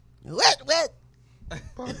What?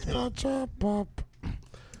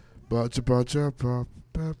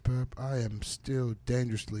 I am still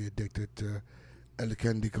dangerously addicted to El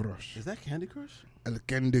Candy Crush. Is that Candy Crush? El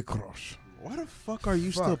Candy Crush. Why the fuck are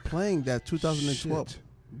you still playing that 2012 Shit.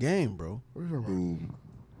 game, bro? Boom.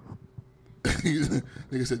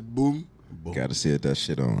 Nigga said boom. Gotta see it, that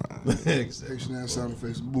shit on. Haitian ass sound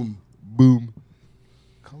effects. Boom. Boom.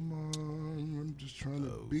 Come on. I'm just trying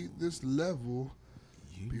to beat this level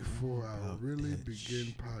before I really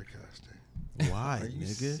begin podcasting. Why, you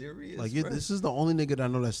nigga? serious, Like bro? this is the only nigga that I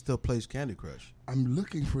know that still plays Candy Crush. I'm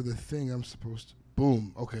looking for the thing I'm supposed to.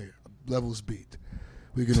 Boom. Okay. Levels beat.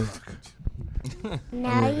 We can rock.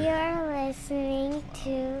 Now you're listening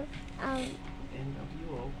to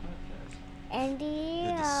NWO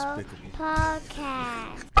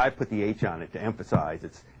podcast. I put the H on it to emphasize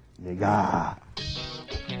it's nigga.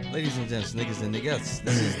 Ladies and gents, niggas and niggas,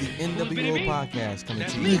 this is the NWO podcast coming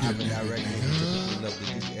to you live and direct. We love to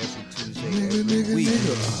do every Tuesday, every week.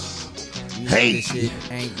 You know Hey, this shit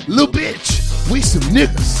ain't little bitch, we some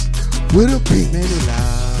niggas with a beat.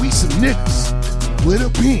 We some niggas with a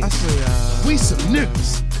beat. We some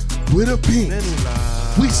niggas with a beat.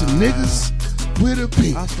 We some niggas with a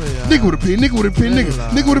P. Nigga with a P, nigga with a P, nigga.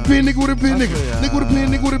 Nigga with a P, nigga with a P, nigga. Nigga with a P,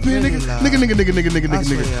 nigga with a P, nigga. Nigga with a P,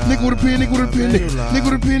 nigga with a P, nigga. Nigga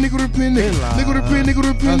with a P, nigga with a P, nigga. Nigga with a P, nigga with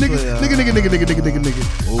a P, nigga. Nigga.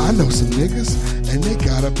 I know some niggas, and they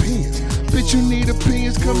got opinions. Bitch, you need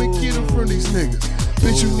opinions, come and get them from these niggas.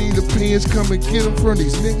 Bitch, you need opinions, come and get them from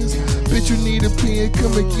these niggas. Bitch, you need opinions,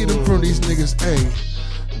 come and get them from these niggas. Hey,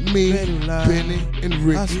 me, Benny, and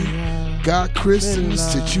Ricky got Chris in the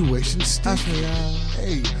situation sticky.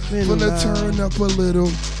 Hey, gonna turn up a little.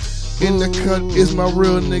 In the cut is my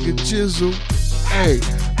real nigga Jizzle. Hey,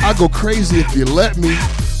 I go crazy if you let me.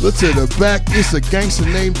 Look to the back, it's a gangster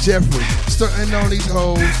named Jeffrey. Starting on these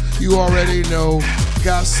hoes, you already know.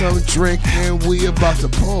 Got some drink and we about to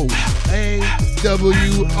pose.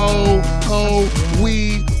 A-W-O, ho,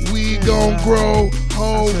 we gon' grow,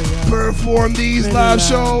 ho. Perform these live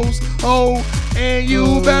shows, ho. And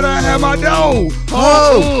you better have my dough,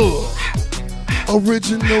 ho.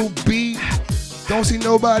 Original beat, don't see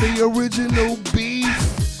nobody original beef.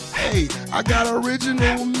 Hey, I got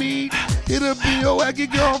original meat. It'll be your wacky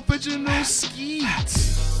girl original skeet.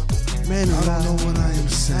 Man, I don't know what I am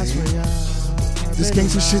saying. This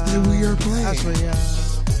gangsta shit that we are playing.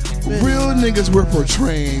 Real niggas we're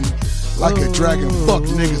portraying. Like a dragon, fuck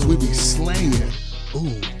niggas we be slaying.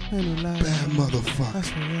 Ooh, bad motherfucker.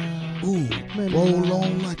 Ooh, roll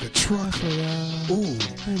on like a truck. Ooh,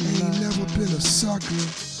 ain't never been a sucker.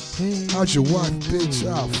 How'd your wife, bitch?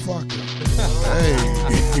 I'll fuck her. Hey,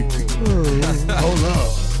 hold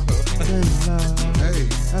up. Hey,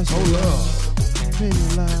 hold up.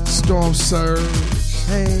 Storm surge.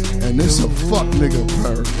 And it's a fuck nigga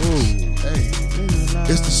purge. Hey,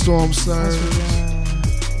 it's the storm surge.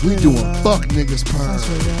 We doing fuck niggas purge.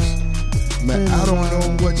 Man, I don't know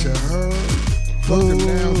what you heard. Fuck them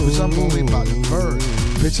now, bitch, I'm only about to verge.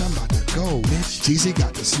 Bitch, I'm about to go. Jeezy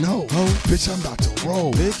got the snow. Bitch, I'm about to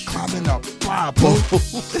roll. Climbing up fire pole.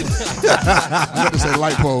 I had to say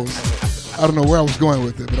light poles. I don't know where I was going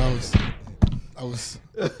with it, but I was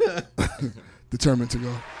determined to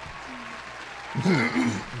go.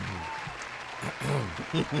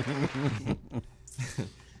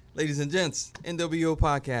 Ladies and gents, NWO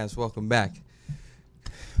podcast, welcome back.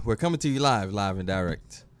 We're coming to you live and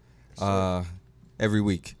direct. Every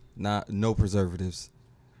week. No preservatives,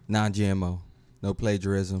 non-GMO, no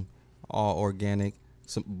plagiarism, all organic,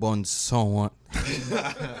 some bon sang.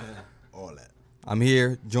 All that. I'm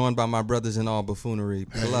here, joined by my brothers in all buffoonery,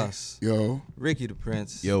 plus Yo, Ricky the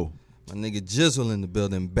Prince. Yo. My nigga Jizzle in the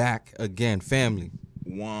building, back again, family.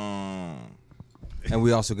 Wow. And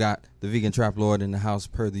we also got the vegan trap lord in the house,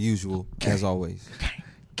 per the usual, as always.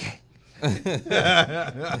 And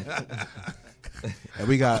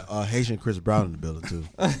we got Haitian Chris Brown in the building, too.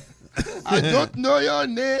 I don't know your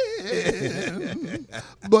name,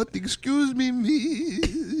 but excuse me.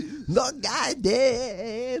 No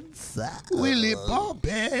guidance. Willie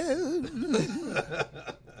Poppin.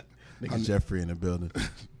 Nigga Jeffrey in the building.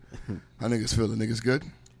 How niggas feeling? Niggas good?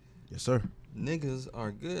 Yes, sir. Niggas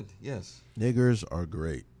are good, yes. Niggers are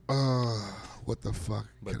great. What the fuck?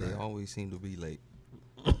 But they always seem to be late.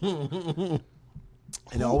 And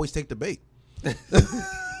they always take the bait.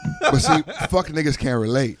 But see, fuck niggas can't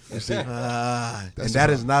relate. You see, And that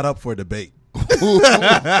is not up for debate.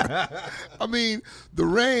 I mean, the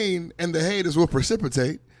rain and the haters will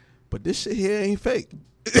precipitate, But this shit here ain't fake.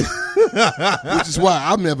 which is why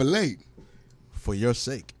I'm never late. For your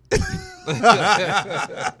sake.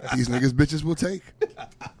 These niggas bitches will take.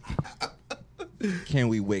 Can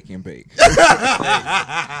we wake and bake?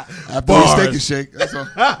 After we steak and shake. That's all.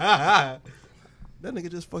 That nigga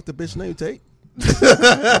just fucked the bitch named Tate.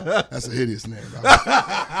 That's a hideous name. All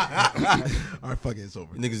right, fuck it, it's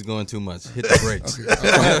over. Niggas going too much. Hit the brakes.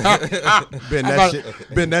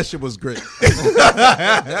 Ben, that shit was great.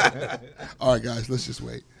 All right, guys, let's just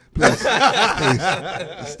wait. Please,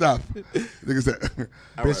 stop. Niggas said,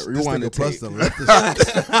 Bitch, rewind the plus tape. the left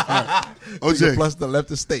OJ. plus the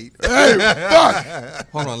left estate. Hey, fuck.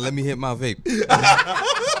 Hold on, let me hit my vape.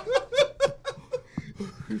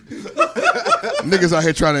 Niggas out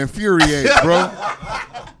here trying to infuriate, bro.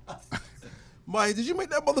 Mike, did you make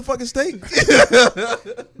that motherfucking steak?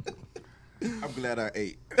 I'm glad I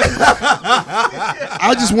ate.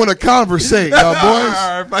 I just want to conversate, y'all boys.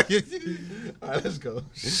 All right, fuck it. All right, let's go.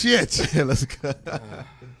 Shit. Let's go.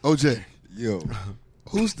 OJ, Yo.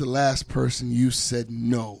 who's the last person you said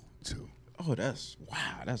no to? Oh, that's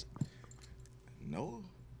no.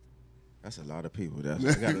 That's a lot of people. I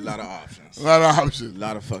got a lot of options. A lot of options. A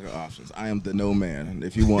lot of fucking options. I am the no man. And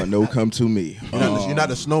if you want no, come to me. You're not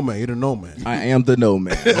the snowman. You're the no man. I am the no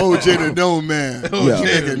man. OJ the no man. Yeah.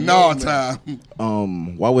 Nigga, no time.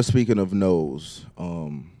 While we're speaking of no's,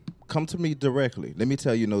 come to me directly. Let me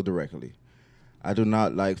tell you no directly. I do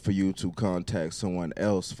not like for you to contact someone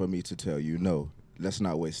else for me to tell you no. Let's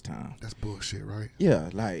not waste time. That's bullshit, right? Yeah,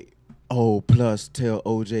 like, plus tell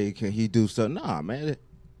OJ, can he do something? Nah, man.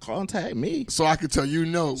 Contact me. So I can tell you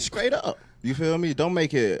no. Straight up. You feel me? Don't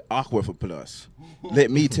make it awkward for Plus. Let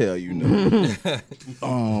me tell you no.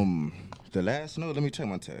 The last no, let me check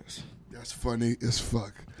my text. That's funny as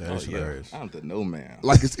fuck. That is hilarious. I'm the no man.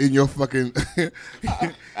 Like it's in your fucking.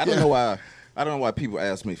 I don't know why. I don't know why people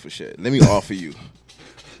ask me for shit. Let me offer you.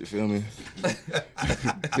 You feel me?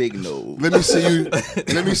 Big no. Let me see you.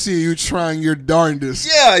 Let me see you trying your darndest.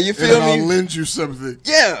 Yeah, you feel and me? I'll lend you something.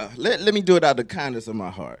 Yeah, let me do it out of the kindness of my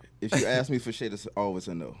heart. If you ask me for shit, it's always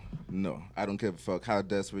a no. No, I don't give a fuck how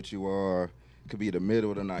desperate you are. Could be the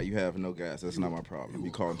middle of the night. You have no gas. That's not my problem.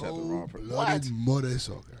 You contact the wrong person. Bloody mother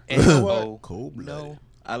sucker. And you know what? Cold blood.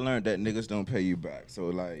 I learned that niggas don't pay you back. So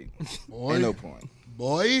like, Boy. ain't no point.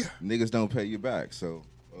 Boy. Niggas don't pay you back. So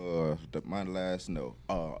my last no.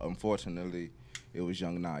 Unfortunately, it was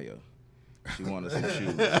young Naya. She wanted some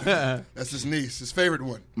shoes. That's his niece. His favorite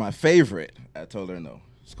one. My favorite, I told her no.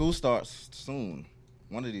 School starts soon.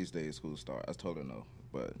 One of these days, school starts. I told her no.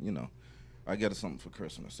 But, you know, I get her something for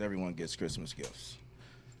Christmas. Everyone gets Christmas gifts.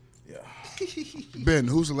 Yeah. Ben,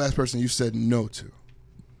 who's the last person you said no to?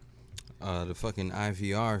 The fucking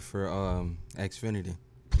IVR for Xfinity.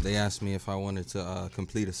 They asked me if I wanted to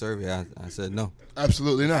complete a survey. I said no.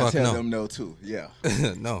 Absolutely not. Fuck Tell no. them no, too. Yeah.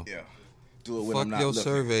 No. Yeah. Do it when Fuck I'm not your looking.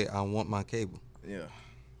 survey. I want my cable. Yeah.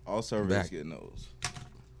 All surveys Back. get no's.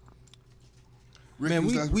 Ricky, Man,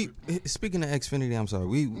 who's the we last- speaking of Xfinity, I'm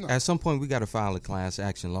sorry. At some point we got to file a class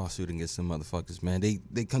action lawsuit against some motherfuckers, man.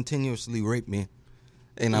 They continuously rape me,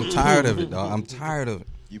 and I'm tired of it, dog. I'm tired of it.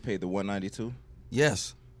 You paid the $192?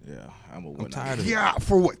 Yes, Yeah. I'm I'm tired of it. Yeah,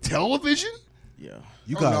 for what? Television? Yeah.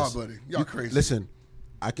 You Oh, guys, nah, buddy. Y'all crazy. Listen,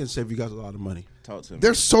 I can save you guys a lot of money. Talk to me.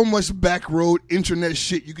 There's so much back road internet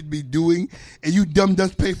shit you could be doing, and you dumb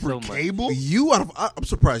dumbs pay for cable? I'm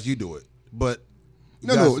surprised you do it, but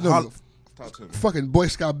No. Talk to me. Fucking Boy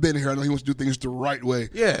Scout Ben here. I know he wants to do things the right way.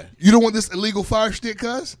 Yeah. You don't want this illegal fire stick,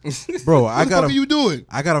 cuz? bro, What the fuck are you doing?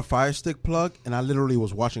 I got a Fire Stick plug, and I literally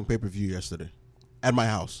was watching pay-per-view yesterday at my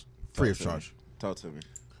house, free of charge. Talk to me.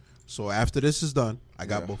 So after this is done, I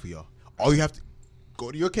got both of y'all. All you have to go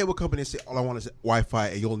to your cable company and say, all I want is Wi-Fi,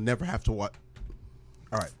 and you'll never have to watch.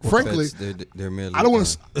 All right. Frankly, they're merely. I don't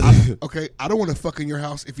want to. Okay, I don't want to fuck in your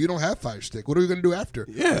house if you don't have fire stick. What are we gonna do after?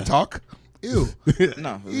 Yeah. Talk. Ew.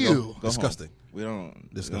 No. Ew. Go Disgusting. home. We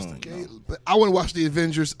don't. Disgusting. Okay, but I want to watch the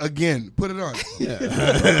Avengers again. Put it on.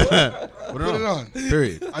 Yeah. Put it on.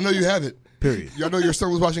 Period. I know you have it. Period. Y'all know your son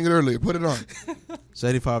was watching it earlier. Put it on.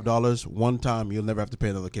 $75 one time. You'll never have to pay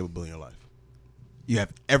another cable bill in your life. You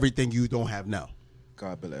have everything you don't have now.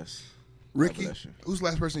 God bless. Ricky, bless you. who's the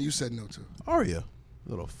last person you said no to? Aria,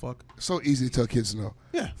 little fuck. So easy to tell kids no.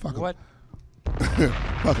 Yeah. Fuck 'em. What?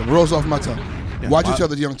 Fuck 'em. Rolls off my tongue. Yeah, Why'd you why- tell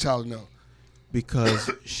the young child no? Because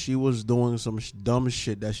she was doing some dumb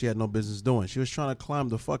shit that she had no business doing. She was trying to climb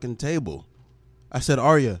the fucking table. I said,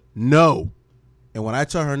 Aria, no. And when I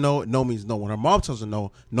tell her no, no means no. When her mom tells her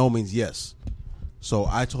no, no means yes. So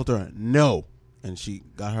I told her no, and she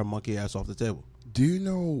got her monkey ass off the table. Do you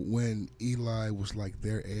know when Eli was like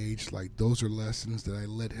their age, like those are lessons that I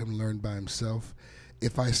let him learn by himself?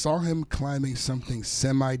 If I saw him climbing something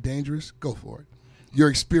semi-dangerous, go for it. Your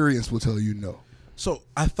experience will tell you no. So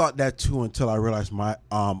I thought that too until I realized my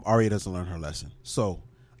Aria doesn't learn her lesson. So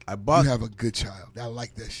I bought. You have a good child. I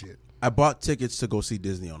like that shit. I bought tickets to go see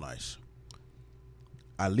Disney on Ice.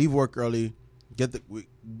 I leave work early,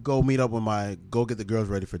 go meet up with go get the girls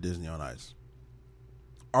ready for Disney on Ice.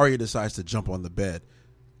 Arya decides to jump on the bed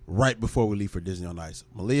right before we leave for Disney on Ice.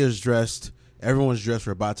 Malia's dressed. Everyone's dressed.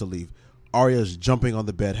 We're about to leave. Arya's jumping on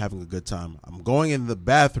the bed, having a good time. I'm going in the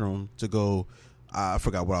bathroom to go. I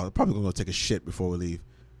forgot what I was probably going to go take a shit before we leave.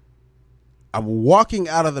 I'm walking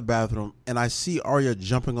out of the bathroom, and I see Arya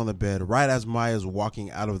jumping on the bed right as Maya's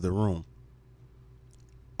walking out of the room.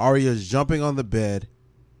 Arya's jumping on the bed,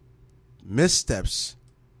 missteps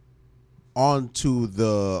onto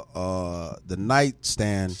the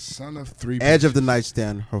nightstand, Son of three edge bitches. of the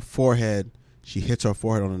nightstand, her forehead. She hits her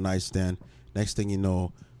forehead on the nightstand. Next thing you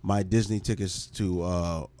know, my Disney tickets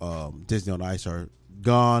to Disney on Ice are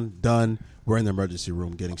gone, done. We're in the emergency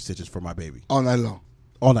room getting stitches for my baby. All night long.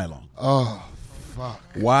 All night long. Oh, fuck.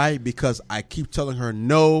 Why? Because I keep telling her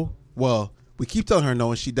no. Well, we keep telling her no,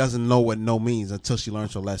 and she doesn't know what no means until she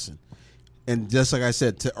learns her lesson. And just like I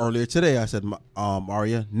said earlier today, I said,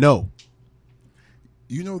 Arya, no.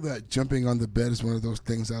 You know that jumping on the bed is one of those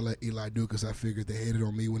things I let Eli do because I figured they hated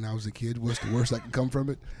on me when I was a kid. What's the worst that can come from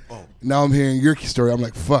it? Oh. Now I'm hearing your story. I'm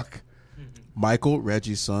like, fuck. Michael,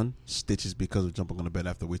 Reggie's son, stitches because of jumping on the bed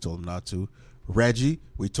after we told him not to. Reggie,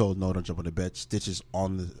 we told no, don't jump on the bed. Stitches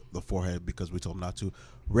on the forehead because we told him not to.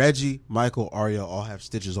 Reggie, Michael, Arya all have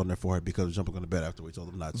stitches on their forehead because of jumping on the bed after we told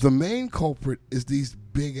them not to. The main culprit is these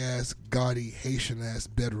big-ass, gaudy, Haitian-ass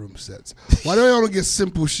bedroom sets. Why don't y'all get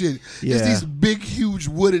simple shit? Yeah. It's these big, huge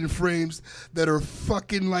wooden frames that are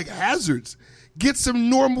fucking like hazards. Get some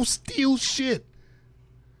normal steel shit.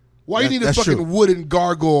 Why you need a That's fucking true. wooden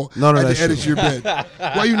gargoyle No, at that's the edge of true. your bed?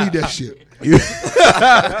 Why you need that shit?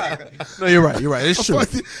 No, you're right. You're right. It's true.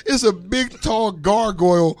 It's a big, tall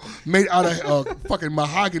gargoyle made out of fucking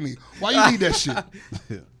mahogany. Why you need that shit?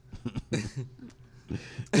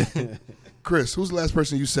 Chris, who's the last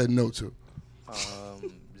person you said no to?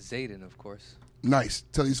 Zayden, of course. Nice.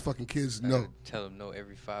 Tell these fucking kids no. Tell him no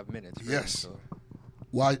every 5 minutes. Really, Yes. so.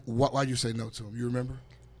 Why'd you say no to him? You remember?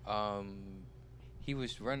 He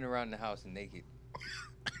was running around the house naked.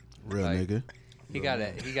 Real Like, nigga.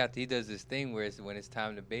 He does this thing where when it's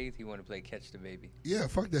time to bathe, he want to play catch the baby. Yeah,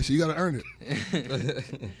 fuck that shit. You gotta earn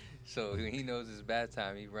it. So when he knows it's bad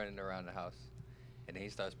time, he running around the house, and then he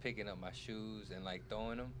starts picking up my shoes and like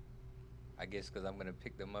throwing them. I guess because I'm gonna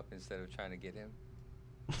pick them up instead of trying to get him.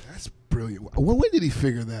 That's brilliant. When did he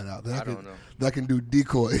figure that out? That I don't know. That I can do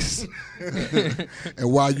decoys.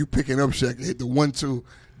 And while you picking up shit, I can hit the 1-2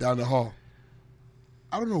 down the hall.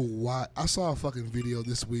 I don't know why. I saw a fucking video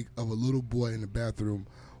this week of a little boy in the bathroom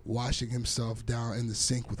washing himself down in the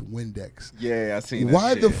sink with Windex. Yeah, I seen that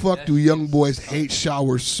Why shit. the fuck do young boys hate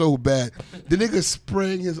showers so bad? The nigga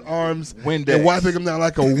spraying his arms Windex. and wiping them down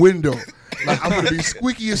like a window. Like, I'm gonna be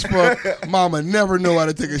squeaky as fuck. Mama never know how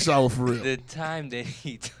to take a shower for real. The time that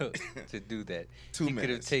he took to do that, 2 he could have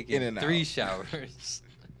minutes, in taken and 3 out. showers.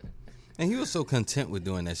 And he was so content with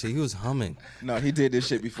doing that shit. He was humming. No, he did this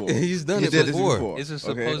shit before. He's done He it did this before. This was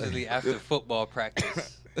okay? supposedly after football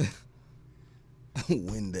practice.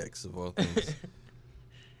 Windex of all things.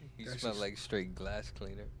 You smell like straight glass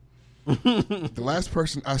cleaner. The last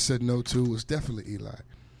person I said no to was definitely Eli.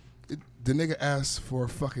 The nigga asked for a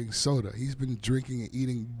fucking soda. He's been drinking and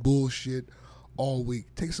eating bullshit all week.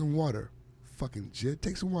 Take some water. Fucking jit.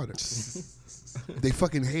 Take some water. They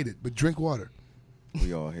fucking hate it, but drink water.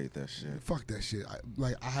 We all hate that shit. Fuck that shit.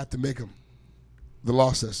 I have to make him. The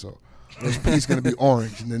law says so. His pee's going to be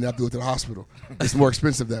orange, and then they have to go to the hospital. It's more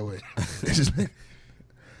expensive that way. They just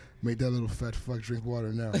make that little fat fuck drink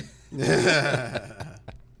water now.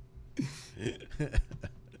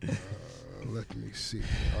 Let me see.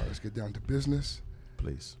 All right, let's get down to business.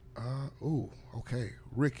 Please. Okay.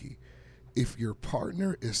 Ricky, if your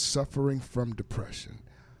partner is suffering from depression,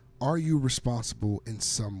 are you responsible in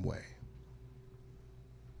some way?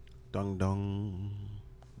 Dong dong.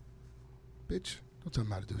 Bitch, don't tell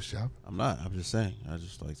me how to do his job. I'm not. I'm just saying. I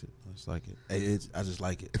just liked it. I just like it. I just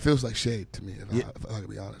like it. It feels like shade to me, if Yeah. I can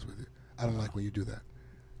be honest with you. I don't like when you do that.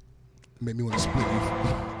 It made me want to split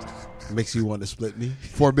you. Makes you want to split me?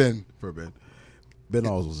 For Ben. For Ben. Ben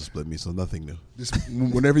always wants to split me, so nothing new. Just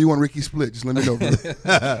whenever you want Ricky split, just let me know, bro.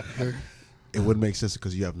 Okay? It wouldn't make sense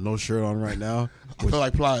because you have no shirt on right now. I feel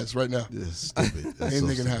like Plies right now. It's stupid. That's Anything so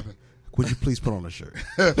can stupid. happen. Would you please put on a shirt?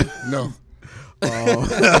 No.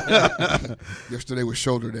 Yesterday was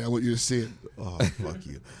shoulder day. I want you to see it. Oh, fuck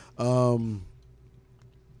you.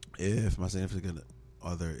 If my significant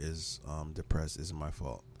other is depressed, isn't my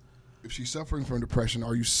fault. If she's suffering from depression,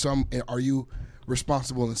 are you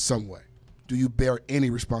responsible in some way? Do you bear any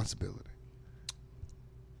responsibility?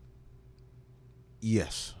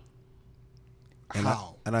 Yes.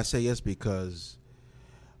 How? And I say yes because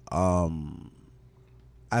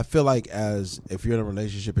I feel like if you're in a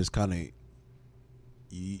relationship, it's kind of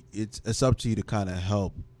it's up to you to kind of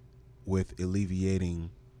help with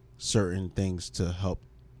alleviating certain things to help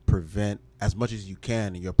prevent as much as you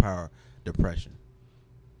can in your power depression.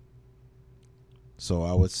 So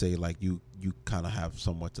I would say like you kind of have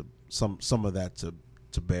somewhat to some of that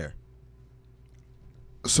to bear.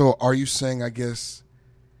 So are you saying, I guess,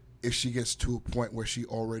 if she gets to a point where she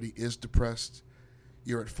already is depressed,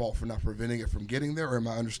 you're at fault for not preventing it from getting there, or am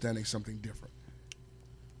I understanding something different?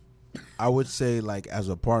 I would say like as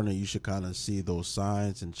a partner, you should kind of see those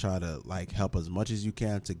signs and try to like help as much as you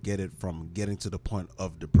can to get it from getting to the point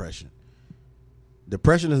of depression.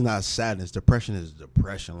 Depression is not sadness. Depression is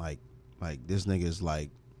depression. Like this nigga is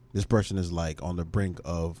like, this person is like on the brink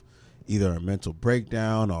of either a mental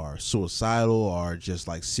breakdown or suicidal or just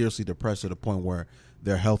like seriously depressed to the point where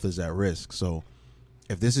their health is at risk. So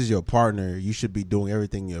if this is your partner, you should be doing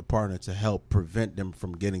everything in your partner to help prevent them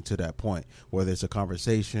from getting to that point, whether it's a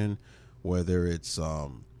conversation, whether it's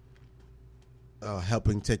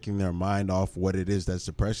helping taking their mind off what it is that's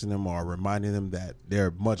depressing them, or reminding them that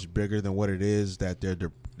they're much bigger than what it is that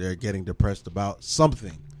they're getting depressed about.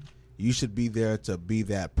 Something. You should be there to be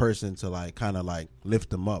that person to like kind of like lift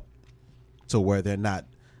them up to where they're not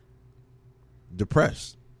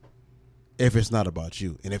depressed. If it's not about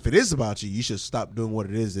you, and if it is about you, you should stop doing what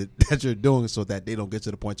it is that you're doing so that they don't get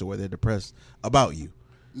to the point to where they're depressed about you.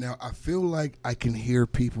 Now, I feel like I can hear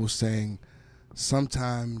people saying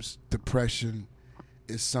sometimes depression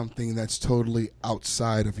is something that's totally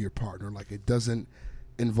outside of your partner, like it doesn't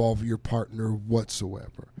involve your partner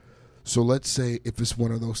whatsoever. So let's say if it's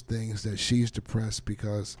one of those things that she's depressed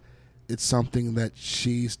because it's something that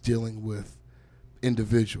she's dealing with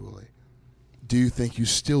individually, do you think you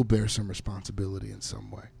still bear some responsibility in some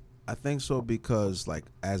way? I think so, because like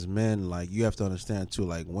as men, like you have to understand too,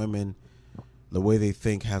 like women, the way they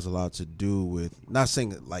think has a lot to do with, not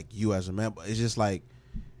saying like you as a man, but it's just like,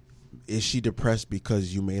 is she depressed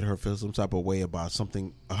because you made her feel some type of way about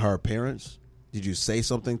something, her appearance? Did you say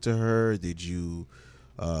something to her? Did you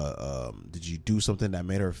do something that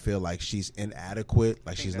made her feel like she's inadequate,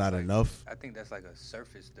 like she's not enough? I think that's like a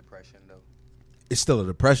surface depression, though. It's still a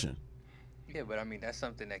depression. Yeah, but I mean, that's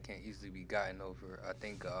something that can't easily be gotten over. I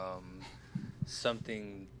think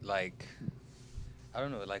something like, I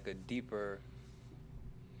don't know, like a deeper,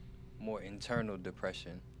 more internal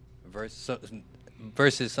depression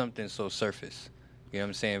versus something so surface. You know what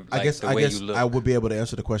I'm saying? Like I guess I would be able to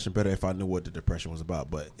answer the question better if I knew what the depression was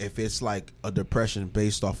about. But if it's like a depression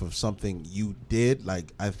based off of something you did,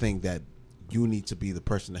 like I think that you need to be the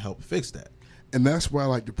person to help fix that. And that's why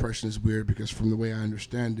like depression is weird, because from the way I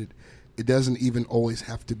understand it, it doesn't even always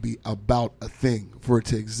have to be about a thing for it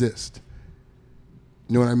to exist.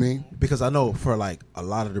 You know what I mean? Because I know for like a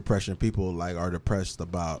lot of depression, people like are depressed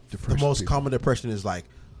about the most common depression is like,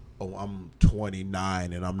 oh, I'm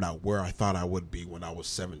 29 and I'm not where I thought I would be when I was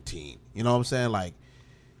 17. You know what I'm saying? Like,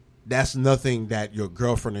 that's nothing that your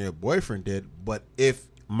girlfriend or your boyfriend did. But if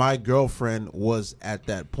my girlfriend was at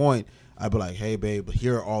that point, I'd be like, hey, babe,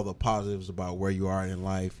 here are all the positives about where you are in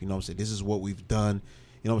life. You know what I'm saying? This is what we've done.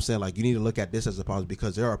 You know what I'm saying? Like, you need to look at this as a positive,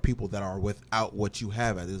 because there are people that are without what you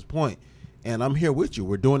have at this point. And I'm here with you.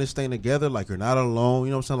 We're doing this thing together. Like, you're not alone.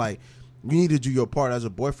 You know what I'm saying? Like, you need to do your part as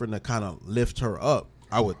a boyfriend to kind of lift her up.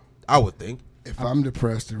 I would think. If I'm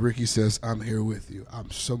depressed and Ricky says, I'm here with you,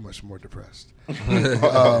 I'm so much more depressed.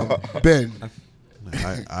 Ben.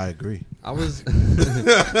 I agree. I was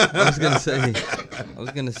gonna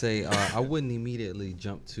say I wouldn't immediately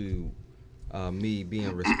jump to me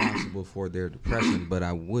being responsible for their depression, but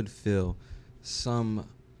I would feel some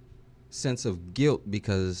sense of guilt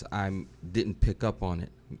because I didn't pick up on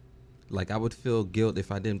it. Like, I would feel guilt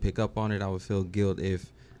if I didn't pick up on it. I would feel guilt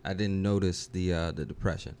if I didn't notice the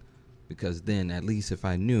depression, because then at least if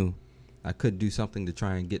I knew, I could do something to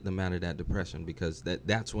try and get them out of that depression, because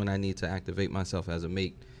that's when I need to activate myself as a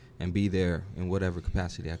mate and be there in whatever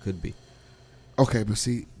capacity I could be. Okay, but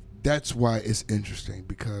see, that's why it's interesting,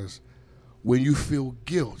 because when you feel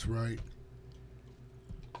guilt, right,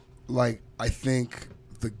 like, I think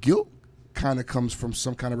the guilt kind of comes from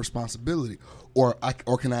some kind of responsibility. Or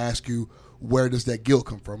can I ask you, where does that guilt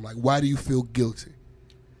come from? Like, why do you feel guilty?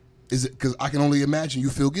 Is it because I can only imagine you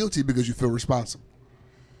feel guilty because you feel responsible?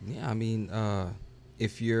 Yeah, I mean,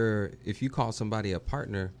 if you call somebody a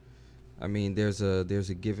partner, I mean, there's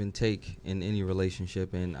a give and take in any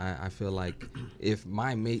relationship, and I feel like if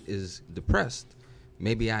my mate is depressed,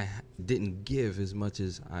 maybe I didn't give as much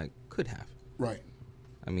as I could have. Right.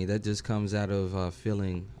 I mean, that just comes out of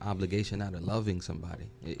feeling obligation, out of loving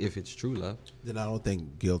somebody. If it's true love, then I don't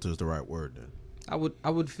think guilt is the right word. Then I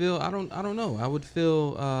would feel. I don't know. I would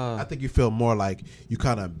feel. I think you feel more like you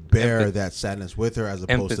kind of bear that sadness with her as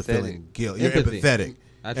opposed to feeling guilt. You're empathetic.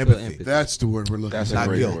 I feel empathy. That's the word we're looking That's for. a Not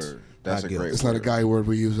great guilt. word. That's Not a guilt. great It's word. not a guy word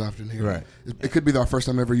we use often here. Right. It could be our first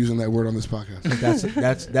time ever using that word on this podcast.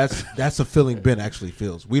 That's a feeling Ben actually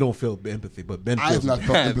feels. We don't feel empathy, but Ben I feels. have not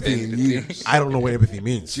felt empathy in years. I don't know what empathy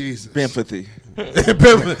means. Jesus. Benpathy.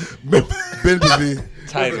 Benpathy.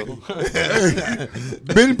 Title.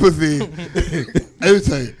 Benpathy. Let me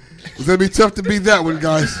tell you. It's going to be tough to beat that one,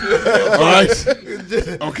 guys. All right?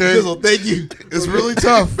 Okay? Jizzle, thank you. It's really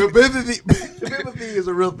tough. But empathy is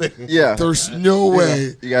a real thing. Yeah. There's no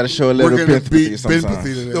way You got to show a we're little going to beat Benpathy sometimes.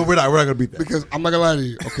 Benpathy today. No, we're not going to beat that. Because I'm not going to lie to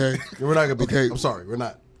you, okay? We're not going to beat Okay. that. I'm sorry. We're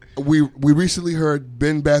not. We recently heard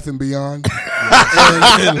Ben Bath and Beyond.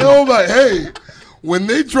 And I'm like, hey, when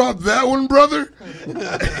they dropped that one, brother,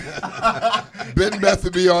 Ben Bath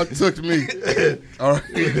and Beyond took me. All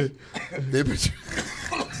right.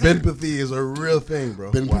 Benpathy is a real thing,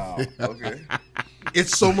 bro. Wow. Okay.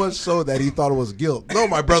 It's so much so that he thought it was guilt. No,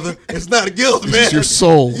 my brother, it's not guilt, man. It's your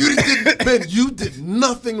soul. You did, Ben, you did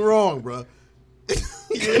nothing wrong, bro.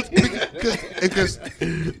 Because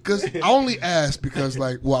I only ask because,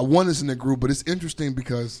 like, well, one is in the group, but it's interesting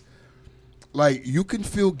because, like, you can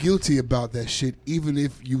feel guilty about that shit even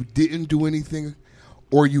if you didn't do anything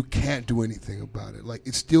or you can't do anything about it. Like,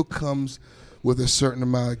 it still comes with a certain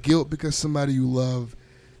amount of guilt because somebody you love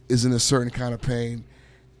is in a certain kind of pain,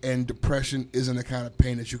 and depression isn't a kind of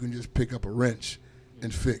pain that you can just pick up a wrench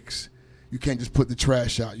and fix. You can't just put the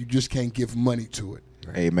trash out. You just can't give money to it.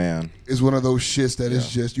 Amen. It's one of those shits that is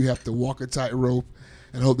just, you have to walk a tightrope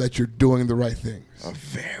and hope that you're doing the right things. A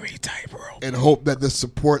very tight rope. And hope that the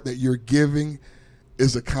support that you're giving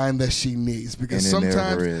is the kind that she needs. Because And it never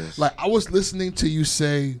sometimes, is. like, I was listening to you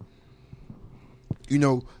say, you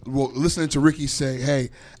know, well, listening to Ricky say,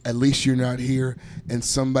 hey, at least you're not here, and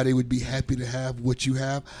somebody would be happy to have what you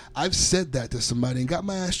have. I've said that to somebody and got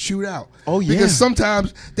my ass chewed out. Oh, yeah. Because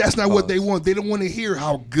sometimes that's not what they want. They don't want to hear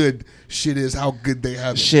how good shit is, how good they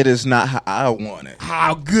have it. Shit is not how I want it.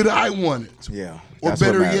 How good I want it. Yeah. Or that's what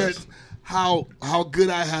better matters. yet, how good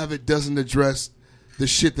I have it doesn't address the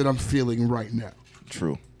shit that I'm feeling right now.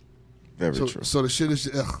 True. Very true. So the shit is,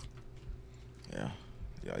 ugh.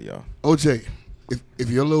 Yeah. OJ, if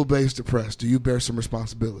your little babe's depressed, do you bear some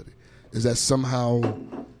responsibility? Is that somehow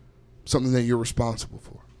something that you're responsible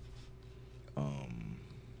for?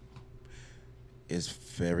 It's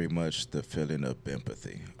very much the feeling of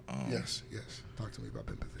empathy. Yes. Talk to me about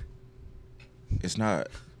empathy. It's not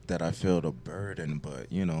that I feel the burden,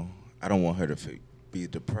 but, you know, I don't want her to be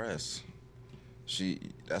depressed.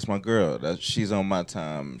 That's my girl. She's on my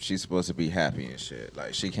time. She's supposed to be happy and shit.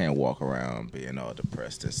 Like, she can't walk around being all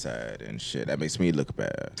depressed and sad and shit. That makes me look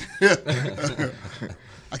bad.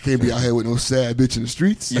 I can't be out here with no sad bitch in the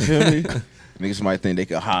streets. You feel me? Niggas might think they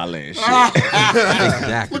could holler and shit.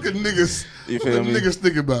 Exactly. Look at niggas. You What feel me? niggas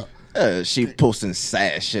think about? She posting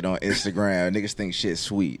sad shit on Instagram. Niggas think shit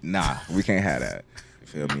sweet. Nah, we can't have that. You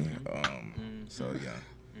feel me? So yeah,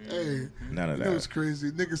 Hey, none of you know that. what's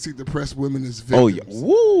crazy? Niggas see depressed women as Oh victims. yeah,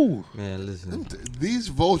 woo! Man, listen, These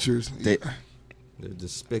vultures. They, they're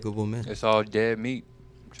despicable men. It's all dead meat.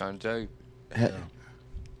 I'm trying to tell you.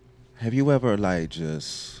 have you ever like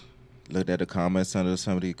just looked at the comments under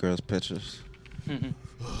some of these girls' pictures?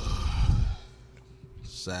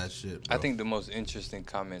 Sad shit, bro. I think the most interesting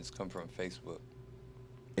comments come from Facebook.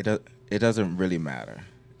 It doesn't really matter.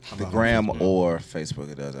 The gram or Facebook,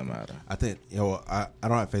 it doesn't matter. I think, I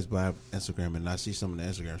don't have Facebook, I have Instagram, and I see some of the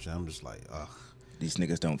Instagram shit, I'm just like, ugh. These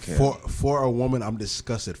niggas don't care. For a woman, I'm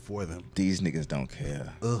disgusted for them. These niggas don't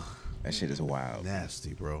care. Ugh. That shit is wild.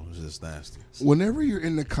 Nasty, bro. It's just nasty. Whenever you're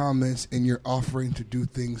in the comments and you're offering to do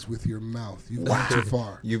things with your mouth, you've gone too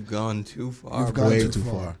far. You've gone too far. You've bro. gone Way too too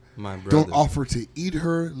far. far. My brother. Don't offer to eat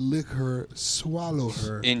her, lick her, swallow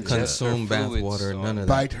her, Consume bath water. None of that.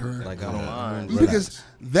 bite her. Like I don't. on. Because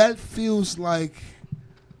that feels like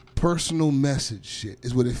personal message shit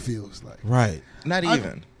is what it feels like. Right. Not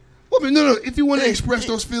even. Well, but no. If you want to express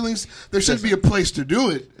those feelings, there should be a place to do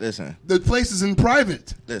it. Listen. The place is in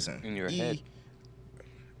private. Listen. In your head.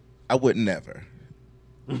 I would never.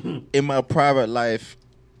 In my private life,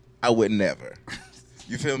 I would never.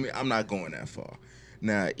 You feel me? I'm not going that far.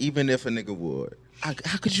 Now, even if a nigga would,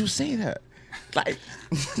 how could you say that? Like,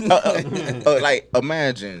 like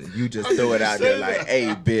imagine you just throw it out there like,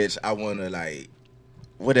 hey, bitch, I want to like,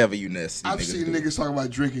 whatever you nasty I've niggas seen do. niggas talking about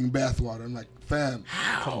drinking bathwater. I'm like, fam,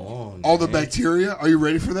 Come on. all the bacteria. Are you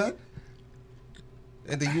ready for that?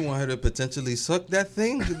 And then you want her to potentially suck that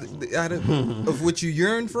thing out of which you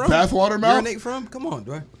yearn from? Bathwater mouth? Urinate from? Come on,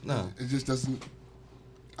 bro. No. It just doesn't.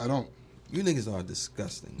 I don't. You niggas are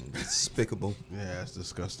disgusting and despicable. Yeah, it's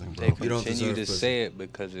disgusting, bro. They You don't continue to deserve say it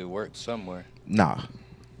because it worked somewhere. Nah.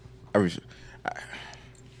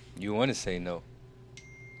 You want to say no.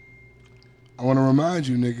 I want to remind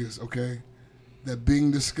you niggas, okay, that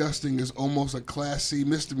being disgusting is almost a Class C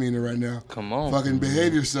misdemeanor right now. Come on. Fucking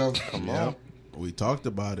behave yourself. Come on. We talked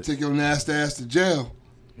about it. Take your nasty ass to jail.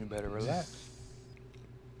 You better relax.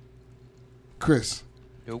 Chris.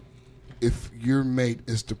 Nope. If your mate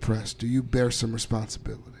is depressed, do you bear some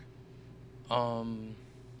responsibility? I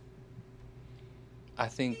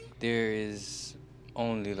think there is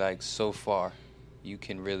only like so far you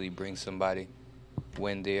can really bring somebody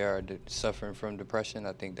when they are suffering from depression.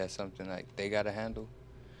 I think that's something like they got to handle.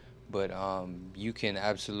 But you can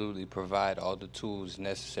absolutely provide all the tools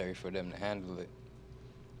necessary for them to handle it.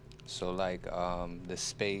 So like the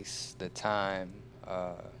space, the time,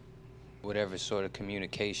 whatever sort of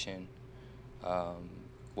communication,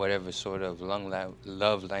 whatever sort of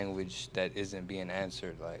love language that isn't being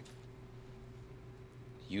answered, like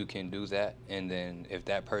you can do that. And then if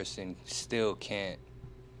that person still can't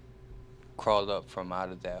crawl up from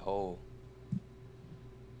out of that hole,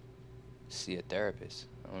 see a therapist.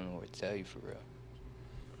 I don't know what to tell you for real.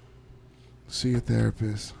 See a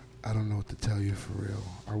therapist. I don't know what to tell you for real.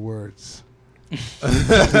 Our words.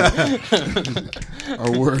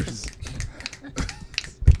 Our words.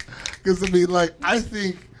 Because, I mean, like, I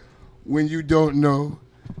think when you don't know,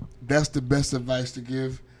 that's the best advice to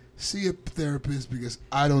give. See a therapist because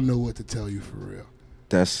I don't know what to tell you for real.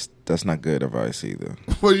 That's not good advice either.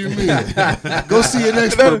 What do you mean? Go see an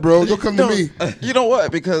expert, bro. Don't come to me. You know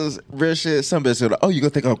what? Because real shit, some bitch are like, oh, you gonna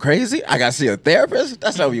think I'm crazy? I gotta see a therapist?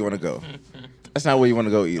 That's not where you want to go. That's not where you want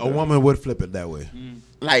to go either. A woman would flip it that way.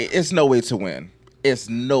 Like, it's no way to win. It's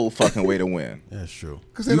no fucking way to win. That's true.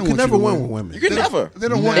 Because they You don't can want never you to win win. with women. You can never. They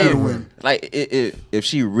don't want you to win. Like, if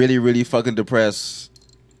she really, really fucking depressed,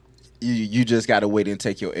 you just gotta wait and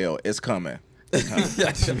take your L. It's coming.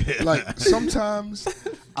 Like, sometimes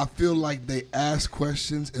I feel like they ask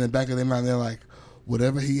questions in the back of their mind. They're like,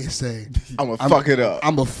 whatever he say, I'm gonna fuck it up.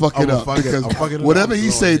 I'm gonna fuck it up because I'm fucking it whatever up. he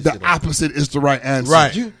I'm say, blowing the this shit up. opposite is the right answer.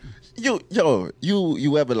 Right. You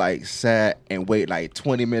ever like sat and wait like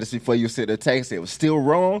 20 minutes before you sent a text? It was still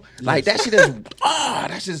wrong. Like that shit is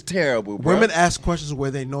that's just terrible, bro. Women ask questions where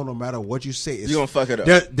they know no matter what you say, You gonna fuck it up.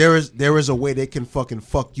 There is a way they can fucking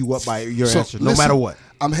fuck you up by your answer, no listen, matter what.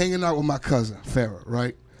 I'm hanging out with my cousin Farrah,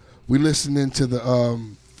 right? We listening to the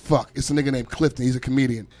It's a nigga named Clifton. He's a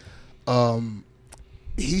comedian.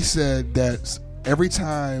 He said that every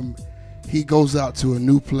time he goes out to a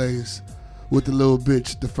new place with the little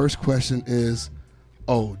bitch, the first question is,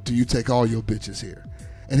 oh, do you take all your bitches here?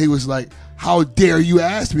 And he was like, how dare you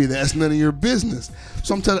ask me that? That's none of your business.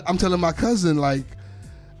 So I'm telling my cousin, like,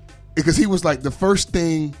 because he was like, the first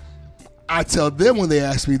thing I tell them when they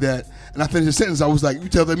ask me that, and I finished the sentence, I was like, you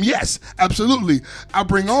tell them, yes, absolutely. I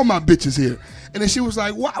bring all my bitches here. And then she was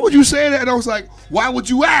like, why would you say that? And I was like, why would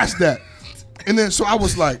you ask that? And then so I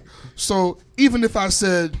was like, so even if I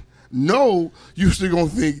said no, you still gonna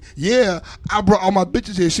think, yeah, I brought all my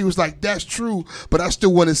bitches here. She was like, that's true, but I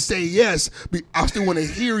still want to say yes. I still want to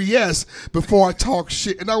hear yes before I talk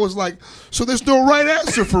shit. And I was like, so there's no right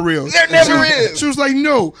answer for real. There never is. She was like,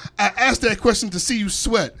 no, I asked that question to see you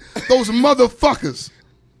sweat. Those motherfuckers.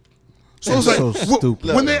 So it's like, so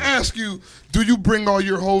stupid. when they ask you, do you bring all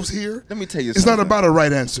your hoes here? Let me tell you it's something. not about a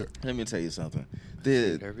right answer. Let me tell you something.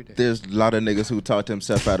 Every day. There's a lot of niggas who talk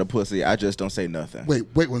themselves out of pussy. I just don't say nothing. Wait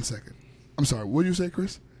 1 second. I'm sorry. What did you say,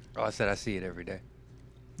 Chris? Oh, I said I see it every day.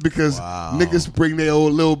 Because Wow. niggas bring their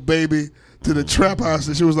old little baby to the trap house,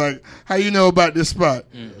 and she was like, how you know about this spot?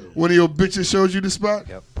 One of your bitches showed you the spot?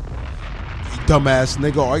 Yep. Dumbass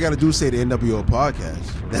nigga, all you gotta do is say the NWO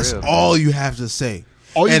podcast. That's real. all you have to say.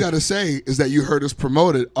 All you And- got to say is that you heard us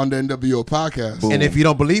promote it on the NWO podcast. Boom. And if you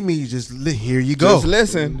don't believe me, just here you go. Just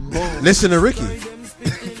listen. Listen to Ricky.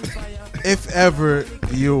 If ever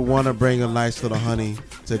you want to bring a nice little honey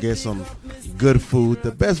to get some good food,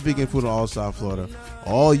 the best vegan food in all South Florida,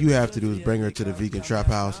 all you have to do is bring her to the Vegan Trap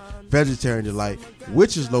House, Vegetarian Delight,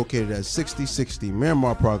 which is located at 6060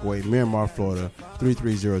 Miramar Parkway, Miramar, Florida,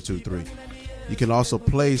 33023. You can also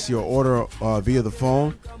place your order via the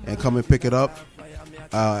phone and come and pick it up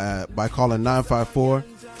by calling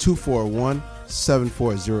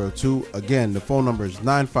 954-241-7402. Again, the phone number is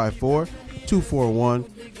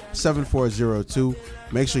 954-241-7402.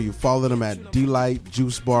 Make sure you follow them at Delight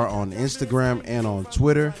Juice Bar on Instagram and on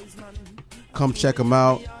Twitter. Come check them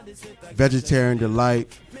out. Vegetarian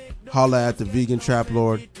Delight. holla at the Vegan Trap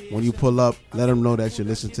Lord. When you pull up, let them know that you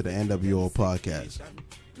listen to the NWO podcast.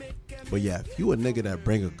 But yeah, if you a nigga that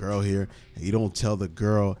bring a girl here and you don't tell the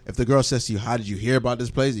girl, if the girl says to you, how did you hear about this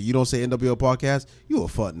place? And you don't say NWO podcast, you a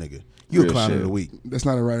fuck nigga. You a clown of the week. That's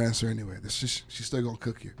not the right answer anyway. She's still gonna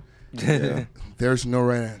cook you. Yeah. There's no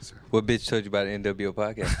right answer. What bitch told you about the NWO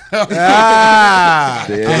podcast?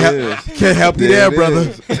 Can't help you there,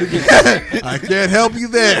 brother. I can't help you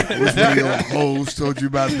there. Which one of your hoes told you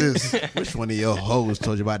about this? Which one of your hoes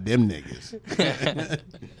told you about them niggas?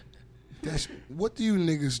 What do you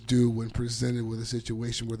niggas do when presented with a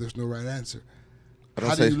situation where there's no right answer?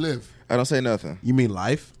 How do you live? I don't say nothing. You mean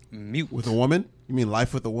life? Mute. With a woman? You mean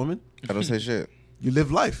life with a woman? I don't say shit. You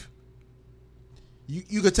live life.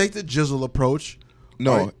 You could take the Jizzle approach.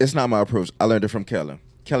 No, Right. it's not my approach. I learned it from Kellen.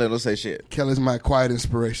 Kellen don't say shit. Kelly's my quiet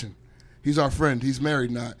inspiration. He's our friend. He's married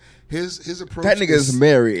now. His approach That nigga is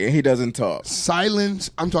married and he doesn't talk. silence.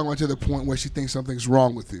 I'm talking about to the point where she thinks something's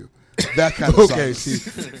wrong with you. That kind of Okay, silence.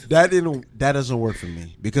 see, that doesn't work for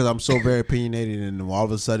me because I'm so very opinionated, and all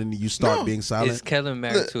of a sudden you start being silent. Is Kellen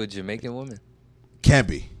married to a Jamaican woman? Can't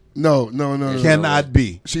be. No. Cannot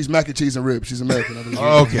be. She's mac and cheese and ribs. She's American. I believe.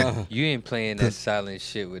 Okay. You ain't playing that silent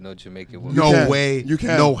shit with no Jamaican woman. No can. way. You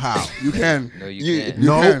can. No how. You can. No, you can't.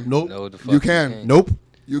 No. can. Nope. No, the fuck You can. can't. Nope.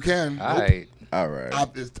 You can. All right. All right.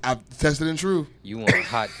 I've tested and true. You want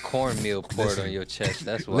hot cornmeal poured on your chest.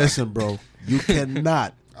 That's why. Listen, bro. You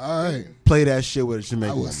cannot All right. play that shit with a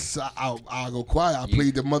Jamaican woman. I'll go quiet. I'll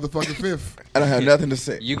plead the motherfucking fifth. I don't have nothing to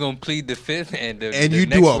say. You gonna plead the fifth and And the you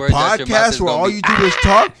next do a words out your mouth is podcast where gonna all be, you do is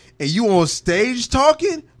talk, and you on stage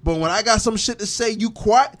talking, but when I got some shit to say, you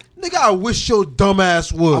quiet. Nigga, I wish your dumb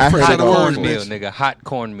ass would. I heard hot it all. cornmeal, nigga. Hot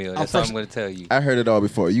cornmeal. That's all I'm gonna tell you. I heard it all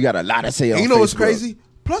before. You got a lot to say on And you know what's Facebook. crazy?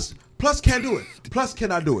 Plus can't do it. Plus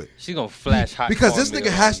cannot do it. She's gonna flash hot Because this cornmeal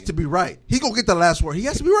nigga on has you. to be right. He gonna get the last word. He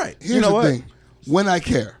has to be right. Here's know the what? thing. When I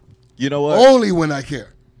care. You know what? Only when I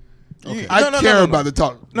care. You- I care about the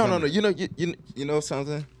talk. No. You know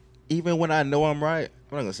something? Even when I know I'm right,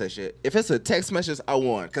 I'm not gonna say shit. If it's a text message, I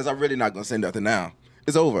won because I'm really not gonna say nothing now.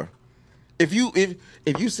 It's over. If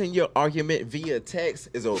you send your argument via text,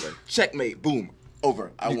 it's over. Checkmate. Boom.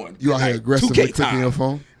 Over. I won. You out here Like, aggressively 2K clicking time. your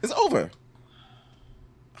phone? It's over.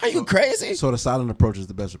 Are you crazy? So the silent approach is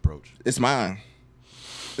the best approach. It's mine.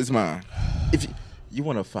 It's mine. If you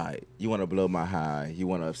want to fight, you want to blow my high, you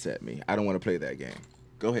want to upset me, I don't want to play that game.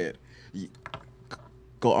 Go ahead.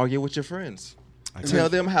 Go argue with your friends. Tell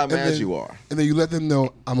them how mad you are. And then you let them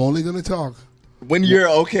know, I'm only going to talk When you're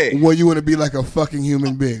okay. when you want to be like a fucking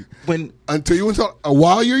human being. When Until you want to talk,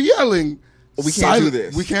 while you're yelling, We can't do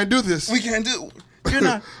this. We can't do this. we can't do.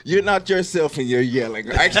 You're not yourself and you're yelling.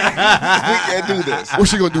 We can't do this.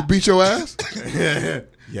 What's she going to do, beat your ass?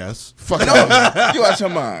 Yes. Fuck No, no. you out your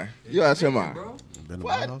mind. You out your mind. Been to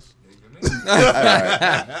my house?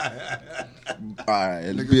 All right,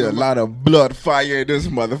 it'll be a lot of blood fire in this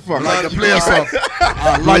motherfucker. Like to play something.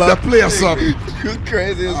 I like to play something. You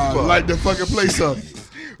crazy as I fuck. like to fucking play something.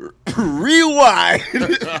 Rewind.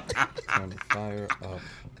 On the fire up.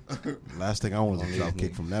 Last thing I want is a drop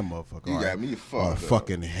kick from that motherfucker. You Or got me or a fucked up.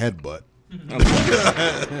 fucking headbutt.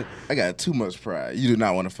 I got too much pride. You do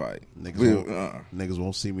not want to fight. Niggas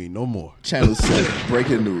won't see me no more. Channel 7,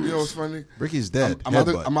 breaking news. You know what's funny? Ricky's dead. I'm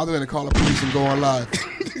either Headbutt. going to call the police and go on live.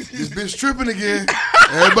 This bitch tripping again.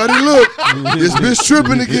 Everybody look. This bitch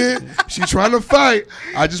tripping again. She trying to fight.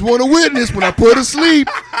 I just want to witness when I put her to sleep.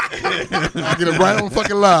 I get it right on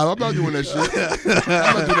fucking live. I'm not doing that shit.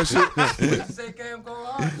 I'm not doing that shit. What you say, Cam,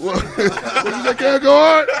 go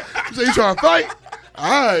hard? You say you trying to fight? All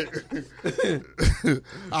right.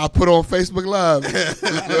 I'll put on Facebook Live.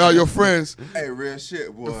 Let all your friends. Hey, real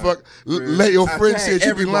shit, boy. The fuck? Real Let your shit. friends I say tag that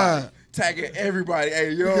you be everybody. lying. Tagging everybody.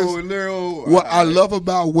 Hey, yo, Because little. What I love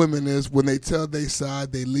about women is when they tell their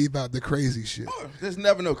side, they leave out the crazy shit. There's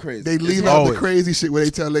never no crazy. They leave It's out always. the crazy shit when they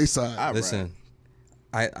tell their side. all right. Listen,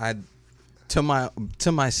 I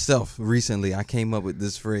to myself recently, I came up with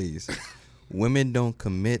this phrase: "Women don't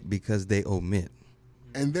commit because they omit."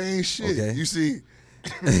 And they ain't shit. Okay. You see,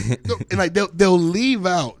 no, and like they'll leave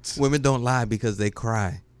out. Women don't lie because they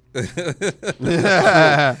cry.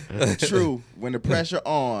 True. When the pressure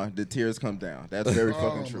on, the tears come down. That's very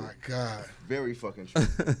fucking Oh true. my god. Very fucking true.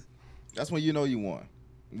 That's when you know you won.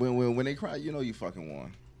 When they cry, you know you fucking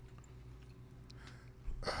won.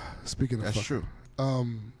 Speaking of That's fuck, true.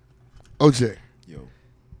 OJ, Yo.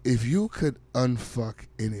 if you could unfuck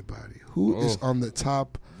anybody, who is on the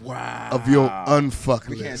top Wow. of your unfuck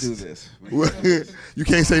We list? can't do this. You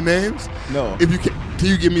can't say names? No. If you can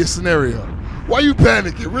you give me a scenario? Why you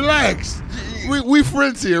panicking? Relax. We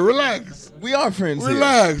friends here. Relax. We are friends here.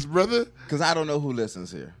 Relax, brother. Because I don't know who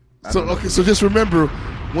listens here. So just remember,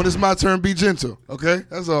 when it's my turn, be gentle. Okay,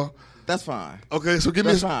 that's all. That's fine. Okay, so can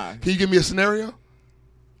you give me a scenario?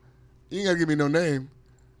 You ain't gotta give me no name.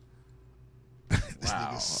 This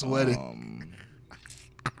nigga's sweating.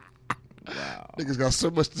 Wow. Niggas got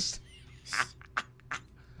so much to say.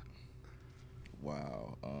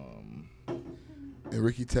 Wow. And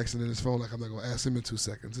Ricky texting in his phone like I'm not gonna ask him in 2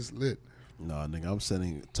 seconds. It's lit. No, nigga, I'm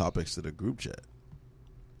sending topics to the group chat.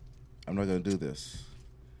 I'm not gonna do this.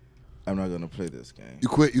 I'm not gonna play this game. You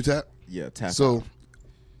quit? You tap? Yeah, tap. So out.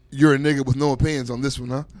 you're a nigga with no opinions on this one,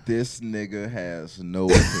 huh? This nigga has no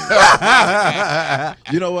opinion.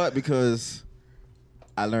 You know what? Because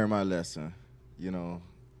I learned my lesson. You know,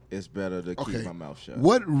 it's better to keep my mouth shut.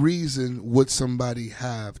 What reason would somebody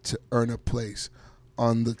have to earn a place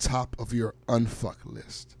on the top of your unfuck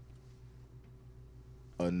list?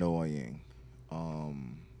 Annoying.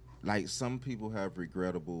 Like some people have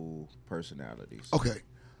regrettable personalities. Okay.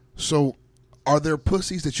 So are there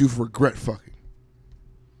pussies that you've regret fucking?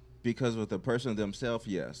 Because with the person themselves,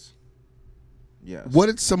 yes. Yes. What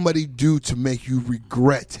did somebody do to make you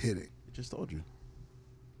regret hitting? I just told you.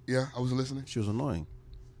 Yeah, I wasn't listening. She was annoying.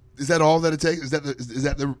 Is that all that it takes? Is that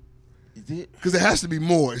the? Because there has to be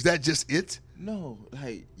more. Is that just it? No,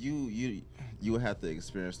 like you would have to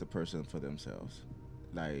experience the person for themselves.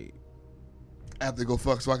 Like After they go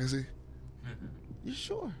fuck, so I can see. you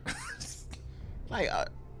sure? Like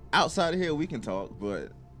outside of here, we can talk,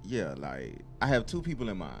 but yeah, like I have 2 people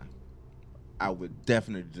in mind. I would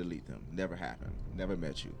definitely delete them. Never happened. Never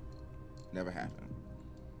met you. Never happened.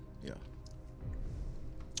 Yeah.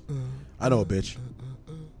 I know a bitch.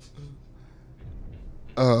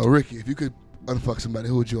 Ricky, if you could unfuck somebody,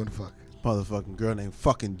 who would you unfuck? Motherfucking girl named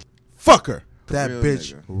fucking Fucker. That real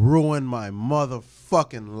bitch nigga. ruined my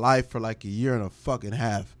motherfucking life for like a year and a fucking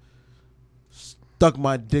half. Stuck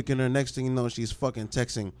my dick in her. Next thing you know, she's fucking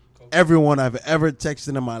texting everyone I've ever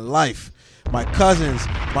texted in my life. My cousins,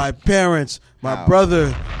 my parents, my How?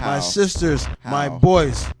 brother, How? my sisters, my How?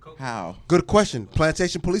 boys. How? Good question.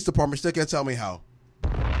 Plantation Police Department still can't tell me how.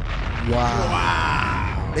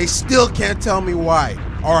 Wow. They still can't tell me why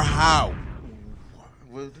or how.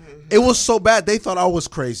 It was so bad they thought I was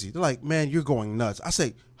crazy. They're like, man, you're going nuts. I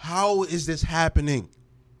say, how is this happening?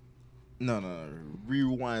 No.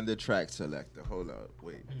 Rewind the track selector. Hold up.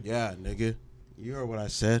 Wait. Yeah, nigga. You heard what I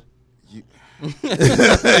said. You,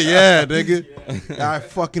 Yeah, nigga. I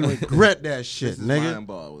fucking regret that shit, this is nigga.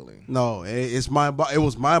 mind-boggling. No, it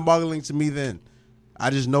was mind-boggling to me then.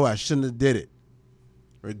 I just know I shouldn't have did it.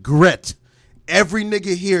 Regret. Every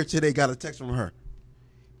nigga here today got a text from her.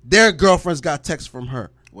 Their girlfriends got text from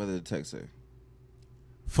her. What did the text say?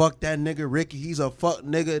 Fuck that nigga, Ricky. He's a fuck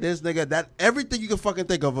nigga. This nigga, that. Everything you can fucking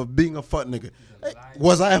think of being a fuck nigga. Hey,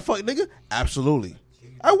 was I a fuck nigga? Absolutely.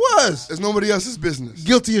 I was. It's nobody else's business.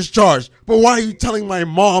 Guilty as charged. But why are you telling my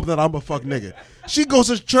mom that I'm a fuck nigga? She goes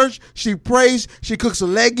to church. She prays. She cooks a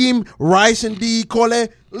legume, rice and cole.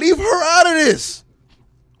 Leave her out of this.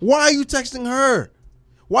 Why are you texting her?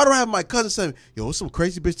 Why do I have my cousin saying, yo, some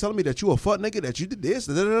crazy bitch telling me that you a fuck nigga, that you did this?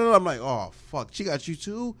 I'm like, oh, fuck. She got you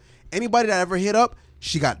too? Anybody that ever hit up,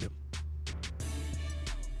 she got them.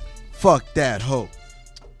 Fuck that hoe.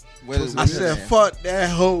 I said, fuck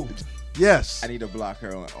that hoe. Yes. I need to block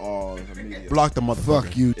her on all the media. Block the motherfucker.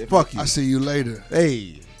 Fuck you. Fuck you. I see you later.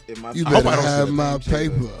 Hey. You I hope better I don't have see my the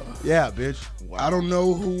name paper. Yeah, bitch. Wow. I don't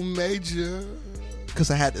know who made you. Because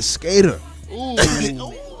I had the skater. Ooh.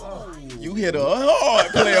 You hit a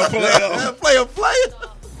hard Player.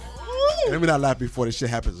 Let me not laugh before this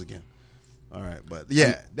shit happens again. All right, but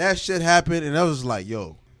yeah, that shit happened, and I was like,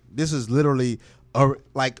 yo, this is literally a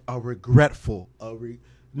regretful,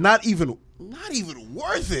 not even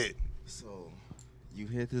worth it. So, you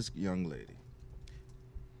hit this young lady.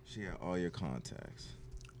 She had all your contacts.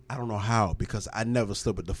 I don't know how, because I never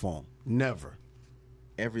slept with the phone. Never.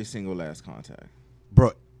 Every single last contact.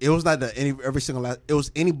 Bro, it was not every single last. It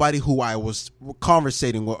was anybody who I was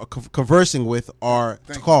conversing with or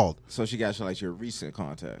called. So she got you like your recent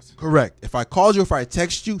contacts. Correct. If I called you, if I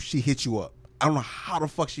text you, she hit you up. I don't know how the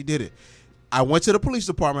fuck she did it. I went to the police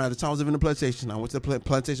department at the time I was living in the plantation. I went to the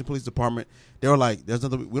plantation police department. They were like, "There's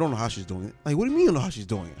nothing. We don't know how she's doing it." Like, what do you mean you don't know how she's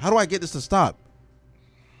doing it? How do I get this to stop?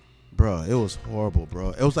 Bro, it was horrible, bro.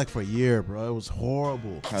 It was like for a year, bro. It was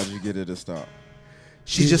horrible. How did you get it to stop?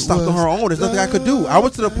 She just stopped on her own. There's nothing I could do. I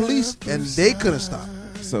went to the police and they couldn't stop.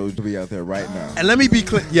 So to be out there right now. And let me be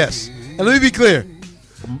clear. Yes. And let me be clear.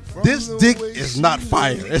 This dick is not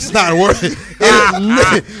fire. It's not worth it.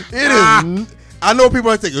 It is. I know people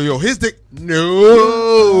are thinking, yo, his dick.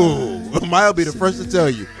 No. I'll be the first to tell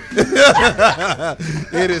you.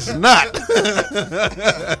 It is not.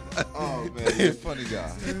 Oh Oh man, you're a funny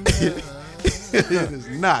guy. It is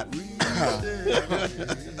not.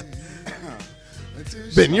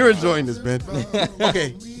 Ben, you're enjoying this, Ben.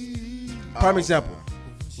 Okay. Prime example.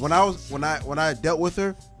 When I dealt with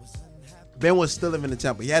her, Ben was still living in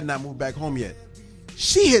Tampa. He had not moved back home yet.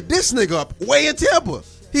 She hit this nigga up way in Tampa.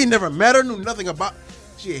 He never met her, knew nothing about.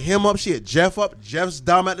 She hit him up. She hit Jeff up. Jeff's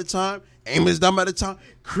dom at the time. Amy's dom at the time.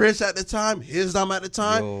 Chris at the time. His dom at the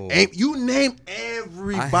time. You name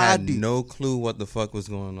everybody. I had no clue what the fuck was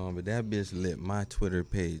going on, but that bitch lit my Twitter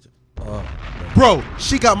page up. Bro,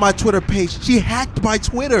 she got my Twitter page. She hacked my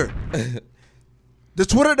Twitter. The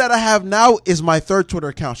Twitter that I have now is my third Twitter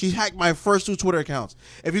account. She hacked my first 2 Twitter accounts.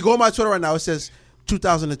 If you go on my Twitter right now, it says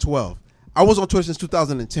 2012. I was on Twitter since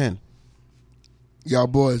 2010. Y'all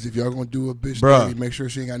boys, if y'all gonna do a bitch Bruh. dirty, make sure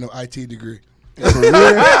she ain't got no IT degree. For real?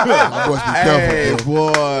 My boys, be Hey, careful.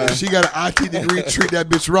 boy. If she got an IT degree, treat that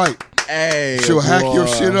bitch right. Hey, She'll hack boy. your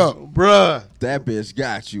shit up. Bruh. That bitch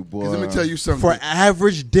got you, boy. 'Cause let me tell you something. For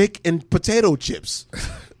average dick and potato chips.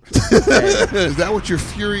 Is that what your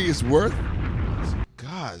fury is worth?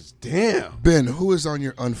 God damn. Ben, who is on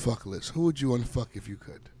your unfuck list? Who would you unfuck if you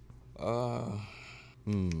could?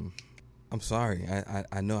 I'm sorry.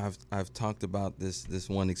 I know I've talked about this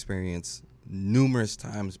one experience numerous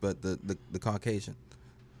times, but the Caucasian,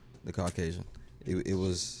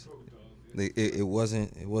 it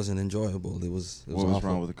wasn't enjoyable. It was What was awful.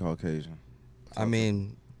 wrong with the Caucasian? I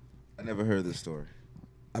mean, I never heard this story.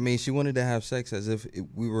 she wanted to have sex as if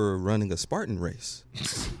we were running a Spartan race.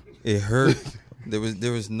 It hurt. There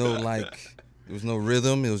was no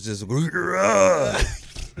rhythm. It was just.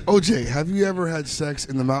 OJ, have you ever had sex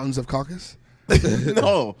in the mountains of Caucasus?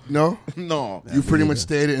 No. No? No. You pretty much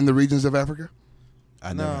stayed in the regions of Africa?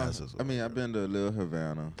 I never No. had sex. I mean, I've been to Little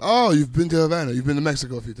Havana. Oh, you've been to Havana. You've been to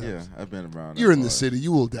Mexico a few times. Yeah, I've been around. You're that in the part. city.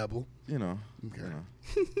 You will dabble. You know. Okay.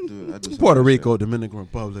 I do some Puerto other Rico, shit. Dominican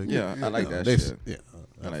Republic. Yeah, I like that they- shit. Yeah,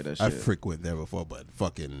 I like that I shit. frequent there before, but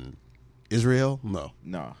fucking Israel, no.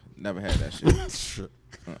 No, never had that shit.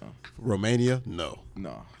 Romania, no.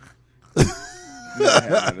 No. Never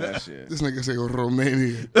had none of that shit. This nigga say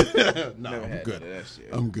Romania. No, Never I'm had good. none of that shit.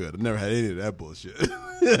 I'm good. I never had any of that bullshit.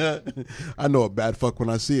 I know a bad fuck when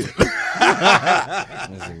I see it.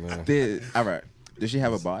 All right. Did she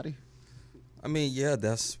have a body? Yeah,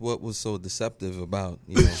 that's what was so deceptive about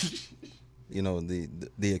the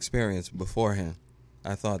experience beforehand.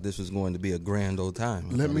 I thought this was going to be a grand old time.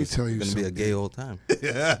 Let me tell you going to be a something. gay old time.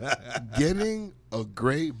 Getting a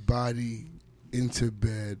great body into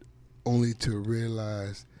bed only to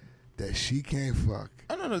realize that she can't fuck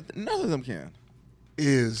Oh, no, none of them can.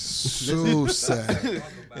 is so sad.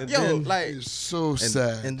 Yo, like, It's so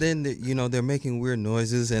sad. And then they're making weird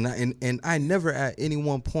noises, and I never at any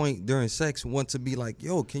one point during sex want to be like,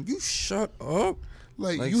 yo, can you shut up?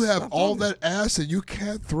 like like, you have stop all talking. that ass and you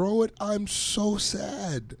can't throw it. I'm so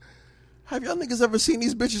sad. Have y'all niggas ever seen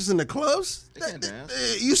these bitches in the clubs? They can't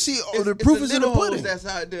dance. You see, it's the proof the is in the little hoes pudding. that's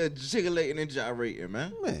out there jiggling and gyrating,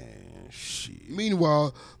 man. Man, shit.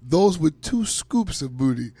 Meanwhile, those with 2 scoops of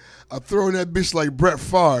booty are throwing that bitch like Brett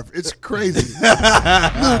Favre. It's crazy.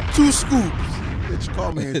 Look, 2 scoops. Bitch,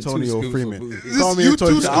 call me Two Antonio scoops of Freeman. booty. Call me You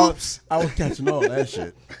Antonio. 2 scoops. I was catching all that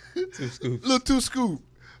shit. Little 2 scoop.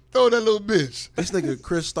 Throw that little bitch. This nigga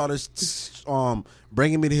Chris started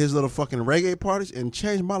bringing me to his little fucking reggae parties and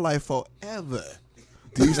changed my life forever.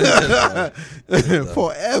 These niggas,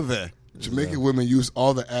 Forever. Jamaican women use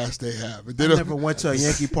all the ass they have. They I don't- never went to a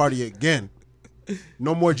Yankee party again.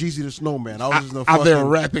 No more Jeezy the Snowman. I was just a out there fucking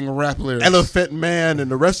rapping rap lyrics. Elephant Man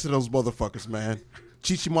and the rest of those motherfuckers, man.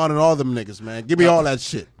 Chichimon and all them niggas, man. Give me all that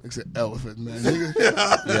shit. Except Elephant Man.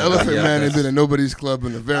 Nigga. Elephant Man ain't been in nobody's club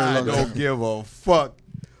in a very I long don't time. give a fuck.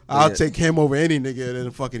 I'll Yeah. take him over any nigga in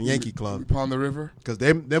a fucking Yankee club. Pawn the River. Because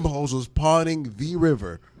them hoes was pawning the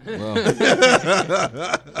river. Well,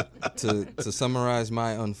 to summarize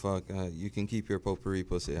my unfuck, you can keep your potpourri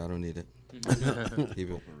pussy. I don't need it.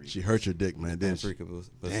 Keep it. She hurt your dick, man, didn't she? Paprika pussy,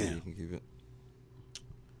 Damn. you can keep it.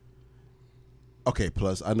 Okay,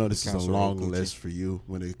 plus, I know this is a Council long Coochie. list for you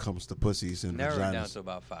when it comes to pussies and Narrow it down vaginas. to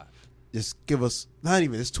about 5. Just give us, not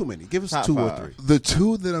even, it's too many. Give us Top 2 or 5. 3. The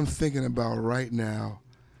 2 that I'm thinking about right now,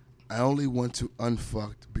 I only want to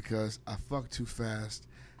unfucked because I fucked too fast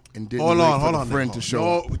and didn't Hold wait on, for hold the on. friend to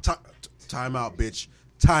show up. No, time out, bitch.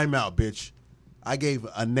 Time out, bitch. I gave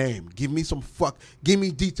a name. Give me some give me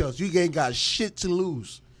details. You ain't got shit to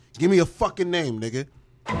lose. Give me a fucking name, nigga.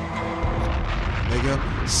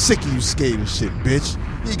 Nigga, sick of you skating shit, bitch.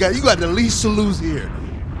 You got the least to lose here.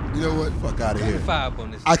 You know what? Fuck out of here. 5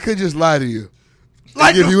 on this. I could just lie to you.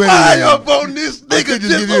 Light give the you any fire name. up on this I nigga. could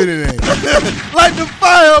just give you any name. Light the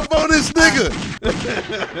fire up on this nigga.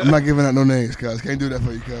 I'm not giving out no names, cuz. Can't do that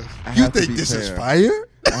for you, cuz. I You have to think be this is fair. fire?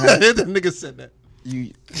 The nigga said that.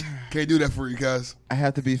 You, Can't do that for you, cuz. I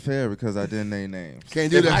have to be fair because I didn't name names.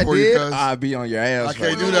 Can't do If that I for you, did, cuz. I'd be on your ass. I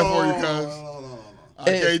can't right do now. that for you, cuz.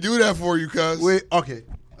 I can't do that for you, cuz. Wait, okay.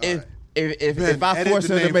 If Ben, I edit force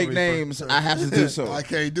the him to name make for me names, first. I have to do so. I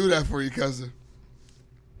can't do that for you, cousin.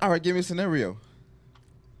 All right, give me a scenario.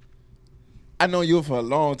 I know you for a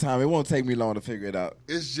long time. It won't take me long to figure it out.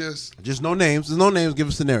 It's just Just no names. There's no names. Give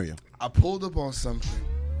a scenario. I pulled up on something.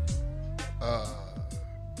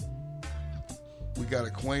 We got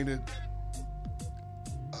acquainted,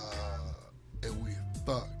 and we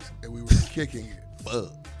fucked, and we were kicking it,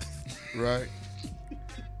 Fuck. right?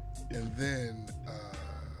 And then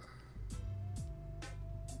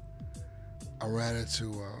I ran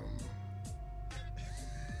into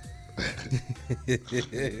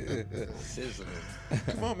Sizzling.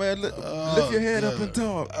 Come on, man. Lift your head up and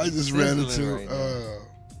talk. I just ran Sizzling into right now.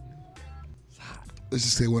 let's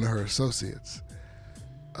just say one of her associates,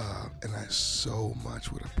 and I so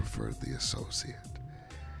much would have preferred the associate,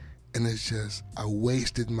 and it's just I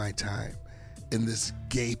wasted my time in this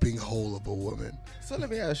gaping hole of a woman. So let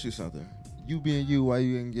me ask you something. You being you, why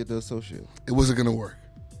you didn't get the associate? It wasn't gonna work.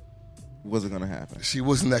 Wasn't gonna happen. She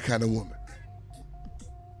wasn't that kind of woman.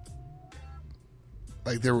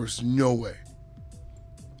 Like there was no way.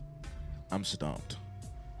 I'm stumped.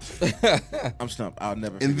 I'm stumped. I'll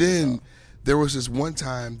never. And figure this then out. there was this one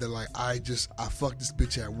time that like I fucked this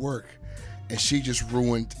bitch at work, and she just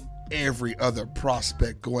ruined every other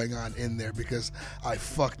prospect going on in there because I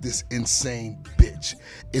fucked this insane bitch.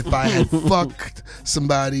 If I had fucked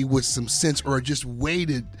somebody with some sense or just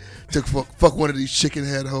waited to fuck one of these chicken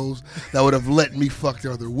head hoes that would have let me fuck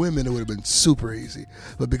the other women, it would have been super easy.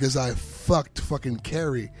 But because I fucked fucking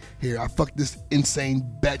Carrie here, I fucked this insane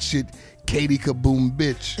batshit Katie Kaboom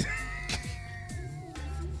bitch.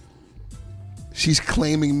 She's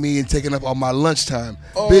claiming me and taking up all my lunchtime.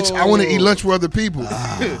 Bitch, I want to eat lunch with other people.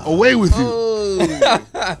 Away with you.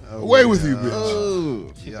 Away with you,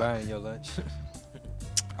 bitch. She buying your lunch.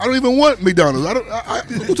 I don't even want McDonald's.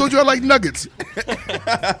 Who told you I like nuggets?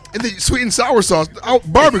 And then sweet and sour sauce,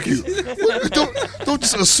 barbecue. Don't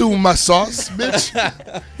just assume my sauce, bitch.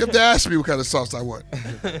 You have to ask me what kind of sauce I want.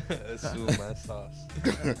 Assume my sauce.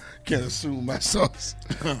 Can't assume my sauce.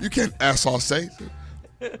 You can't ask sauce.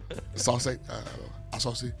 Sauce,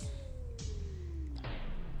 sauce.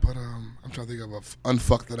 But I'm trying to think of an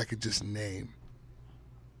unfuck that I could just name.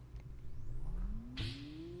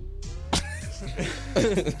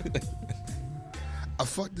 I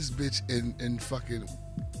fucked this bitch in fucking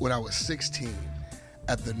when I was 16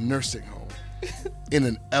 at the nursing home in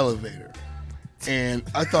an elevator. And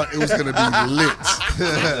I thought it was gonna be lit.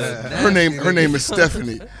 Her name is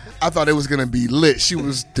Stephanie. I thought it was gonna be lit. She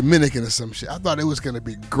was Dominican or some shit. I thought it was gonna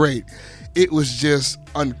be great. It was just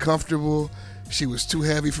uncomfortable. She was too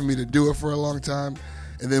heavy for me to do it for a long time.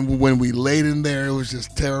 And then when we laid in there, it was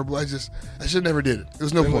just terrible. I should never did it. There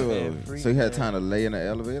was no point. Wait. So you had time to lay in the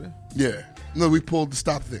elevator? Yeah. No, we pulled the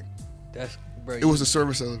stop thing. That's bro. It was a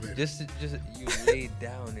service elevator. Just you laid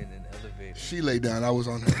down in an elevator. She laid down. I was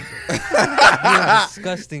on her. You're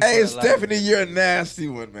disgusting. Hey, for a lot of Stephanie, people. you're a nasty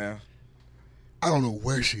one, man. I don't know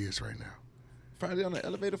where she is right now. Probably on the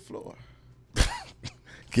elevator floor.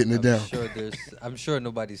 Getting it down. I'm sure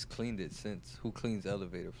nobody's cleaned it since. Who cleans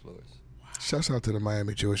elevator floors? Shouts out to the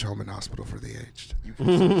Miami Jewish Home and Hospital for the Aged.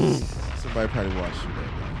 Somebody probably watched you that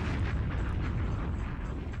day.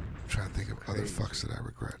 I'm trying to think of other fucks that I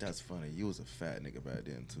regret. That's funny. You was a fat nigga back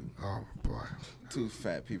then, too. Oh, boy. 2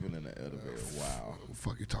 fat people in the elevator. Wow. What the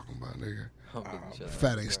fuck you talking about, nigga? Humping each other.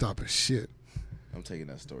 Fat ain't stopping shit. I'm taking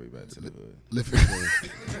that story back to the hood. Lift you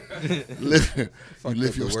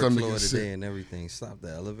lift your stomach and today sit. and everything. Stop the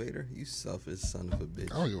elevator. You selfish son of a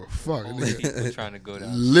bitch. I don't give a fuck. Only Nigga. people trying to go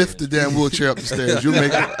down. Lift the damn wheelchair up the stairs. You'll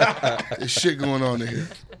make it. There's shit going on in here.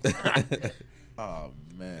 Oh,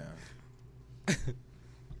 man.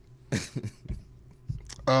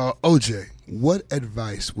 OJ, what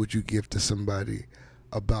advice would you give to somebody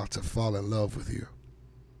about to fall in love with you?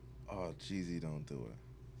 Oh, Jeezy, don't do it.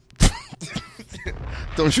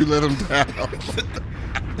 Don't you let them down.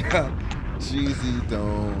 Jeezy,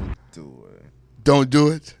 don't do it. Don't do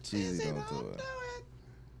it. Jeezy, don't do it.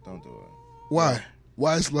 Don't do it. Why?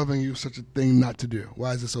 Why is loving you such a thing not to do?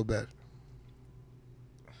 Why is it so bad?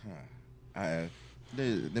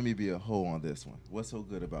 Let me be a hoe on this one. What's so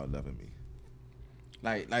good about loving me?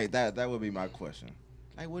 Like that would be my question.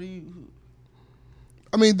 Like, what do you...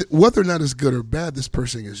 I mean, whether or not it's good or bad, this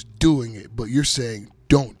person is doing it, but you're saying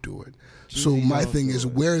don't do it. So You my don't thing do is,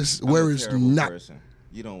 it. where is I'm a terrible not? person.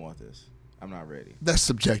 You don't want this. I'm not ready. That's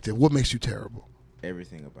subjective. What makes you terrible?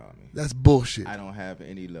 Everything about me. That's bullshit. I don't have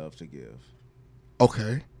any love to give.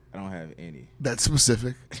 Okay, I don't have any. that's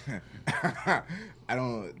specific. I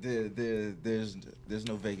don't. There's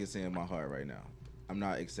no vacancy in my heart right now. I'm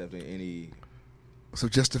not accepting any. So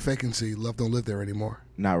just a vacancy. Love don't live there anymore.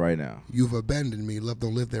 Not right now. You've abandoned me. Love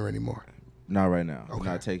don't live there anymore. Not right now. I'm Okay.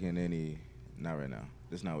 not taking any. Not right now.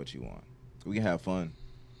 That's not what you want. We can have fun.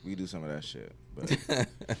 We can do some of that shit. But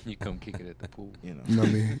You come kick it at the pool. you know. You know what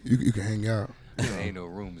I mean? You can hang out. There ain't no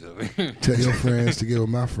rooms over here. Tell your friends to get with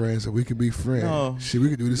my friends so we can be friends. No. Shit, we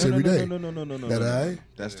can do this every day. No. That no. all right?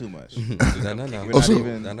 That's too much. No. We're Oh, not so,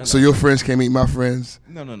 even. so your friends can't meet my friends?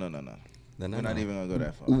 No. No, We're not no. even gonna go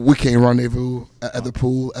that far. We can't rendezvous at the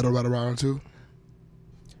pool at around too?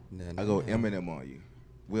 No, I go Eminem on you.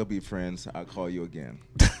 We'll be friends. I'll call you again.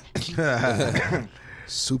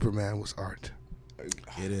 Superman was art.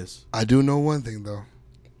 It is. I do know one thing though.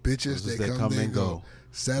 Bitches, Bitches, they come and go.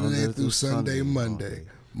 Saturday through Sunday,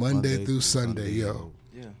 Monday through Sunday, yo.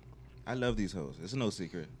 Yeah, I love these hoes. It's no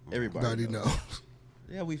secret. Everybody Everybody knows.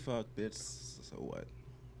 Yeah, we fuck, bitch. So what?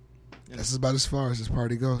 You know, That's about as far as this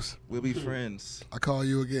party goes. we'll be friends. I call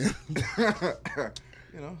you again.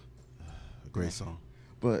 You know, A great song.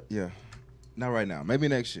 but yeah, not right now. Maybe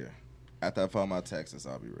next year. After I file my taxes,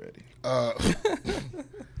 I'll be ready.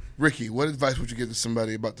 Ricky, what advice would you give to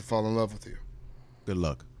somebody about to fall in love with you? Good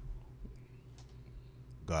luck.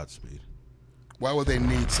 Godspeed. Why would they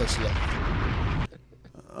need such love?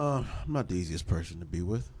 I'm not the easiest person to be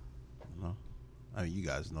with. You know, I mean, you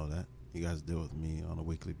guys know that. You guys deal with me on a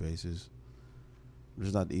weekly basis. I'm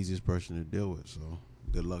just not the easiest person to deal with. So,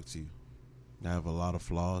 good luck to you. I have a lot of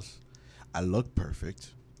flaws. I look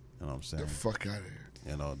perfect. You know what I'm saying? The fuck out of here.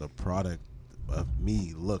 You know, the product of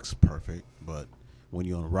me looks perfect, but when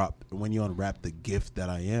you unwrap the gift that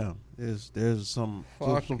I am, there's some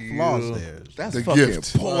flaws there. That's The fucking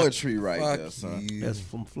gift. poetry right there, son. There's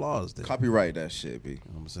some flaws there. Copyright that shit, B. You know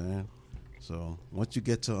what I'm saying? So once you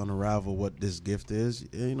get to unravel what this gift is,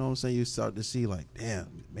 you know what I'm saying, you start to see like,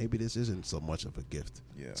 damn, maybe this isn't so much of a gift.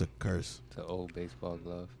 Yeah. It's a curse. It's an old baseball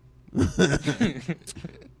glove.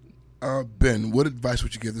 Ben, what advice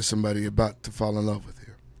would you give to somebody about to fall in love with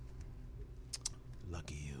you?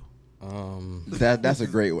 Lucky you. That's a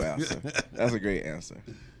great answer. That's a great answer.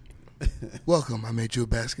 Welcome, I made you a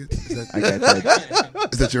basket. Is I got that.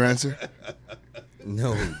 is that your answer?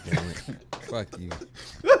 No, damn it. Fuck you.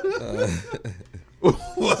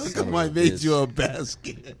 Welcome, I made bitch. you a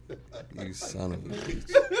basket. You son of a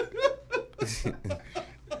bitch.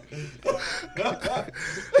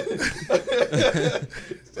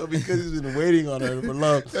 So because he's been waiting on her for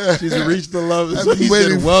love, she's reached the love. I've So been he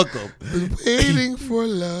waiting- said, welcome. Been waiting for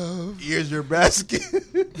love. Here's your basket.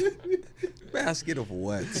 Basket of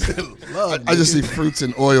what? Love. I just see fruits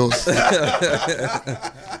and oils. And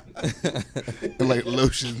like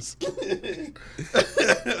lotions.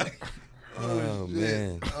 Oh,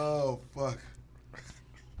 man. Oh, fuck.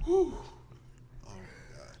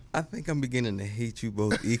 I think I'm beginning to hate you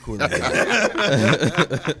both equally. The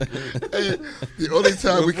only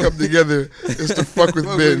time we come together is to fuck with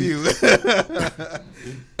Fuck Ben. with you.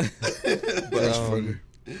 That's funny.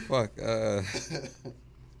 Fuck.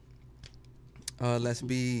 Let's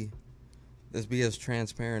be as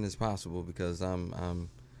transparent as possible because I'm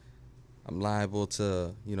liable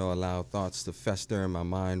to allow thoughts to fester in my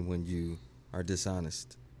mind when you are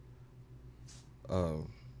dishonest.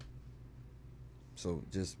 So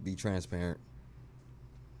just be transparent.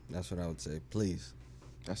 That's what I would say. Please.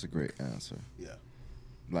 That's a great answer. Yeah.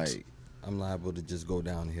 Like, I'm liable to just go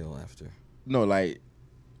downhill after. no, like,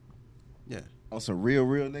 Yeah. on some real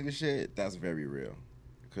nigga shit, that's very real.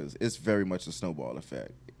 Because it's very much a snowball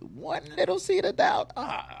effect. One little seed of doubt,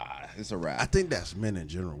 it's a I wrap. think that's men in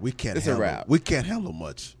general. We can't It's a handle. wrap. We can't handle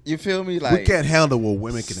much. You feel me? We Like, can't handle what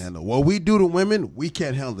women can handle. What we do to women, we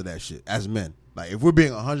can't handle that shit as men. Like if we're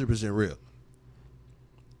being 100% real.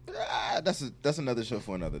 that's another show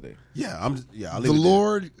for another day. Yeah, I'll leave The it there.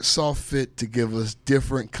 Lord saw fit to give us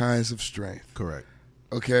different kinds of strength. Correct.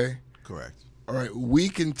 Okay? Correct. All right, we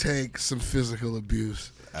can take some physical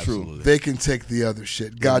abuse. Absolutely. They can take the other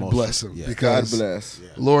shit. God Emotion. bless them. Yeah. God Because bless.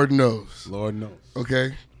 Lord knows. Lord knows.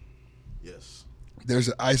 Okay? Yes. There's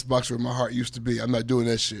an ice box where my heart used to be. I'm not doing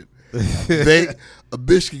that shit. A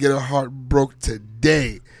bitch can get her heart broke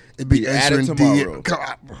today and be Add it answering tomorrow.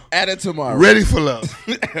 DM. Add it tomorrow. Ready for love.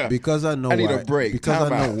 Because I know I need why- a break. Because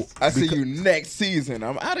Time I know out. I see because- you next season.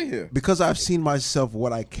 I'm out of here. Because I've seen myself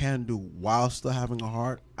what I can do while still having a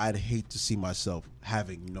heart. I'd hate to see myself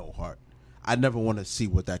having no heart. I never want to see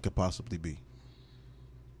what that could possibly be.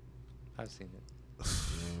 I've seen it.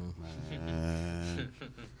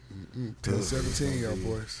 10-17, y'all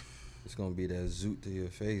boys. It's gonna be that zoot to your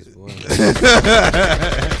face, boy.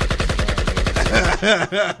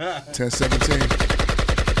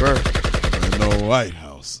 10-17. Bird. No White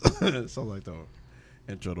House. Sounds like the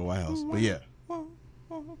intro to White House. But yeah.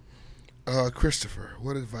 Christopher,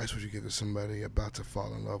 what advice would you give to somebody about to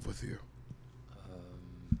fall in love with you?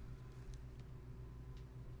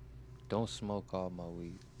 Don't smoke all my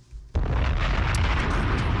weed. Who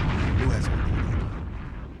has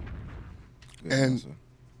Good And- answer.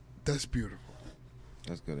 That's beautiful.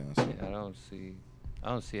 That's a good answer. I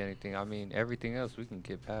don't see anything. I mean, everything else we can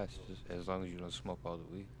get past just as long as you don't smoke all the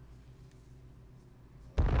weed.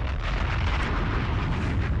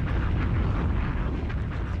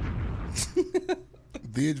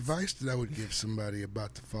 The advice that I would give somebody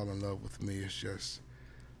about to fall in love with me is just,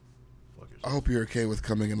 I hope you're okay with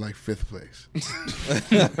coming in like 5th place.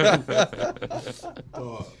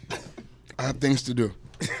 I have things to do.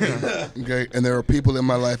 Okay? And there are people in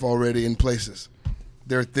my life already in places.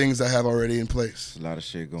 There are things I have already in place. There's a lot of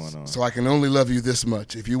shit going on. So I can only love you this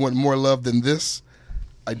much. If you want more love than this,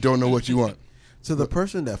 I don't know what you want. So the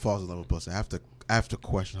person that falls in love with pussy, I have to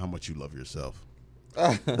question how much you love yourself.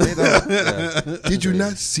 They don't. Did you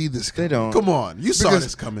not see this They coming? don't. Come on, you saw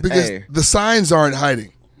this coming. Because Hey. the signs aren't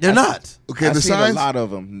hiding. They're not. Okay, I've the seen signs. a lot of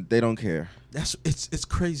them. They don't care. It's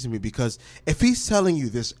crazy to me because if he's telling you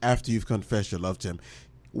this after you've confessed your love to him,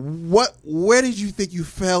 where did you think you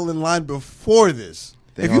fell in line before this?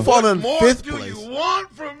 They If you all- fall in 5th place, want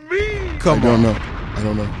from me? come I don't on, know. I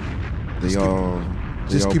don't know. They all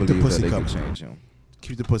just keep the believe pussy that they coming. can change him.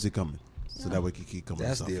 keep the pussy coming, so that we can keep coming.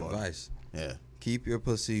 That's to the South Florida. advice. Yeah, Keep your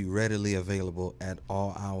pussy readily available at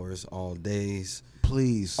all hours, all days,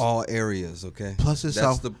 please. all areas. Okay. Plus it's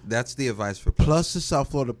South. That's the advice for. Plus the South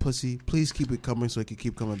Florida pussy. Please keep it coming so it can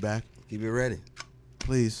keep coming back. Keep it ready.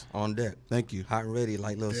 Please, On deck. thank you. Hot and ready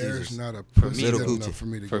like Little There's Caesars. not a For pussy me, good Little enough Gucci. for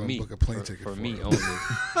me to For go me, and book a plane ticket for for me it. only.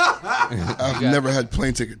 I've never had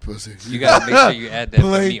plane ticket pussy. You gotta make sure you add that for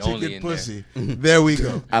Plain me only chicken in pussy. There we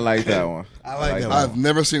go. I like that one. I like that I've one.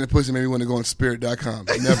 never seen a pussy make me want to go on Spirit.com.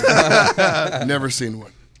 Never. Never seen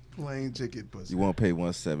one. Plain chicken pussy. You won't pay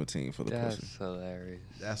 $117 for the That's pussy. hilarious.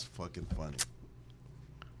 That's fucking funny.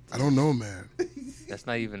 I don't know, man. That's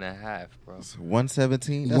not even a half, bro. It's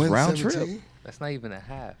 $117. That's round trip. 117? That's not even a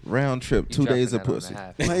half. Round trip. You 2 days of dropping that on pussy. a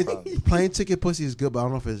half, Plain, probably. plain ticket pussy is good, but I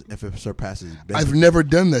don't know if it surpasses I've never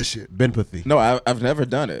done that shit. Benpathy. No, I've never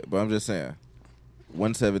done it, but I'm just saying.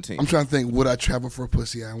 117. I'm trying to think, would I travel for a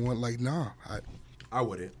pussy I want? Like, nah. I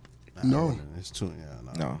wouldn't. No. It's too.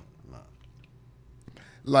 Yeah, No.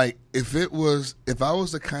 Like, if I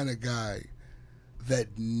was the kind of guy that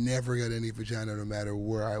never got any vagina no matter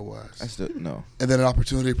where I was, I still no. and then an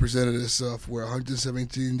opportunity presented itself where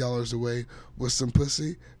 $117 away was some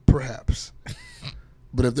pussy, perhaps.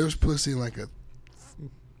 But if there's pussy in like a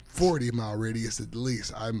 40-mile radius at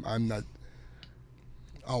least, I'm not.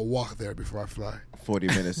 I'll walk there before I fly. 40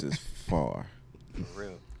 minutes is far. For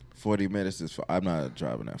real. 40 minutes is far. I'm not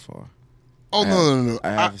driving that far. Oh, no. I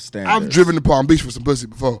have I've standards. driven to Palm Beach for some pussy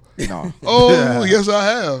before. No. Oh, yes, I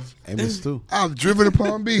have. Amos too. I've driven to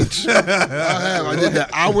Palm Beach. I have. I did that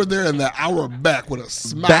hour there and that hour back with a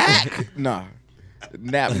smack. Back? Nah.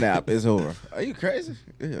 Nap is over. Are you crazy?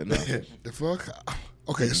 Yeah, no. The fuck?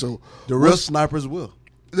 Okay, so The real snipers will.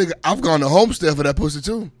 nigga, I've gone to Homestead for that pussy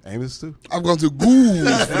too. Amos too. I've gone to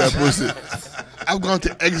Goulds for that pussy. I've gone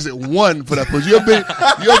to Exit 1 for that pussy. You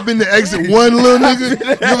ever been to Exit 1, little nigga?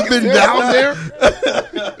 You ever been down there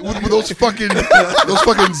with those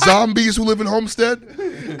fucking zombies who live in Homestead?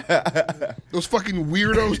 Those fucking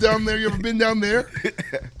weirdos down there. You ever been down there?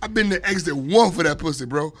 I've been to Exit 1 for that pussy,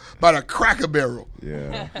 bro. By the Cracker Barrel.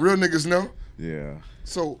 Yeah. Real niggas know. Yeah.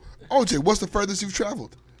 So, OJ, what's the furthest you've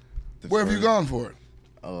traveled? Where have you gone for it?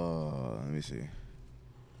 Let me see.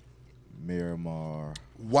 Miramar,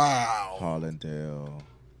 Wow. Hollandale.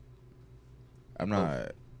 I'm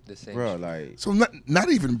not, The same bro. shit. Like, So not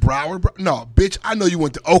even Broward, bro. No, bitch. I know you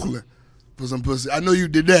went to Oakland for some pussy. I know you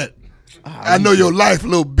did that. I know your life,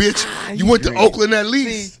 little bitch. You went to agree. Oakland at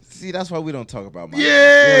least. see, that's why we don't talk about my. Yeah,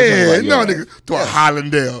 we don't talk about no, your nigga. life. To a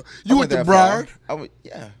Hollandale. You I went to that far. Broward. I went,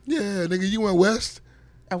 yeah, Nigga. You went west.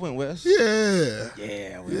 I went west. Yeah,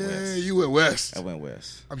 Yeah, I went yeah. west. You went west. I went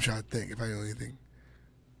west. I'm trying to think if I know anything.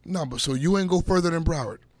 No, but so you ain't go further than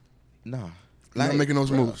Broward. Nah, You're not making those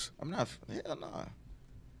bro, moves. I'm not. Hell nah.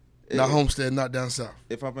 Not Homestead, not down south.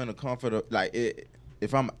 If I'm in the comfort of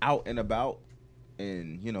if I'm out and about,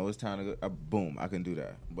 and it's time to go, boom, I can do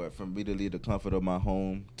that. But for me to leave the comfort of my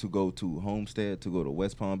home to go to Homestead, to go to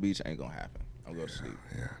West Palm Beach, ain't gonna happen. I'm going to sleep.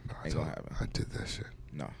 Yeah, no, Ain't gonna happen. I did that shit.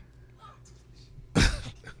 No.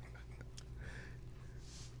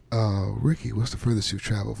 Ricky, what's the furthest you've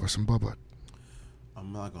traveled for some bubba?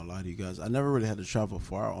 I'm not gonna lie to you guys. I never really had to travel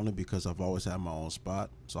far, only because I've always had my own spot.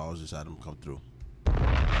 So I always just had them come through.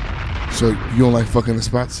 So you don't like fucking the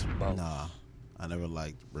spots? Nah, I never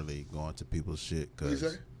liked really going to people's shit. What you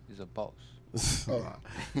say? He's a boss.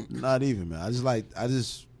 Not even, man. I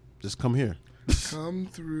just come here. Come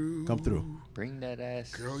through. Come through. Bring that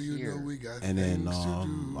ass Girl, you here. know we got And then things to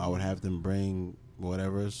do. I would have them bring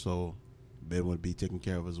whatever, so Ben would be taken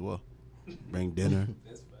care of as well. Bring dinner,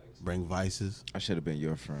 bring vices. I should have been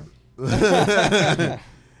your friend.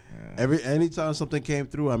 Anytime something came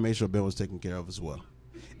through, I made sure Ben was taken care of as well.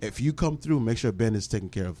 If you come through, make sure Ben is taken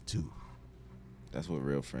care of too. That's what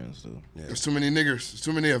real friends do. Yeah. There's too many niggers. There's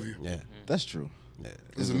too many of you. Yeah. That's true. Yeah.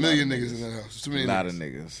 There's a million niggas in that house. There's too many A lot niggas. of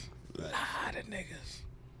niggas. lot of niggas.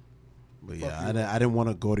 But yeah, I didn't want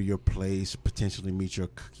to go to your place, potentially meet your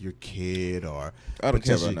kid, or I don't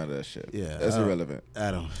care about potentially- none of that shit. Yeah, That's irrelevant.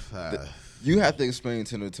 I don't. You have to explain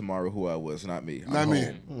to them tomorrow who I was, not me. Not I'm me.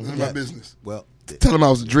 home. None of my business. Well, Tell them I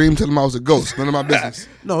was a dream. Tell them I was a ghost. None of my business.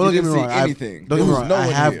 no, You don't get me didn't see wrong. anything. Don't get me There was wrong. no I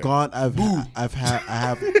one have here. gone. I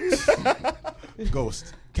have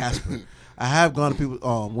Ghost Casper. I have gone to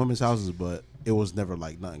people women's houses, but it was never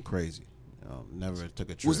like nothing crazy. Never took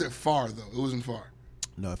a trip. Was it far though? It wasn't far.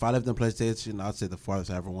 No, if I lived in PlayStation, I'd say the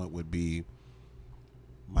farthest I ever went would be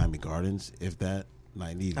Miami Gardens, if that.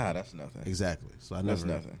 Like neither. That's nothing. Exactly. So I That's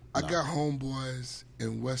never. nothing. I got homeboys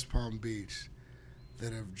in West Palm Beach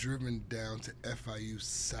that have driven down to FIU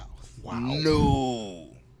South. Wow. No.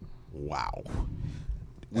 Wow.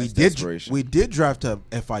 That's desperation. We did drive to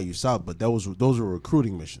FIU South, but those were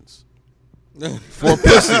recruiting missions. For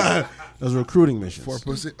pussy. Those were recruiting missions. For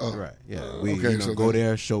pussy? Oh. Right. Yeah. We Okay, go then-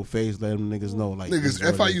 there, show face, let them niggas know. Like Niggas, this is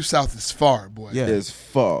what it FIU is. South is far, boy. Yeah. It's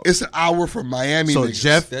fuck. It's an hour from Miami, So niggas.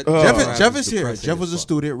 Jeff That- Jeff is the here. president Jeff was is a fucked.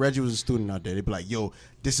 student. Reggie was a student out there. They'd be like, "Yo,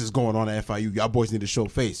 this is going on at FIU. Y'all boys need to show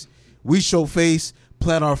face." We show face,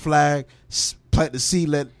 plant our flag, plant the seed.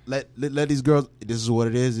 Let these girls. This is what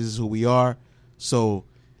it is. This is who we are. So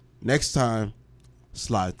next time,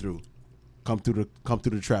 slide through. Come through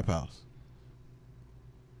the trap house.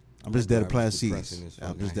 I'm just there to plant seeds.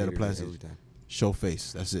 I'm just there to plant seeds. Show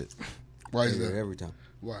face. That's it. Why is that? Every time.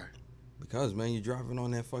 Why? Because, man, you're driving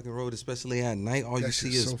on that fucking road, especially at night. All you That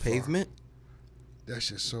see shit's is so far. pavement. That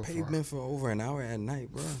shit's so Pavement for over an hour at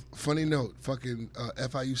night, bro. far. Funny note, fucking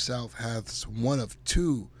FIU South has one of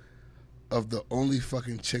two of the only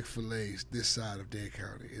fucking Chick-fil-A's this side of Dade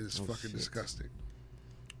County. It is fucking disgusting.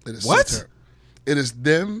 It is What? So terrible. It is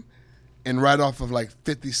them and right off of like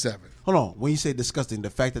 57th. Hold on. When you say disgusting, the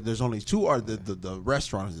fact that there's only two, or the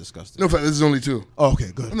restaurant is disgusting. No, in fact, this is only two. Oh,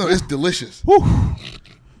 okay, good. No, it's delicious. Whew.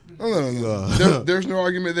 No. There's no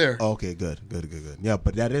argument there. Okay, good. Yeah,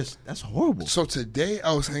 but that's horrible. So today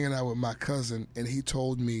I was hanging out with my cousin, and he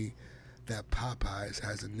told me that Popeyes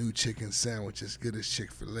has a new chicken sandwich as good as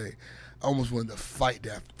Chick-fil-A. I almost wanted to fight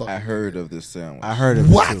that fucking I heard of this sandwich. I heard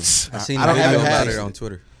of What? it too. I seen I that don't video have about it. it on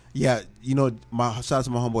Twitter. Yeah, you know, shout out to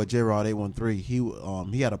my homeboy J-Rod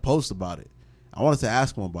 813. He had a post about it. I wanted to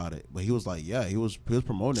ask him about it, but he was like, "Yeah, he was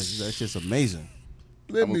promoting it. He said, that shit's amazing."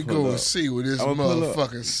 Let I'ma me pull go up. and see what this I'ma pull up.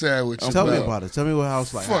 motherfucking sandwich is Tell me about. about it. Tell me what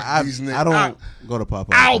house like. Fuck I these niggas. I don't go to Popeye.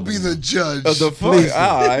 I'll be the judge. The fuck? Please do.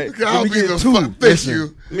 All right. I'll Let me be get the two. fuck. Thank Listen,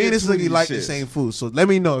 you. Me and this nigga like the shits. same food, so let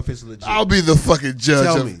me know if it's legit. I'll be the fucking judge.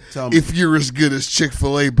 Tell of me. If you're as good as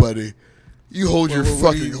Chick-fil-A, buddy. You hold your What are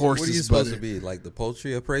fucking you- horses, What are you supposed buddy. to be? Like the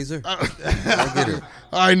poultry appraiser?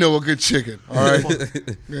 I know a good chicken. All right. Okay?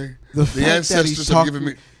 the The fact that ancestors have given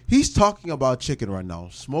me. He's talking about chicken right now,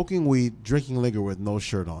 smoking weed, drinking liquor with no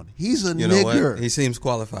shirt on. He's a You know nigger. what? He seems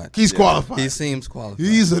qualified. He's qualified. He seems qualified.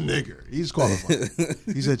 He's a nigger. He's qualified.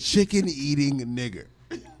 He's a chicken eating nigger.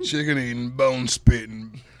 Chicken eating, bone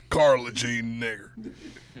spitting, cartilage eating nigger.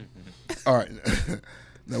 All right.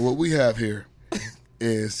 Now, what we have here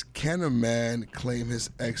is, can a man claim his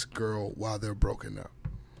ex-girl while they're broken up?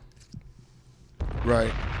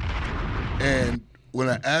 Right? And when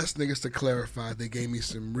I asked niggas to clarify, they gave me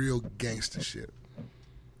some real gangster shit.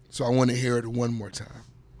 So I want to hear it one more time.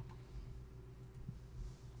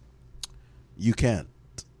 You can't.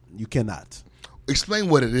 You cannot. Explain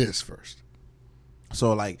what it is first.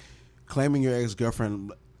 So, like, claiming your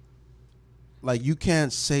ex-girlfriend, like, you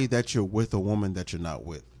can't say that you're with a woman that you're not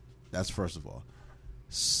with. That's first of all.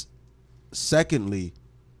 Secondly,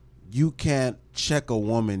 you can't check a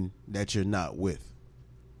woman that you're not with.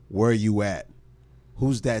 Where you at?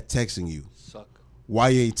 Who's that texting you? Suck. Why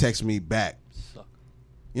you ain't text me back? Suck.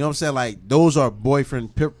 You know what I'm saying? Like, those are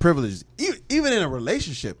boyfriend privileges. Even in a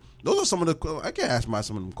relationship, those are some of the. I can't ask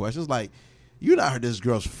some of them questions. Like, you're not this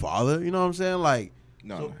girl's father. You know what I'm saying? Like,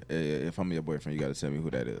 No, if I'm your boyfriend, you got to tell me who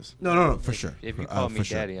that is. No, for sure. If you call me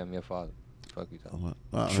for daddy, I'm your father. Fuck you talking.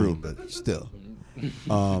 True, but still.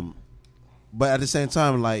 But at the same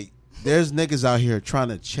time, like, there's niggas out here trying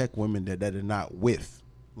to check women that they're not with.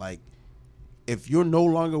 Like, if you're no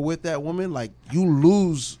longer with that woman, like, you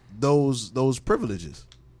lose those privileges.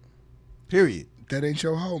 Period. That ain't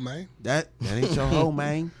your hoe, man. That ain't your hoe,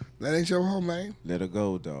 man. That ain't your hoe, man. Let her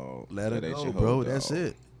go, dog. Let her That ain't go, your hoe, bro. dog. That's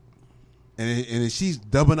it. And if she's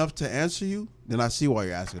dumb enough to answer you, then I see why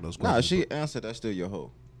you're asking those questions. Nah, she answered. That's still your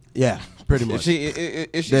hoe. Yeah, pretty If much. she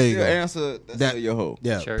There still you go. answer, that's still your hoe.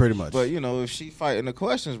 Yeah, Church. pretty much. But if she fighting the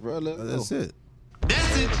questions, bro, let her That's go. it.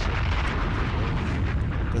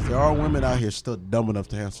 Because there are women out here still dumb enough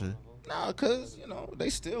to answer. Nah, cause they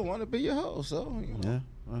still want to be your hoe. So Yeah.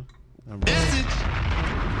 Well,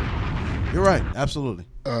 you're right. Absolutely.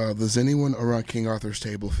 Does anyone around King Arthur's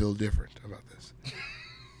table feel different about this?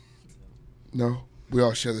 No? We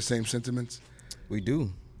all share the same sentiments? We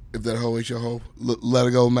do. If that hoe ain't your hoe, let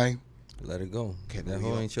her go, man. Let it go. Can That we,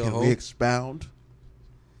 hoe ain't your can hoe. we expound?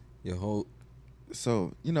 Your hoe.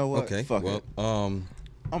 So you know what? Okay. Fuck well, it.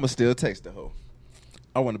 I'ma still text the hoe.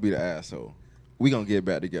 I want to be the asshole. We gonna get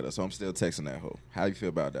back together, so I'm still texting that hoe. How you feel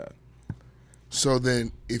about that? So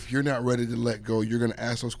then, if you're not ready to let go, you're going to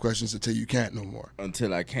ask those questions until you can't no more.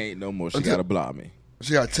 Until I can't no more, she Until- gotta block me.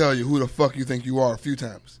 She got to tell you who the fuck you think you are a few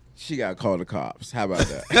times. She gotta call the cops. How about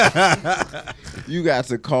that? You got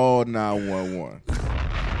to call 911.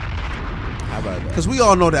 How about that? Because we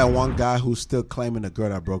all know that one guy who's still claiming the girl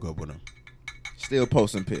that broke up with him. Still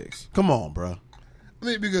posting pics. Come on, bro. I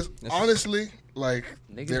mean, because honestly, like,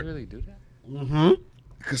 Niggas really do that?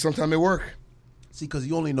 because sometimes it work. See, because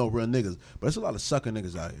you only know real niggas. But there's a lot of sucker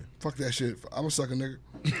niggas out here. Fuck that shit. I'm a sucker nigga.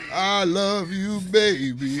 I love you,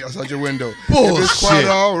 baby. Outside your window. Bullshit. If it's quite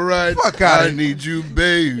all right. Fuck outta I here. need you,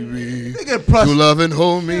 baby. Nigga, plus, To love and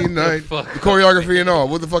hold me night. The choreography and all.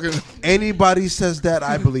 What the fuck is... anybody says that,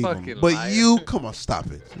 I believe Fucking him. But liar. you, come on, stop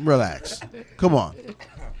it. Relax. Come on.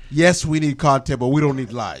 Yes, we need content, but we don't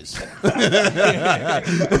need lies.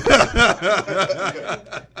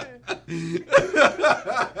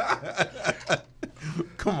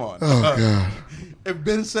 Come on. Oh, God. If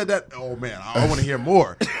Ben said that, oh man, I want to hear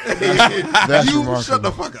more. That's you remarkable. shut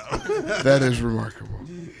the fuck up. That is remarkable.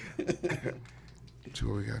 See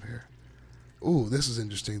what we got here. Ooh, this is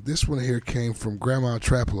interesting. This one here came from Grandma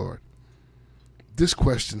Trap Lord. This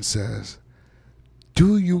question says,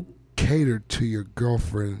 do you cater to your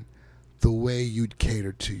girlfriend the way you'd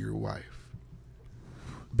cater to your wife?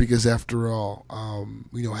 Because after all,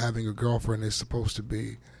 having a girlfriend is supposed to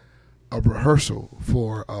be a rehearsal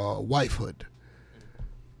for wifehood.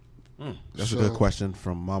 That's a good question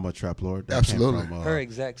from Mama Trap Lord. That Absolutely. came from, Her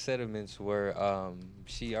exact sentiments were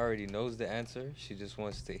she already knows the answer. She just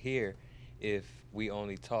wants to hear if we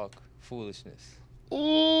only talk foolishness.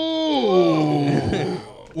 Ooh.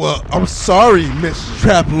 well, I'm sorry, Miss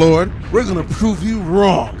Trap Lord. We're gonna prove you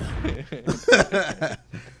wrong.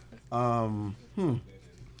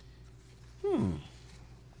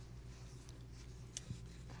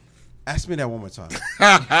 Ask me that one more time.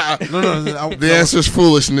 No. The answer is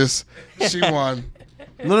foolishness. She won.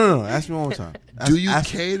 No. Ask me one more time. Do you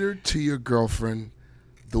cater to your girlfriend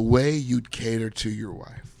the way you'd cater to your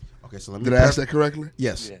wife? Okay, so let me. Did I ask that correctly?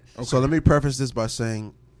 Yes. Yes. Okay. So let me preface this by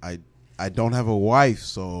saying I don't have a wife,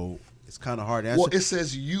 so it's kind of hard to answer. Well, it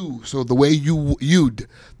says you. So the way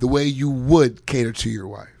the way you would cater to your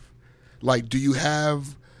wife. Like, do you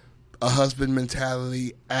have a husband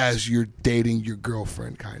mentality as you're dating your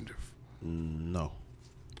girlfriend, kind of? No,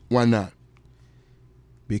 Why not?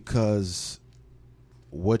 because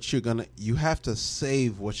you have to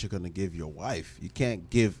save what you're gonna give your wife. You can't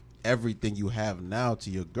give everything you have now to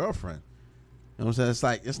your girlfriend. You know what I'm saying? It's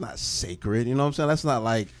like, it's not sacred. You know what I'm saying? That's not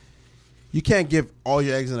like, you can't give all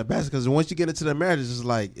your eggs in a basket, because once you get into the marriage, it's just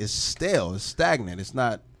like, it's stale, it's stagnant. It's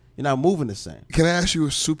not, you're not moving the same. Can I ask you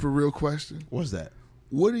a super real question? What's that?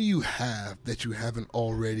 What do you have that you haven't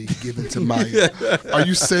already given to Maya? Are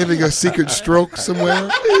you saving a secret stroke somewhere?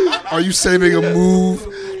 Are you saving a move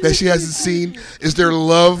that she hasn't seen? Is there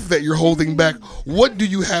love that you're holding back? What do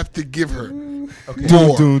you have to give her? Okay.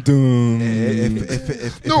 More.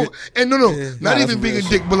 Not even being a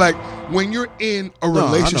dick, but like, when you're in a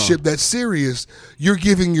relationship that's serious, you're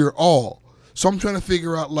giving your all. So I'm trying to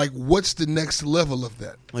figure out, like, what's the next level of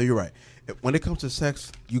that? No, you're right. When it comes to sex,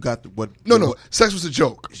 you got Sex was a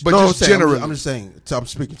joke, but no, just generally. I'm just saying. I'm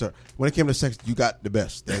speaking to her. When it came to sex, you got the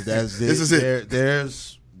best. That's This is it.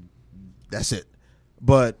 That's it.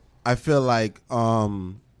 But I feel like,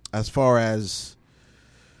 as far as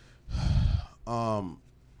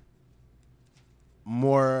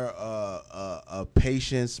more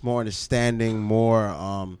patience, more understanding,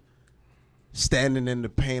 more standing in the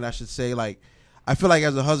pain, I should say. Like, I feel like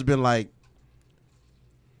as a husband, like,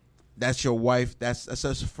 that's your wife. That's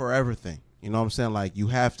a forever thing. You know what I'm saying? Like, you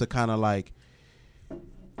have to kind of like,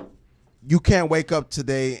 you can't wake up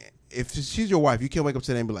today. If she's your wife, you can't wake up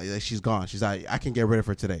today and be like she's gone. She's like, I can get rid of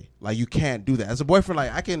her today. Like, you can't do that. As a boyfriend,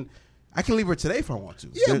 like, I can leave her today if I want to.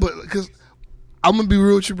 Yeah, but because I'm going to be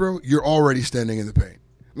real with you, bro. You're already standing in the pain.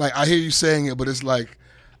 Like, I hear you saying it, but it's like,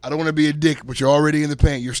 I don't want to be a dick, but you're already in the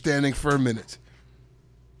pain. You're standing for a minute.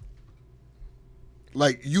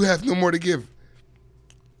 Like, you have no more to give.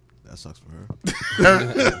 That sucks for her.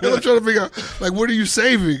 I'm trying to figure out, like, what are you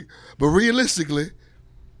saving? But realistically,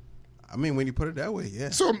 I mean, when you put it that way, yeah.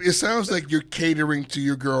 so it sounds like you're catering to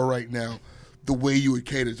your girl right now the way you would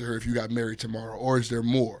cater to her if you got married tomorrow, or is there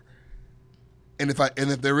more? And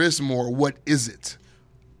if there is more, what is it?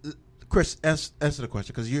 Chris, answer the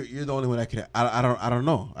question, because you're the only one that can. I don't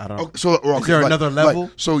know. I don't. Okay, so is there another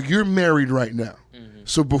level? So you're married right now. Mm-hmm.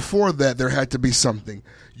 So before that, there had to be something.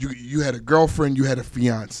 You had a girlfriend. You had a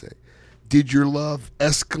fiance. Did your love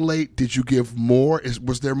escalate? Did you give more?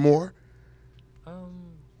 Was there more?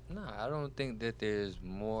 No, I don't think that there's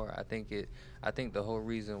more. I think the whole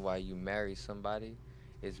reason why you marry somebody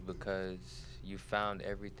is because you found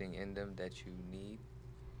everything in them that you need.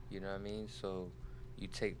 You know what I mean? So you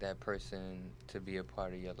take that person to be a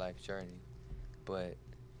part of your life journey. But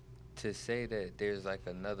to say that there's like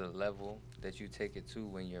another level that you take it to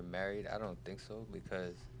when you're married, I don't think so,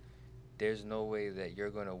 because there's no way that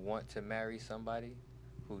you're going to want to marry somebody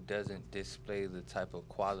who doesn't display the type of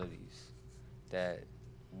qualities that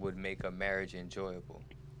would make a marriage enjoyable.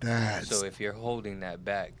 So if you're holding that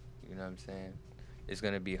back, you know what I'm saying, it's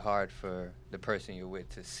going to be hard for the person you're with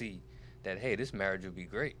to see that, hey, this marriage will be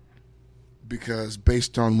great. Because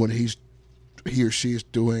based on what he or she is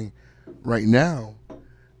doing right now,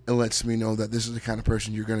 it lets me know that this is the kind of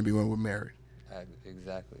person you're going to be when we're married.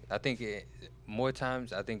 Exactly. I think more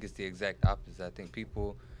times, I think it's the exact opposite. I think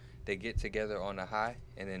people, they get together on a high,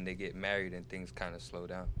 and then they get married, and things kind of slow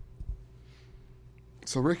down.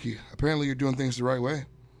 So, Ricky, apparently you're doing things the right way.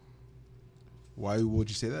 Why would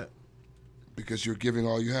you say that? Because you're giving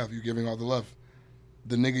all you have. You're giving all the love.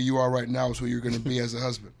 The nigga you are right now is who you're going to be as a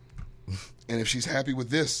husband. And if she's happy with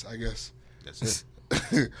this, I guess. That's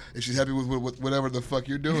it. If she's happy with whatever the fuck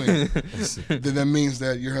you're doing, then that means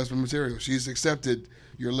that you're husband material. She's accepted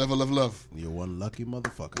your level of love. You're one lucky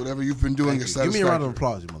motherfucker. Whatever you've been doing is satisfactory. Give me a round of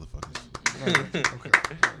applause, you motherfuckers. Right. Okay.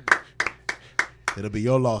 It'll be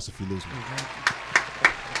your loss if you lose me.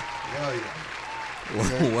 Hell yeah.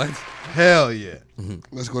 Okay. What? Hell yeah.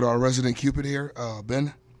 Let's go to our resident Cupid here.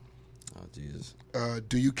 Ben? Oh, Jesus.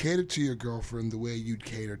 Do you cater to your girlfriend the way you'd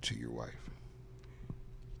cater to your wife?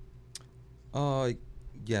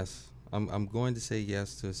 Yes. I'm going to say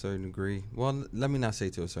yes to a certain degree. Well, let me not say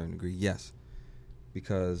to a certain degree. Yes,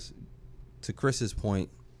 because to Chris's point,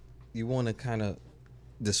 you want to kind of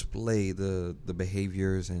display the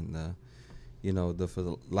behaviors and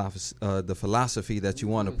the philosophy that you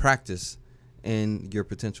want to practice in your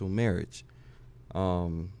potential marriage.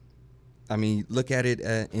 I mean, look at it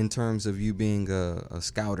in terms of you being a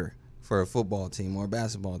scouter for a football team or a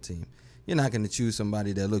basketball team. You're not going to choose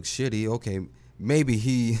somebody that looks shitty. Okay, maybe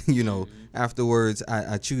he, afterwards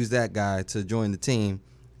I choose that guy to join the team.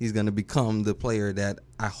 He's going to become the player that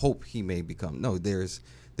I hope he may become. No, there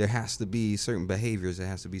has to be certain behaviors. There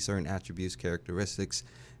has to be certain attributes, characteristics,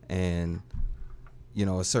 and,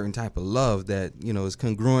 a certain type of love that, is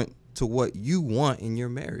congruent to what you want in your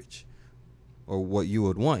marriage or what you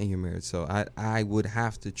would want in your marriage. So I would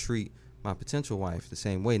have to treat my potential wife the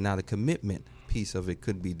same way. Now, the commitment piece of it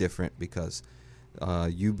could be different because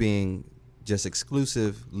you being just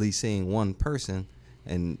exclusively seeing one person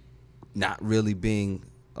and not really being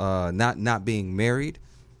not being married,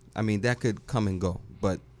 I mean, that could come and go.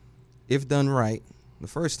 But if done right the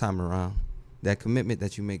first time around, that commitment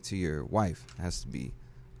that you make to your wife has to be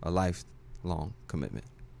a lifelong commitment.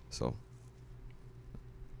 So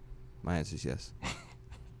my answer is yes.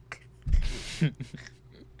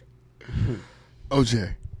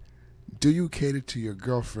 OJ, do you cater to your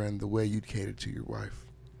girlfriend the way you'd cater to your wife?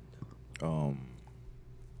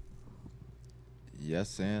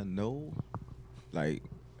 Yes and no. Like,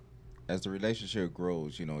 as the relationship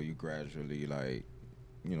grows, you gradually,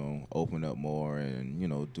 open up more and,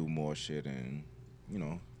 do more shit and,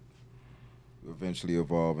 eventually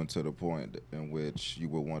evolve into the point in which you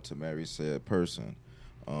would want to marry said person.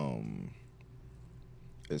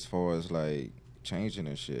 As far as, changing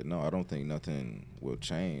and shit, no, I don't think nothing will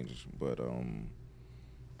change. But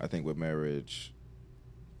I think with marriage,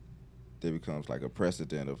 there becomes, a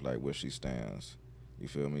precedent of, where she stands. You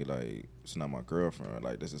feel me? Like, it's not my girlfriend.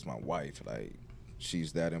 Like, this is my wife. Like,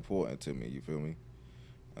 she's that important to me. You feel me?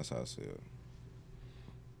 That's how I see it.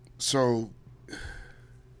 So,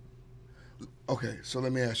 okay, so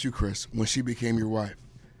let me ask you, Chris. When she became your wife,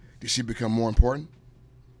 did she become more important?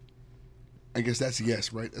 I guess that's a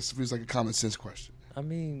yes, right? That feels like a common sense question. I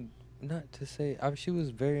mean, not to say she was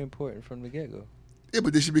very important from the get-go. Yeah,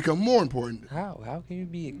 but did she become more important? How? How can you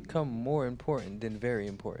become more important than very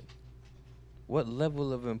important? What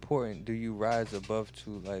level of important do you rise above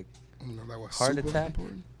to, like, heart super attack?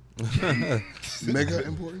 Important? Mega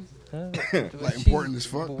important? Like She- important as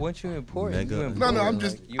fuck? But once you're important, Mega you're important. No, important. I'm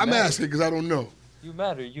just, Like, you I'm matter. asking because I don't know. You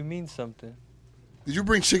matter. You mean something. Did you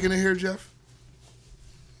bring chicken in here, Jeff?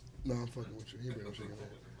 No, I'm fucking with you. He bring no chicken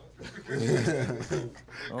in here.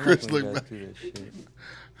 I don't Chris like when you look guys back. do that shit.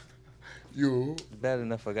 You It's bad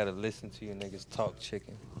enough I gotta listen to you niggas talk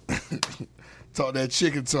chicken. talk that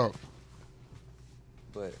chicken talk.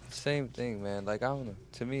 But same thing, man. Like, I don't know.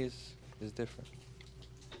 To me, it's different.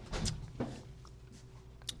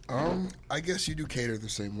 I guess you do cater the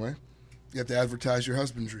same way. You have to advertise your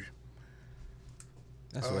husbandry.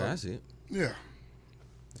 That's the way I see it. Yeah.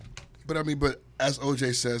 But I mean, but as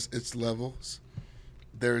OJ says, it's levels.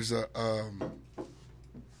 There's a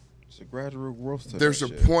It's a gradual growth to there's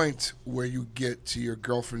that a shit. point where you get to your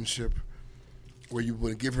girlfriendship where you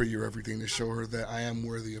would give her your everything to show her that I am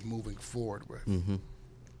worthy of moving forward with. Mm-hmm.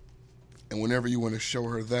 And whenever you want to show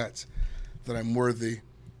her that I'm worthy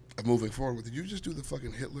of moving forward with, did you just do the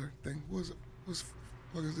fucking Hitler thing? What was it?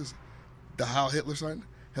 What is this? The Heil Hitler sign?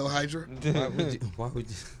 Hell Hydra? Why would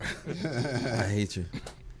you? I hate you.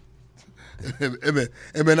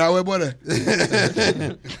 Now, what?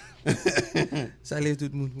 Salut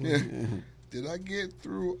tout le monde. Did I get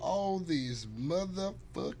through all these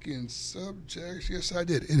motherfucking subjects? Yes, I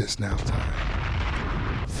did. It is now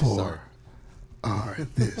time for our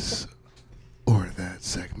this or that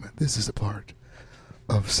segment. This is a part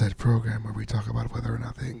of said program where we talk about whether or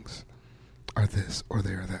not things are this or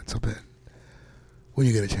they are that. So, Ben, when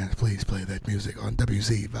you get a chance, please play that music on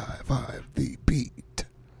WZ55, The Beat.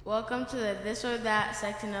 Welcome to the This or That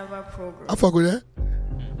section of our program. I fuck with that.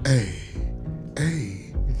 Hey,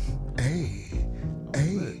 hey, hey,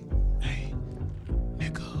 hey, hey,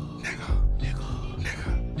 nigga.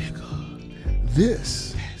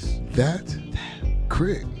 This, that,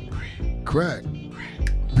 crick, crack,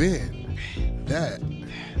 Ben, that,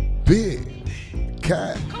 big,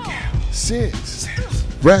 cat, six,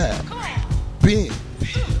 rap, Ben,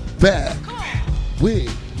 back, wig,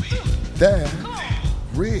 that,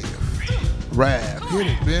 riff, rap. Hit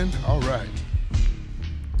it, Ben. All right.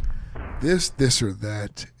 This or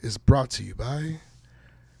that is brought to you by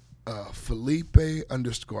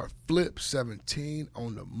Felipe_Flip17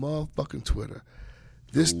 on the motherfucking Twitter.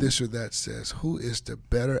 This or that says, who is the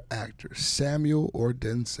better actor, Samuel or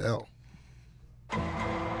Denzel?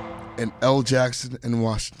 And L. Jackson in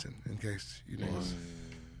Washington, in case you know.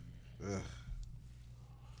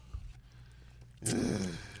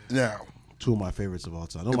 Now, Two of my favorites of all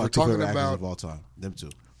time. Those If are my we're two favorite talking actors about- of all time. Them two.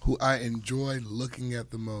 who I enjoy looking at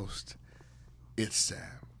the most, it's Sam.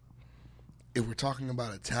 If we're talking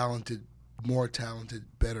about a talented, more talented,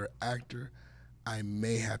 better actor, I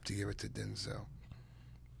may have to give it to Denzel.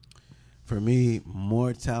 For me,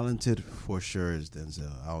 more talented for sure is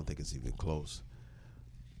Denzel. I don't think it's even close.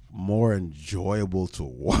 More enjoyable to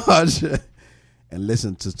watch and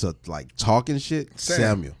listen to like talking shit.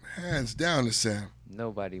 Samuel. Hands down to Sam.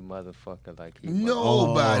 Nobody motherfucker like he.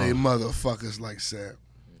 Nobody motherfuckers like Sam.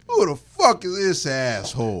 Who the fuck is this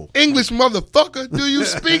asshole? English motherfucker, do you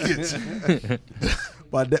speak it?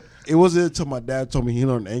 It wasn't until my dad told me he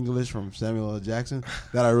learned English from Samuel L. Jackson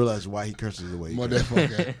that I realized why he curses the way he curses.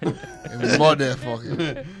 Motherfucker.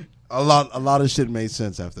 Motherfucker. A lot of shit made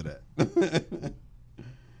sense after that.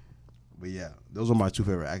 But yeah, those are my two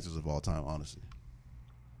favorite actors of all time, honestly.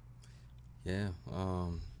 Yeah.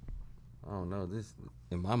 I don't know. This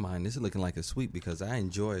in my mind, this is looking like a sweep because I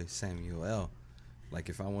enjoy Samuel L. Like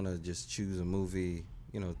if I want to just choose a movie,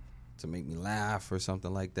 to make me laugh or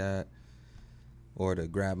something like that, or to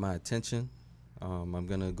grab my attention, I'm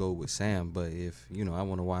gonna go with Sam. But if I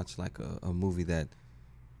want to watch like a movie that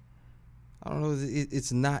I don't know,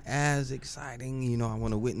 it's not as exciting. I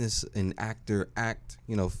want to witness an actor act,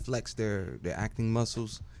 flex their acting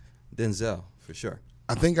muscles. Denzel for sure.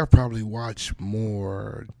 I think I probably watch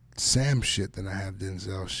more Sam shit than I have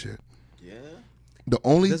Denzel shit. Yeah. The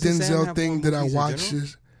only Doesn't Sam Denzel have thing more that I movies in watch general?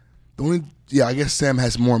 is the only. Yeah, I guess Sam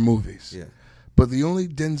has more movies. Yeah. But the only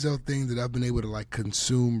Denzel thing that I've been able to like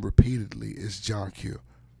consume repeatedly is John Q.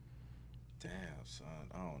 Damn, son.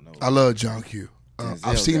 I don't know. I love John Q. Denzel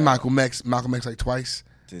I've seen got- Malcolm X like twice.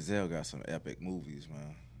 Denzel got some epic movies,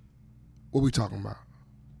 man. What we talking about?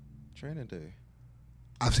 Training Day.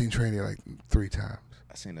 I've seen Training like 3 times.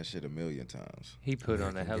 I seen that shit a million times. He put on a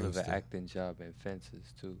American hell of an Gangster. acting job in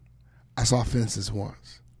Fences too. I saw Fences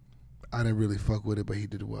once. I didn't really fuck with it, but he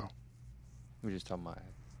did well. We're just talking about.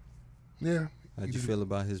 Yeah. How'd you feel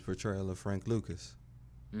about his portrayal of Frank Lucas?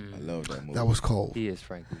 I love that movie. That was cold. He is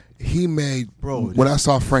Frank Lucas. He made, Bro, when I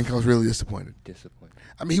saw Frank, I was really disappointed. Disappointed.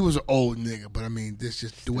 I mean, he was an old nigga, but I mean, this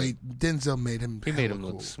just the way Denzel made him. He made hella him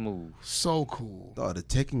cool. look smooth. So cool. Dog, the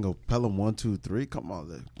taking of Pelham 1, 2, 3. Come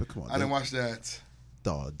on, come on. I didn't watch that.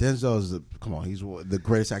 Dog, Denzel is come on. He's one of the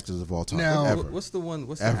greatest actors of all time. Now- ever. What's the one?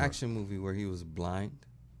 What's Ever. the action movie where he was blind?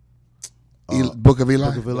 Book of Eli.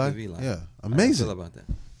 Book of Eli? Book of Eli. Yeah, How do you amazing. feel about that?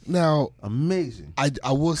 Now, Amazing.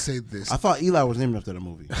 I will say this. I thought Eli was named after the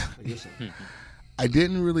movie. I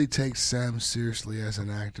didn't really take Sam seriously as an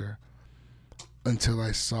actor until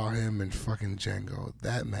I saw him in fucking Django.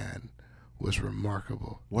 That man was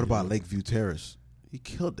remarkable. What about Lakeview Terrace? He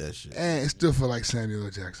killed that shit. And it still felt like Samuel L.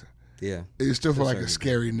 Jackson. Yeah. It still felt like That's a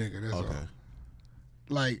scary nigga. That's Okay. all.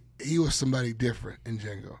 Like, he was somebody different in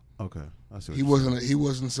Django. Okay. I see what He you're wasn't. He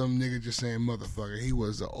wasn't some nigga just saying motherfucker. He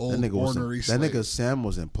was an old saying. ornery That slave. nigga Sam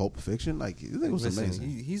was in Pulp Fiction. Like, that nigga was Listen, amazing.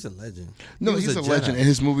 he's a legend. No, He was he's a Jedi. legend, and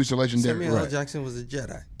his movies are legendary. Samuel L. Right. Jackson was a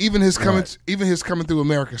Jedi. Even his coming, Right. even his coming through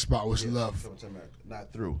America spot was love.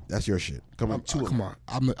 Not through. That's your shit. Come on, Come on,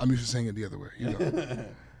 I'm used to saying it the other way. You know.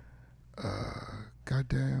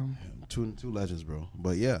 Goddamn. Two legends, bro.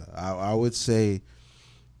 But yeah, I would say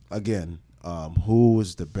again, who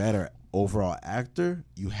was the better overall actor?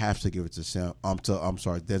 You have to give it to Sam. I'm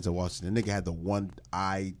sorry, Denzel Washington. The nigga had the one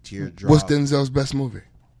eye teardrop. What's Denzel's best movie?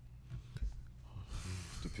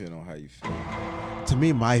 Depending on how you feel. To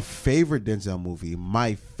me, my favorite Denzel movie,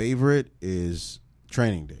 my favorite is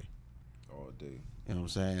Training Day. All day. You know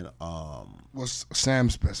what I'm saying? What's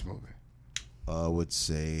Sam's best movie? I would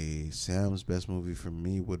say Sam's best movie for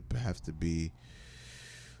me would have to be.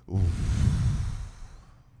 Oof,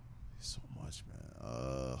 so much,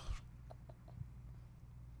 man.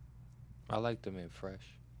 I liked him in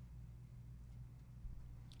Fresh.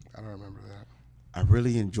 I don't remember that. I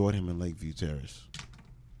really enjoyed him in Lakeview Terrace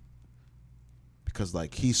because,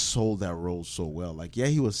 like, he sold that role so well. Like, yeah,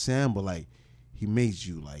 he was Sam, but like, he made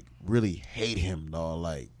you like really hate him, though.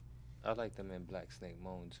 Like, I liked him in Black Snake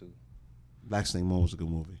Moan too. Black Snake Moan was a good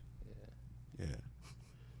movie. Yeah.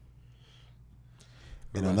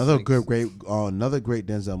 And About another snakes? another great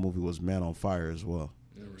Denzel movie was Man on Fire as well.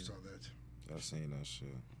 Never saw that. I seen that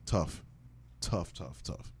shit. Tough.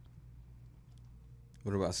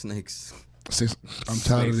 What about snakes? I'm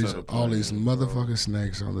tired of Snakes these on the all these plane, bro. motherfucking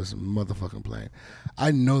snakes on this motherfucking plane.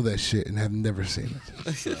 I know that shit and have never seen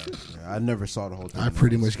it. Yeah, I never saw the whole thing. I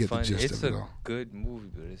pretty much get the Funny. gist It's of it a all. good movie,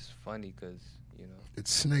 but it's funny because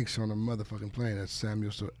It's snakes on a motherfucking plane, as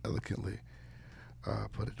Samuel so eloquently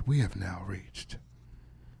put it. We have now reached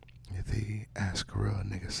the Ask a Real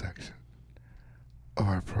Nigga section of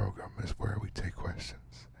our program, is where we take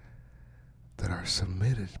questions that are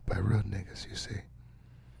submitted by real niggas, you see.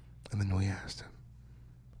 And then we ask them.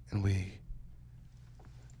 And we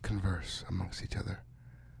converse amongst each other.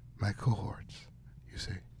 My cohorts, you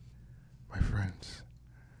see. My friends.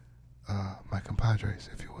 My compadres,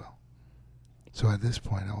 if you will. So at this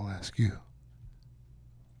point, I will ask you,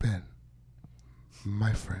 Ben,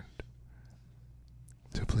 my friend,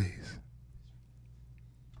 to please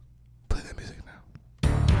play that music now.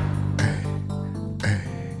 Hey,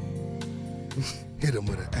 hit him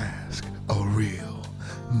with an ask a real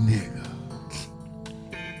nigga.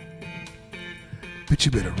 Bitch,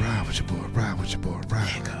 you better ride with your boy, ride with your boy,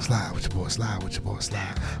 ride. Slide with your boy, slide with your boy,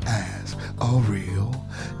 slide. Ask a real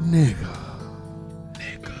nigga.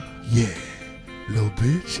 Yeah. Little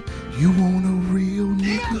bitch, you want a real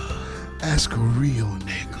nigga? Ask a real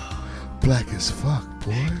nigga. Black as fuck,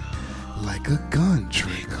 boy. Like a gun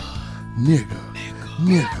trigger. Nigga.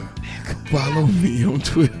 Follow me on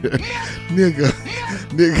Twitter. Nigga.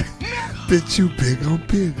 Bitch, you big on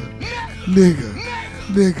bigger. Nigga.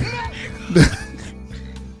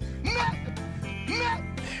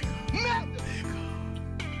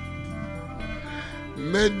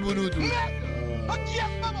 Med burudu.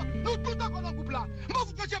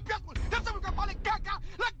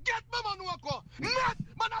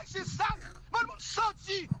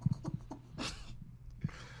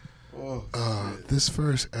 This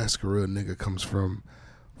first Ask a Real Nigga comes from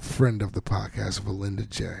friend of the podcast, Valinda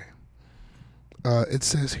J. It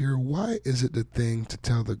says here, why is it the thing to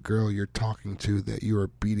tell the girl you're talking to that you are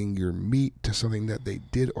beating your meat to something that they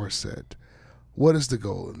did or said? What is the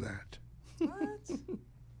goal in that?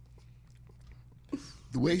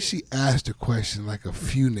 The way she asked the question, like a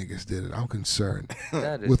few niggas did it, I'm concerned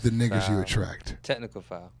That is with the niggas you foul. attract. Technical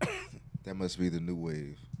foul. That must be the new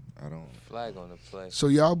wave. I don't. Flag on the play. So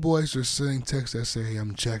y'all boys are sending texts that say, hey,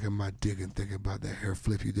 I'm jacking my dick and thinking about that hair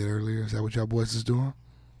flip you did earlier. Is that what y'all boys is doing?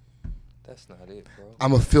 That's not it, bro.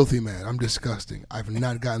 I'm a filthy man. I'm disgusting. I've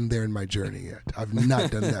not gotten there in my journey yet. I've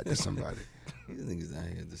not done that to somebody. These niggas out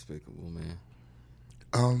here despicable, man.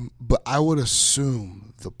 But I would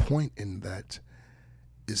assume the point in that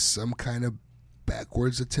is some kind of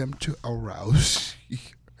backwards attempt to arouse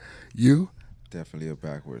you. Definitely a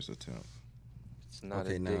backwards attempt. It's not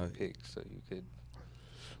Okay, a now- dick pic, so you could.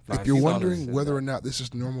 If you're Five wondering dollars. whether or not this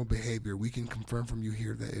is normal behavior, we can confirm from you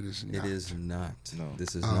here that it is not. It is not. No.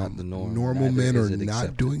 This is not the norm. Normal Neither men is are it not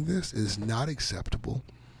accepted. doing this. It is not acceptable.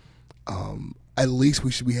 At least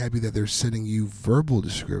we should be happy that they're sending you verbal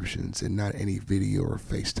descriptions and not any video or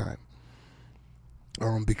FaceTime.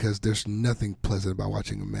 Because there's nothing pleasant about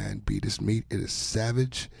watching a man beat his meat. It is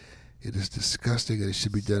savage. It is disgusting, and it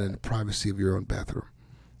should be done in the privacy of your own bathroom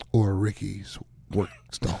or Ricky's work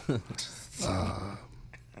stall.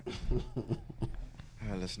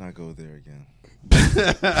 Let's not go there again.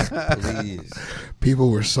 Please. People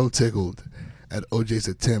were so tickled at OJ's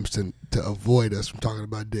attempts to avoid us from talking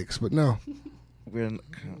about dicks, but no. No.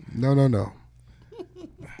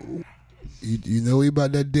 You know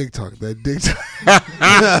about that dick talk. That dick talk.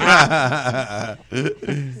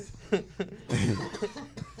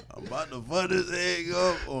 I'm about to fuck this egg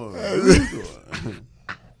up.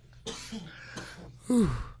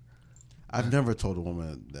 I've never told a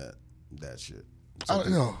woman that shit.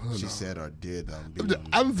 No. She said or did.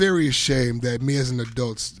 I'm very ashamed that me as an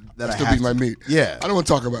adult That I still have beat my to. meat. Yeah. I don't want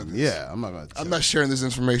to talk about this. Yeah, I'm not gonna. I'm not sharing this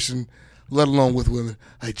information, let alone with women.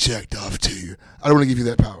 I jacked off to you. I don't want to give you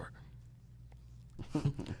that power.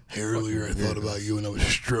 Hey, earlier I thought about you and I was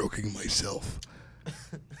stroking myself.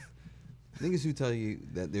 Niggas who tell you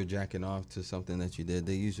that they're jacking off to something that you did,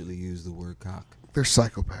 they usually use the word cock. They're And you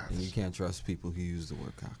psychopaths. can't trust people who use the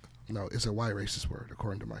word cock. No, it's a white racist word,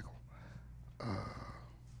 according to Michael.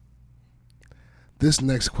 This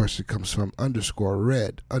next question comes from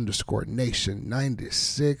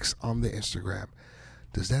 _red_nation96 on the Instagram.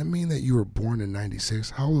 Does that mean that you were born in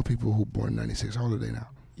 96? How old are people who were born in 96? How old are they now?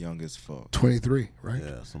 Young as fuck. 23, right?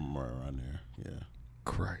 Yeah, somewhere around there. Yeah,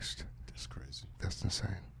 Christ. that's crazy. That's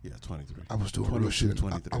insane. Yeah, 23. I was doing 22, real shit.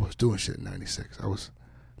 23. I was doing shit in 96. I was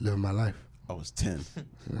living my life. I was 10.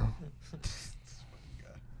 You know?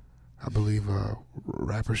 I believe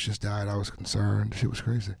rappers just died. I was concerned. Shit was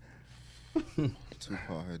crazy.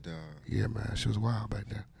 Tupac had died. Yeah, man. Shit was wild back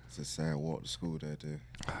then. It's a sad walk to school that day.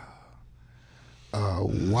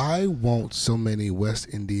 Why won't so many West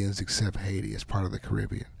Indians accept Haiti as part of the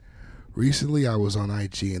Caribbean? Recently, I was on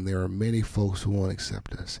IG, and there are many folks who won't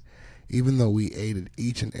accept us. Even though we aided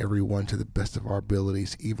each and every one to the best of our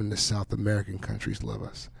abilities, even the South American countries love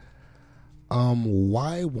us.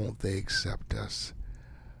 Why won't they accept us?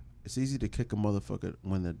 It's easy to kick a motherfucker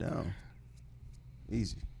when they're down.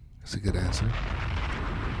 Easy. That's a good answer.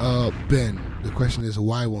 Ben, the question is,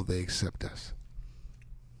 why won't they accept us?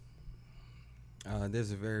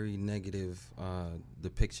 There's a very negative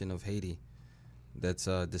depiction of Haiti that's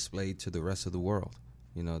displayed to the rest of the world.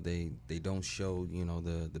 You know, they don't show, you know,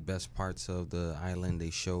 the best parts of the island. They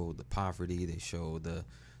show the poverty. They show the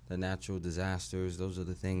natural disasters. Those are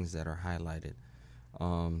the things that are highlighted.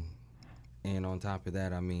 And on top of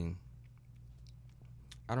that, I mean,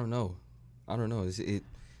 I don't know.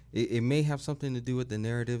 It may have something to do with the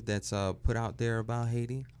narrative that's put out there about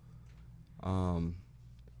Haiti.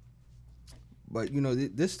 But you know,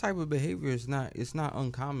 this type of behavior is not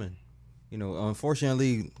uncommon. You know,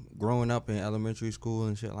 unfortunately, growing up in elementary school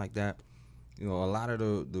and shit like that, you know, a lot of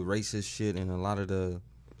the racist shit and a lot of the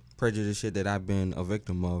prejudice shit that I've been a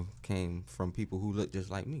victim of came from people who look just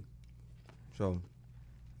like me. So,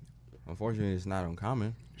 unfortunately, it's not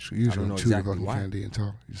uncommon. So you're just I don't gonna know chew exactly the fucking why. candy and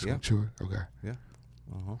talk? You're just Yeah. gonna chew it? Okay. Yeah.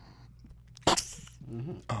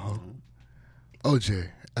 OJ,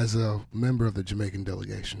 as a member of the Jamaican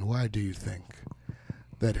delegation, why do you think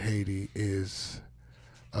that Haiti is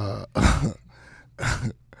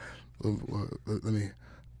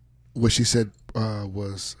what she said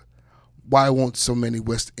was, why won't so many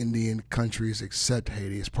West Indian countries accept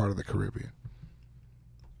Haiti as part of the Caribbean?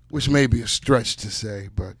 Which may be a stretch to say,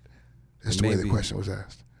 but that's the way the question was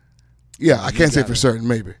asked. Yeah, I can't say for certain,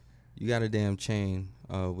 maybe. You got a damn chain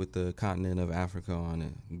with the continent of Africa on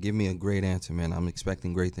it. Give me a great answer, man. I'm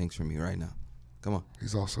expecting great things from you right now. Come on.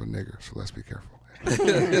 He's also a nigger, so let's be careful.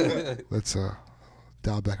 Let's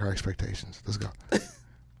dial back our expectations. Let's go.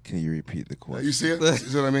 Can you repeat the question? You see it? You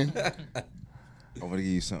see what I mean? I'm gonna give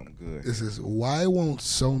you something good. This is why won't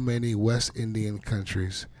so many West Indian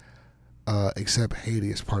countries accept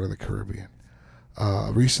Haiti as part of the Caribbean?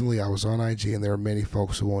 Recently, I was on IG, and there are many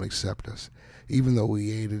folks who won't accept us, even though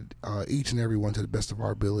we aided each and every one to the best of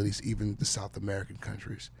our abilities, even the South American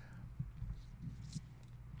countries.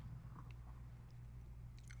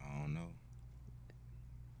 I don't know.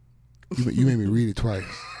 You made me read it twice.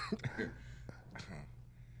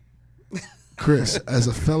 Chris, as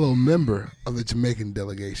a fellow member of the Jamaican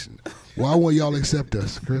delegation, why won't y'all accept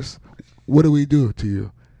us, Chris? What do we do to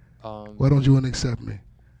you? Why don't you want to accept me?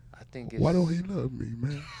 I think it's, Why don't he love me,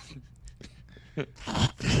 man?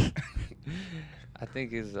 I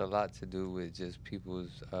think it's a lot to do with just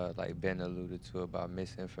people's, like Ben alluded to, about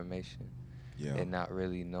misinformation and not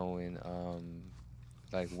really knowing,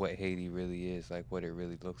 like what Haiti really is, like what it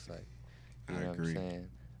really looks like. You know what I'm saying?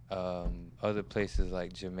 Other places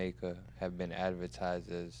like Jamaica have been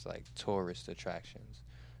advertised as like tourist attractions.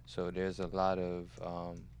 So there's a lot of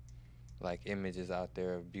like images out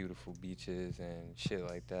there of beautiful beaches and shit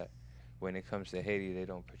like that. When it comes to Haiti, they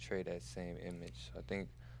don't portray that same image. So I think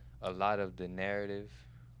a lot of the narrative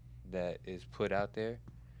that is put out there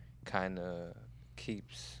kind of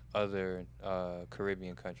keeps other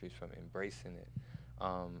Caribbean countries from embracing it.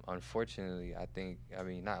 Unfortunately,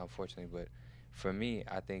 not unfortunately, but for me,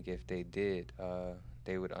 I think if they did,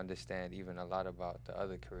 they would understand even a lot about the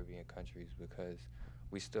other Caribbean countries, because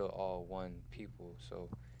we still all one people. So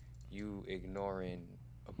you ignoring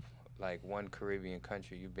like one Caribbean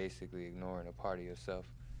country, you basically ignoring a part of yourself.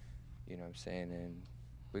 You know what I'm saying? And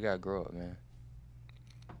we gotta grow up, man.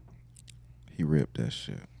 He ripped that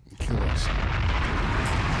shit. Kill that shit.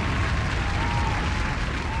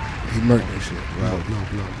 He murked that shit.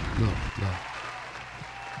 No.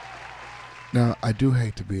 Now, I do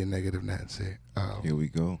hate to be a negative Nancy. Here we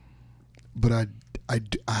go. But I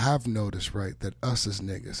have noticed, right, that us as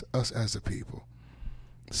niggas, us as a people,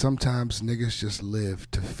 sometimes niggas just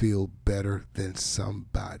live to feel better than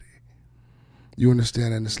somebody. You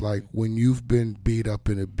understand? And it's like when you've been beat up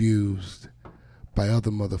and abused by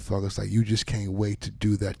other motherfuckers, like you just can't wait to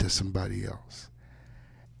do that to somebody else.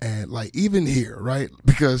 And like even here, right?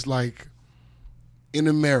 Because like in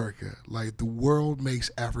America, like the world makes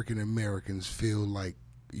African Americans feel like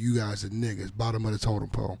you guys are niggas, bottom of the totem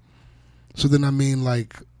pole. So then I mean,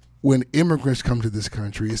 like when immigrants come to this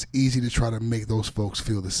country, it's easy to try to make those folks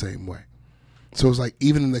feel the same way. So it's like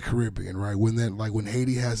even in the Caribbean, right? When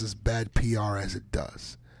Haiti has as bad PR as it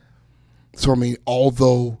does. So I mean,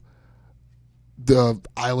 although the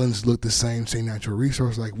islands look the same natural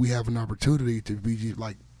resource, like we have an opportunity to be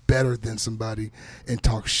like better than somebody and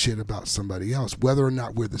talk shit about somebody else, whether or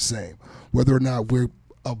not we're the same, whether or not we're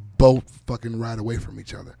a boat fucking ride away from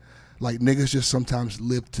each other. Like niggas just sometimes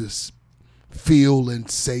live to feel and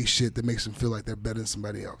say shit that makes them feel like they're better than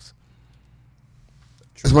somebody else.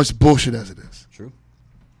 True. As much bullshit as it is. True.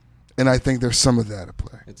 And I think there's some of that at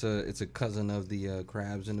play. It's a cousin of the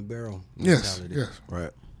crabs in the barrel mentality. Yes. Right.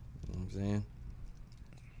 You know what I'm saying?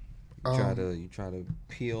 You try to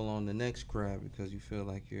peel on the next crab because you feel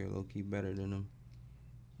like you're low key better than them.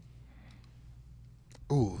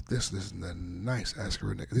 Ooh, this is a nice Ask a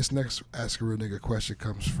Real Nigga. This next Ask a Real Nigga question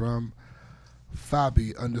comes from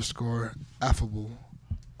Fabi_affable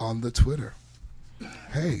on the Twitter.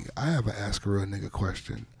 Hey, I have an Ask a Real Nigga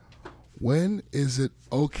question. When is it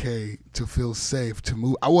okay to feel safe to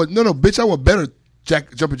move? I want better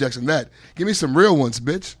jumping jacks than that. Give me some real ones,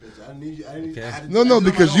 bitch. No,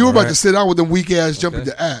 because you were about to sit down with them weak ass jumping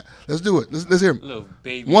to Let's do it. Let's hear them. Little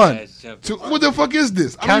baby One, ass jumping. two. What the fuck is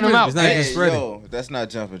this? Count them out. Yo, that's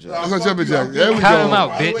not jumping jacks. That's not jumping jacks. There we go. Count them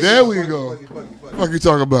out, bitch. There we go. Fuck you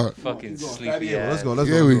talking about? Fucking sleepy Let's ass. go.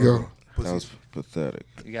 There we go. That was pathetic.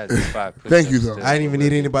 You gotta do 5 push-ups. Thank you, though. still. I didn't even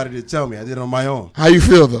need anybody to tell me. I did it on my own. How you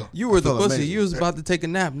feel though? You were the Feel pussy. amazing. You was about to take a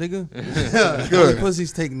nap, nigga. Good.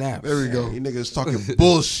 Pussies take naps. There we go. You niggas talking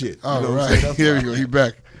bullshit. You All know what I'm right, saying? here we go. He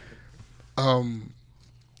back.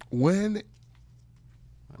 When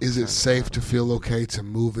is it safe to feel okay to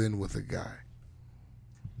move in with a guy?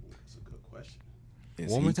 That's a good question.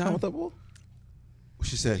 Is One more he time? comfortable?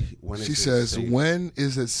 She said. She says, when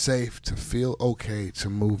is it safe to feel okay to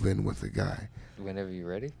move in with a guy? Whenever you're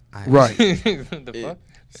ready. Right. The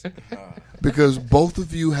fuck? Because both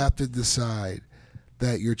of you have to decide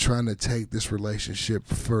that you're trying to take this relationship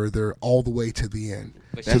further all the way to the end.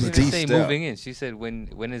 But she That's a didn't deep say step. moving in. She said when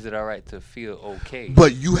is it all right to feel okay?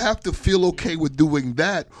 But you have to feel okay with doing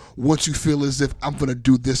that once you feel as if I'm going to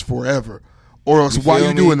do this forever. Or else, You why are feel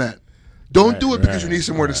you me? doing that? Don't Right, do it because you right, need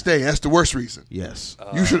somewhere to stay. That's the worst reason. Yes.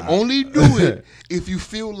 You should only do it if you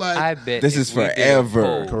feel like... I bet This if is we did a forever.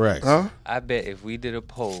 poll- Correct. Huh? I bet if we did a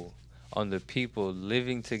poll on the people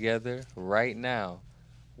living together right now.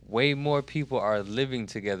 Way more people are living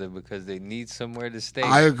together because they need somewhere to stay.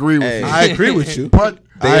 I agree with you. I agree with you, but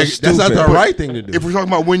that's not the right thing to do. If we're talking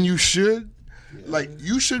about when you should, like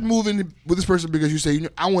you should move in with this person because you say, you know,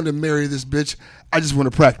 I want to marry this bitch. I just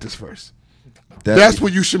want to practice first. That's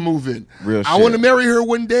when you should move in. I want to marry her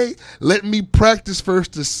one day. Let me practice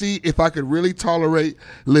first to see if I could really tolerate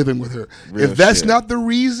living with her. If that's not the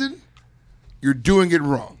reason, you're doing it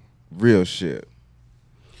wrong. Real shit.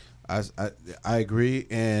 I agree,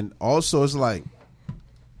 and also it's like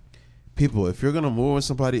people. If you're gonna move with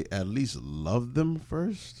somebody, at least love them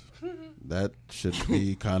first. That should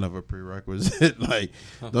be kind of a prerequisite. Like,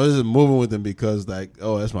 don't just moving with them because, like,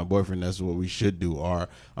 oh, that's my boyfriend. That's what we should do. Or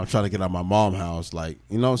I'm trying to get out of my mom's house. Like,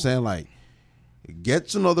 you know what I'm saying? Like, get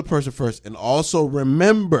to know the person first, and also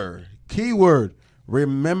remember. Keyword: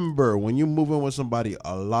 remember, when you move in with somebody,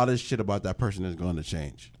 a lot of shit about that person is going to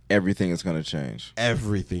change. Everything is going to change.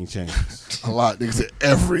 Everything changes. A lot. Niggas say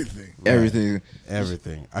everything. Everything.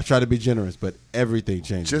 Everything. I try to be generous, but everything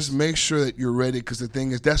changes. Just make sure that you're ready, because the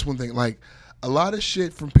thing is, that's one thing. Like, a lot of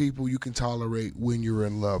shit from people you can tolerate when you're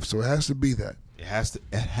in love. So it has to be that. It has to.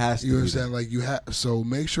 You understand? Like, you have. So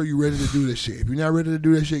make sure you're ready to do this shit. If you're not ready to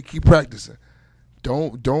do that shit, keep practicing.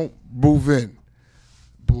 Don't move in.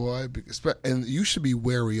 Boy, and you should be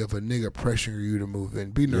wary of a nigga pressuring you to move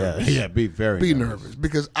in. Be nervous. Yeah, be very nervous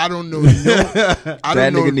because I don't know. That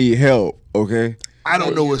nigga need help. Okay. I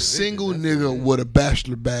don't know a single nigga with a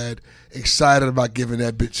bachelor pad excited about giving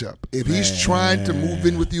that bitch up. If he's trying to move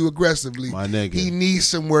in with you aggressively, my nigga, he needs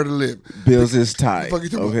somewhere to live. Bills is tight.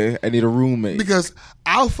 Okay, I need a roommate. Because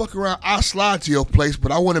I'll fuck around, I'll slide to your place,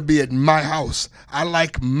 but I want to be at my house. I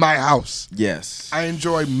like my house. Yes. I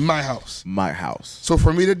enjoy my house. My house. So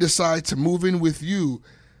for me to decide to move in with you,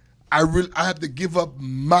 I have to give up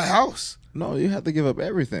my house. No, you have to give up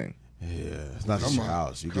everything. Yeah, it's not just your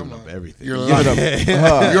house. You're giving up everything. Your life.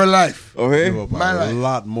 Your life. Okay. You give up a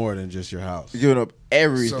lot more than just your house. You're giving up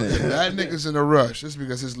everything. So if that nigga's in a rush, just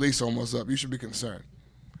because his lease almost up, you should be concerned.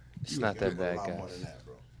 It's not that bad, guys.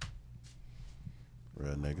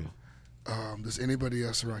 Real nigga. Does anybody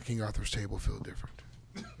else around King Arthur's table feel different?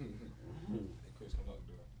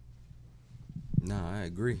 Nah, I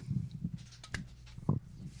agree.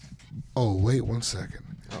 Oh, wait 1 second.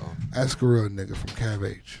 Uh-oh. Ask a real nigga from Cav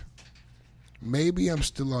H. Maybe I'm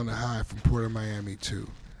still on the high from Port of Miami too,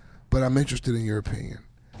 but I'm interested in your opinion.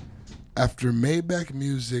 After Maybach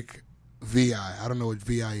Music VI, I don't know what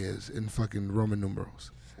VI is in fucking Roman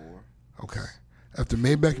numerals. 4. Okay. After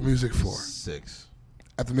Maybach Music 4. 6.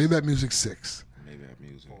 After Maybach Music 6. Maybach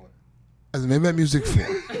Music 4. After Maybach Music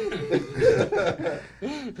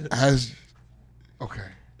 4.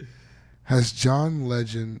 Has John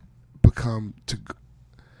Legend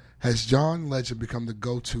become the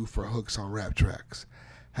go-to for hooks on rap tracks?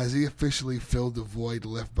 Has he officially filled the void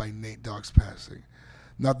left by Nate Dogg's passing?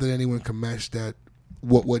 Not that anyone can match that,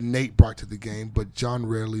 what Nate brought to the game, but John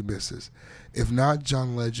rarely misses. If not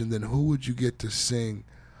John Legend, then who would you get to sing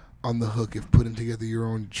on the hook if putting together your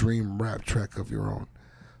own dream rap track of your own?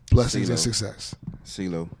 Blessings and success.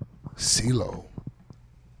 CeeLo.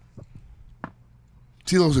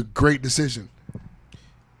 CeeLo's a great decision.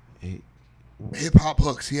 Hip-hop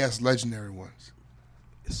hooks, he has legendary ones.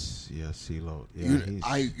 Yeah, CeeLo.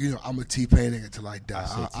 Yeah, I'm a T-Pain nigga till I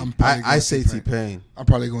die. I say T-Pain. I'm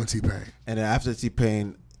probably going T-Pain. And then after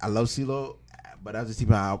T-Pain, I love CeeLo, but after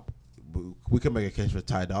T-Pain, we can make a case for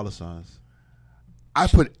Ty Dolla $igns. I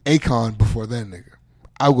put Akon before that nigga.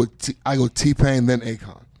 I go T-Pain then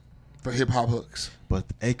Akon for hip-hop hooks. But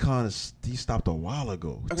Akon he stopped a while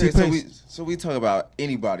ago. Okay, so we talk about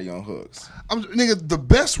anybody on hooks. Nigga, the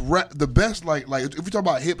best like if we talk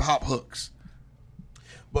about hip hop hooks,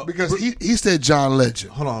 but because he said John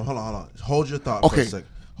Legend. Hold on. Hold your thought. For a second.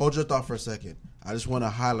 Hold your thought for a second. I just want to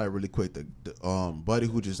highlight really quick the buddy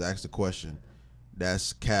who just asked the question.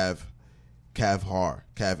 That's Cav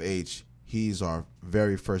H. He's our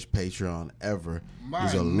very first Patreon ever.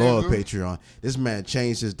 He's a loyal Patreon. This man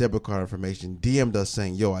changed his debit card information. DM'd us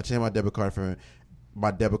saying, "Yo, I changed my debit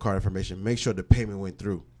card information. Make sure the payment went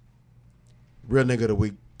through." Real nigga of the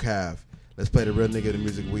week, Cav. Let's play the real nigga of the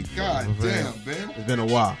music week. God damn, Ben. It's been a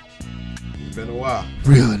while.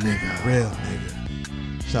 Real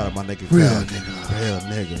nigga. Shout out my nigga. Real Cav. Real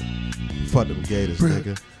nigga. Fuck them Gators,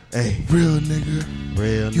 nigga. Hey. Real nigga.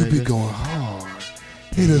 You be going hard.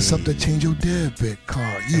 Hit us up to change your debit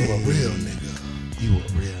card. You a real nigga. You a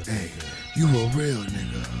real nigga. You a real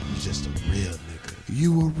nigga. You just a real nigga.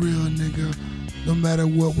 You a real nigga. No matter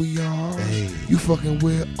what we are. Hey. You fucking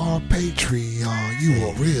with our Patreon. You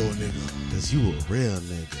a real nigga. Cause you a real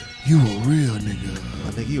nigga. You a real nigga. My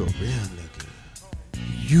nigga, you a real nigga.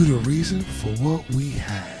 You the reason for what we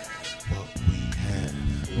have. What we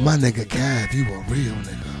have. My nigga Cav, you a real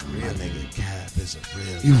nigga. My nigga Cap is a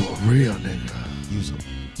real You nigga. a real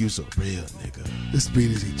nigga. You's a real nigga. This beat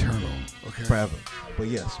is eternal. Okay. Forever. But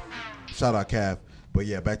yes, shout out Cav. But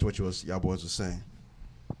yeah, back to what y'all boys were saying.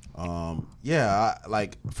 Yeah,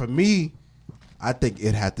 like for me, I think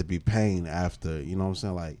it had to be Pain after, you know what I'm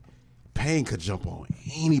saying? Like Pain could jump on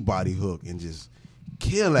anybody hook and just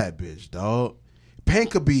kill that bitch, dog. Pain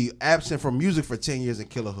could be absent from music for 10 years and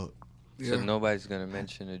kill a hook. So nobody's gonna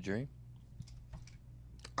mention a dream.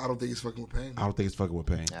 I don't think he's fucking with Pain. I don't think he's fucking with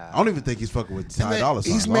Pain. Nah. I don't even think he's fucking with Ty Dolla $ign.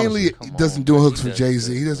 He's mainly Come doesn't on, do bro. hooks He for does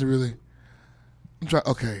Jay-Z. good. He doesn't really. I'm trying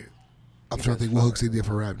to think what hooks he did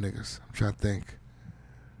for rap niggas. I'm trying to think.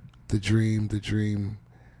 The Dream.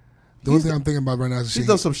 The only thing I'm thinking about right now is He's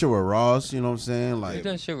done some shit with Ross, you know what I'm saying? He Like,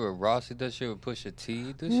 does shit with Ross. He does shit with Pusha T.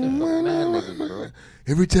 He does shit with mad niggas, bro.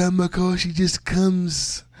 Every time I call, she just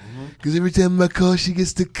comes. Because every time I call, she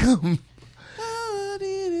gets to come.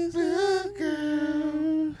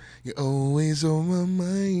 You're always on my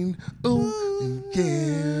mind. Oh,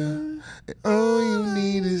 yeah. All you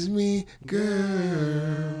need is me,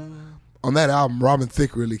 girl. On that album, Robin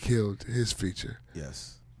Thicke really killed his feature.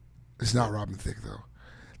 yes. It's not Robin Thicke, though.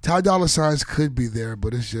 Ty Dolla $ign could be there,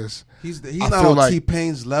 but it's just... He's I not feel on like-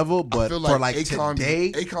 T-Pain's level, but I feel for like Akon,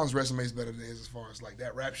 today, Akon's resume is better than his as far as like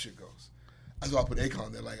that rap shit goes. That's why I put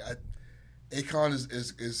Akon there. Like, Akon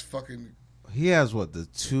is fucking... he has what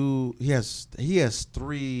he has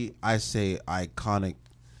three, I say, iconic.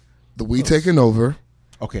 The We Taking Over,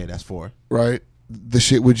 Okay, that's four. right? The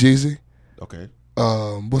shit with Jeezy. Okay,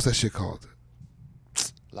 What's that shit called?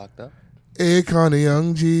 Locked up. Akon, the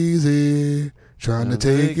Young Jeezy, trying to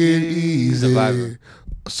take it easy.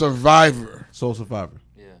 Survivor. Soul Survivor.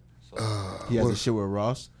 Yeah. So, He has a shit with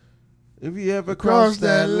Ross. If you ever Cross cross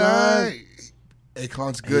that line,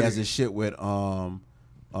 Akon's he good. has a shit with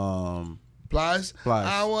Plies. Plies.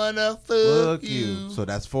 I wanna fuck Fuck you. you. So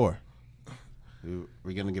that's four.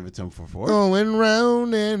 We're gonna give it to him for four. Going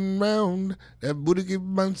round and round, that booty keep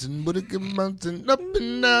bouncing, up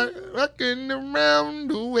and down, rocking around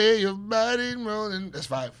the way your body rolling. That's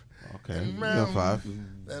five. Okay, And we'll give him five.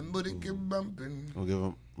 That booty keep bumping. We'll give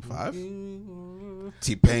him five.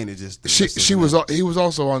 T-Pain is just. He was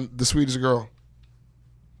also on The Sweetest Girl.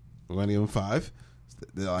 We're gonna give him five.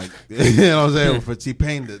 They're like, you know what I'm saying? For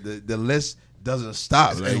T-Pain, the list doesn't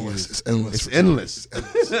stop. It's Like, endless. It's endless.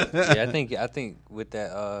 It's endless. yeah, I think with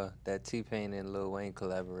that T-Pain and Lil Wayne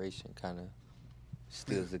collaboration kind of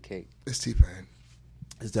steals the cake. It's T-Pain.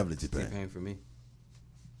 It's definitely T-Pain. T-Pain for me.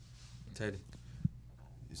 Teddy.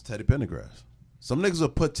 It's Teddy Pendergrass. Some niggas will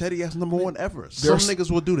put Teddy as number one ever. Some There's- niggas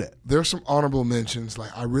will do that. There's some honorable mentions.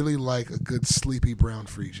 Like I really like a good Sleepy Brown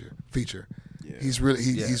feature. Yeah. He's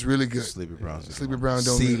really good. Sleepy Brown. Sleepy Brown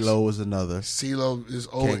don't miss. CeeLo is another. CeeLo is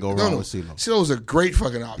always Can't go wrong with CeeLo. CeeLo is a great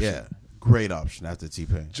fucking option. Yeah, great option after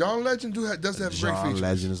T-Pain. John Legend does have great John features.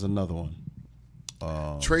 Legend is another one.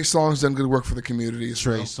 Trey Songz done good work for the community. As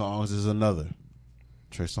Trey well. Songz is another.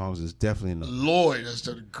 Trey Songz is definitely another. Lloyd has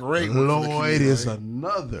done great work for the Lloyd community. is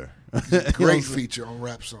another. Great feature on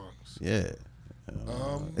rap songs. Yeah.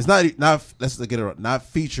 It's not. Let's get it right. Not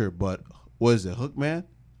feature, but what is it? Hook man?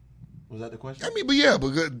 Was that the question? I mean, but yeah, but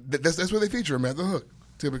good. That's where they feature him at the hook,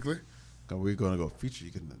 typically. We're gonna go feature.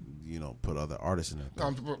 You can put other artists in it.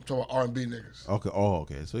 I'm talking about R&B niggas. Okay. Oh,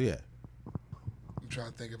 okay. So yeah. I'm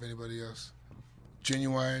trying to think of anybody else.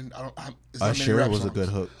 Genuine. It's not many Usher rap was a songs. good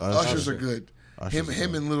hook. Ushers are good. Usher's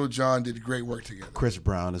Him good. and Little John did great work together. Chris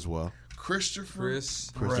Brown as well.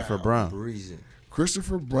 Christopher Brown. Breezing.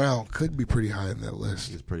 Christopher Brown could be pretty high on that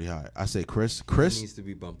list. He's pretty high. I say Chris Needs to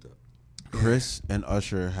be bumped up. Chris and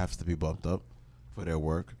Usher have to be bumped up for their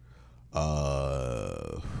work.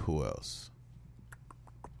 Who else?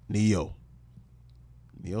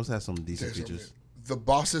 Neo's has some decent features. The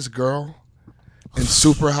Boss's Girl and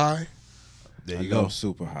Super High. There I you love go.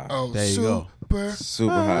 Super High. Oh, There you go.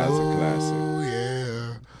 Super High is a classic. Oh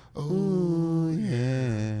yeah. Oh Ooh,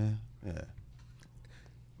 yeah. Yeah.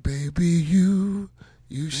 baby, you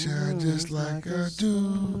shine just like I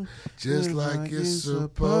do, just like you're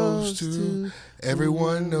supposed to.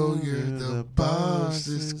 Everyone know you're the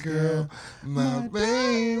bossest girl, my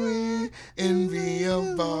baby. Envy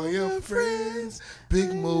of all your friends.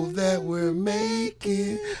 Big move that we're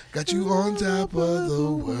making. Got you on top of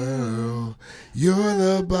the world. You're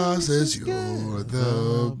the bossest, you're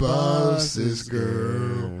the bossest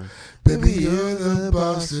girl. Baby, you're the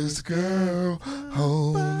bossest girl.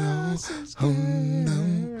 Oh no, oh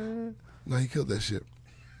no. No, he killed that shit.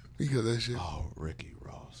 He killed that shit. Oh, Ricky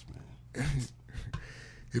Ross, man.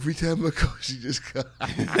 Every time I call, she just comes.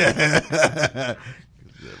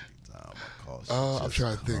 I'm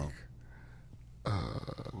trying to think.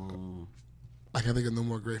 I can't think of no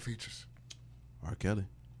more great features. R. Kelly.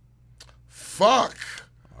 Fuck.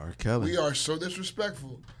 R. Kelly. We are so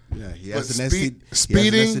disrespectful. Yeah, he But has an STD.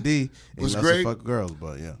 speeding and was he loves great. to fuck girls,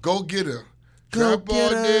 but yeah. Go get her. Go Trap all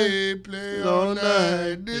get her. day, play all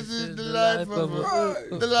night. This is the life of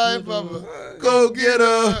her. The life of her. Go get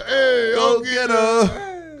her. Hey, Go get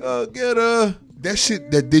her. Go get her. That shit,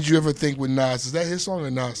 that Did You Ever Think with Nas, is that his song or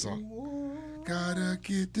Nas' song? Gotta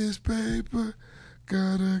get this paper.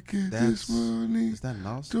 Gotta get this money. Is that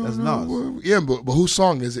Nas? Don't That's know Nas. what- Yeah, but whose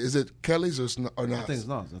song is it? Is it Kelly's or Nas? I think it's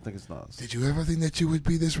Nas. I think it's Nas. Did you ever think that you would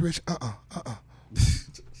be this rich?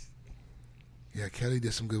 Yeah, Kelly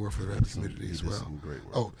did some good work for the rap community as well. Some great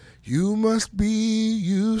work. Oh, you must be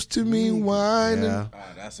used to me whining. Yeah.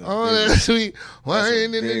 That's a Oh, big that sweet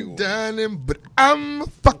whining big and one. dining, but I'm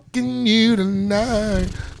fucking you tonight.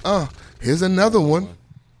 Here's another one.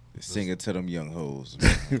 Sing it to them young hoes.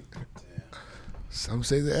 Some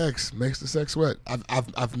say the X makes the sex wet.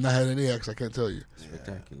 I've not had any X. I can't tell you,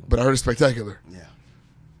 Spectacular. but I heard it's spectacular. Yeah.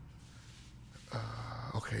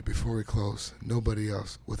 Okay, before we close, nobody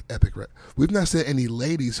else with epic rap. We've not said any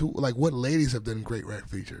ladies who what ladies have done great rap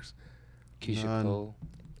features. Keisha Cole.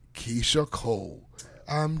 Keisha Cole.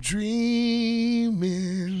 I'm dreaming.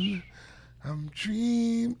 And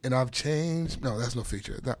I've changed. No, that's no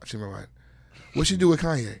feature. She my mind. What'd she do with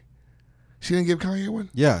Kanye? She didn't give Kanye one?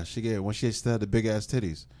 Yeah, she gave when she still had the big ass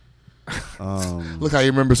titties. Look how he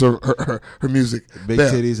remembers her music. Big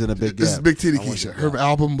Bam. titties and a big This is gap. Big Titty I want Keisha. the Her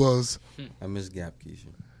album was I miss Gap Keisha.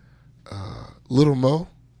 Little Mo.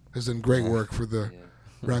 Has done great work for the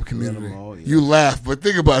rap community. Little Mo, yeah. You laugh, but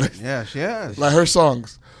think about it. Yeah, she has. Like her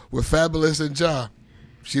songs with Fabulous and Ja.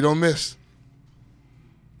 She don't miss.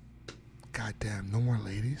 Goddamn, no more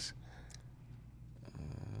ladies?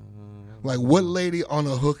 Like what lady on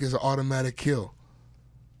a hook is an automatic kill?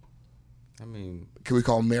 I mean, Can we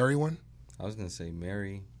call Mary one? I was gonna say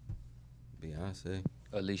Mary, Beyonce.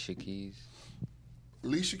 Alicia Keys.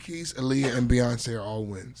 Alicia Keys, Aaliyah, and Beyonce are all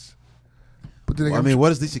wins. But then Well, I again, mean,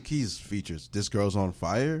 what is Alicia Keys' features? This Girl's on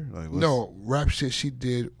Fire? Like, what's no, rap shit she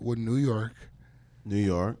did with New York. New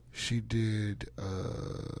York. She did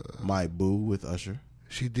My Boo with Usher.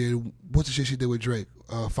 she did what's the shit she did with Drake?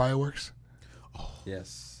 Fireworks?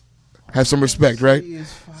 Yes. Have some respect, right?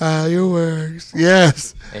 Fireworks.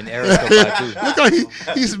 Yes. And Erica Badu. Look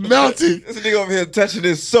how he's melting. This nigga over here touching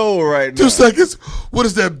his soul right now. 2 seconds. What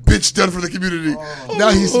has that bitch done for the community? Now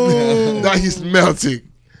he's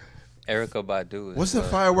melting. Erica Badu. What's the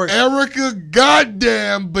fireworks? Erica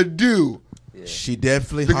goddamn Badu. She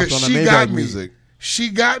definitely Because hopped on she the got Maybach me. music. She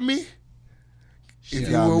got me. If you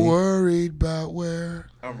got were me. worried about where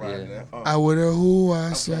I'm riding that. I would have who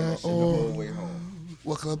I saw. The whole way home.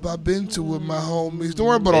 What club I've been to with my homies. Don't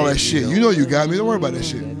worry about all that shit. You know you got me. Don't worry about that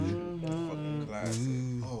shit.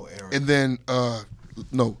 Oh, Eric. And then,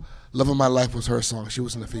 no, Love of My Life was her song. She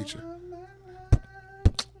was in the feature.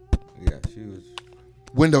 Yeah, she was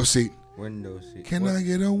Window Seat. window seat. Can I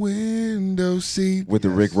get a window seat? With the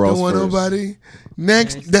Rick Ross Don't want verse. nobody.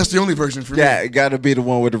 Next. That's the only version for me. Yeah, it gotta be the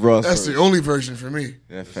one with the Ross That's verse. the only version for me.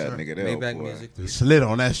 That fat nigga there, Maybach boy. music. He slid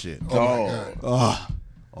on that shit. Oh, my God.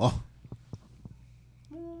 Oh.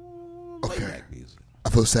 Okay. Maybach music. I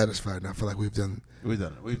feel satisfied now. I feel like we've done We've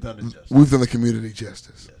done it. We've done it justice. the community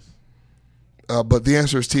justice. But the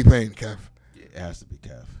answer is T-Pain, Kev. Yeah, it has to be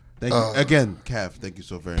Cav. Thank you. Again, Cav, thank you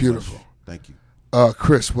so very Beautiful. much. Thank you.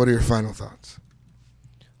 Chris, what are your final thoughts?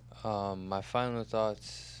 My final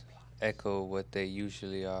thoughts echo what they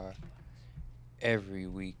usually are every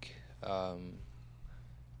week.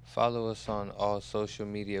 Follow us on all social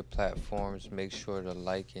media platforms. Make sure to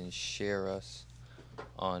like and share us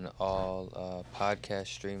on all podcast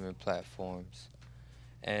streaming platforms.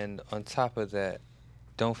 And on top of that,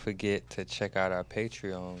 don't forget to check out our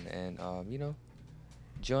Patreon and,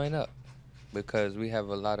 join up, because we have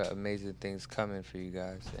a lot of amazing things coming for you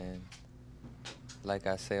guys. And like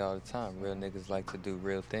I say all the time, real niggas like to do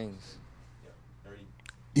real things.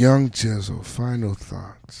 Young Jizzle, final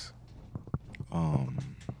thoughts. I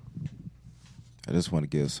just want to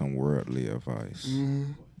give some worldly advice.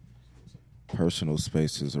 Personal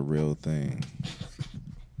space is a real thing.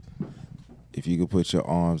 If you could put your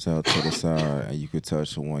arms out to the side and you could touch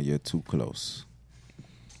someone, you're too close.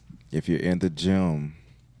 If you're in the gym,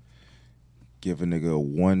 give a nigga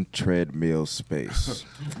 1 treadmill space.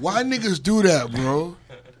 Why niggas do that, bro?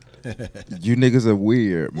 You niggas are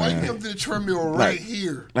weird, Why man. you come to the treadmill right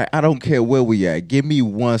here? Like, I don't care where we at. Give me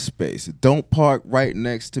one space. Don't park right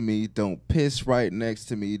next to me. Don't piss right next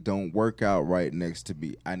to me. Don't work out right next to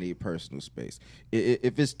me. I need personal space.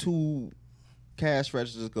 If it's 2 cash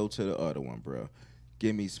registers, go to the other one, bro.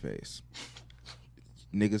 Give me space.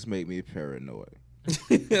 Niggas make me paranoid.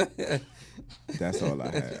 That's all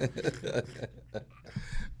I have.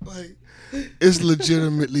 Like, it's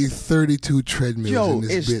legitimately 32 treadmills in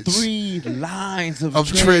this bitch. It's 3 lines of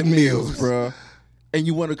treadmills, bro. And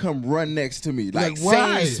you want to come run next to me. Like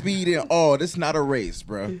why? same speed and all. This not a race,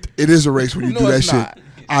 bro. It is a race when you do that shit. Not.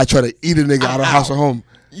 I try to eat a nigga out of house or home.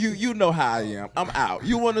 You know how I am. I'm out.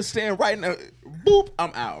 You want to stand right now? Boop,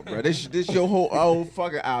 I'm out, bro. This your whole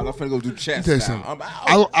fucking out. I'm finna go do chest now. I'm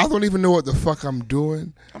out. I don't even know what the fuck I'm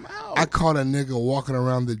doing. I'm out. I caught a nigga walking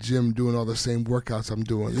around the gym doing all the same workouts I'm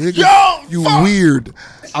doing. Nigga, Yo, you fuck. weird.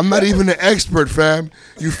 I'm not even an expert, fam.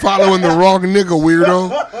 You following the wrong nigga,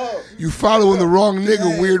 weirdo. You following the wrong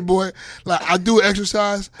nigga, weird boy. Like, I do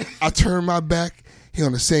exercise. I turn my back. He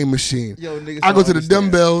on the same machine. Yo, I go to the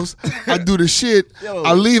dumbbells. I do the shit. Yo.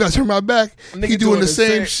 I leave. I turn my back. He doing the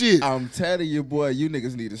same shit. I'm telling you, boy, you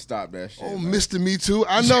niggas need to stop that shit. Oh, man. Mr. Me Too.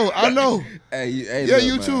 I know. Hey, Yeah, look,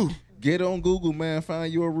 you man. too. Get on Google, man.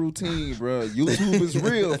 Find you a routine, bro. YouTube is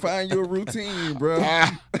real. Find you a routine, bro.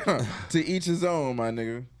 To each his own, my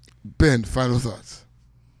nigga. Ben, final thoughts.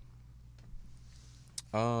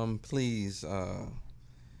 Please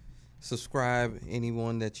subscribe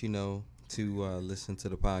anyone that you know to listen to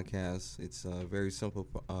the podcast. It's a very simple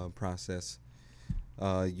process.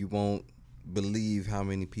 You won't believe how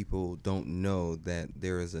many people don't know that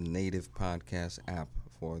there is a native podcast app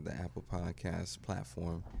for the Apple Podcast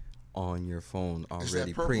platform on your phone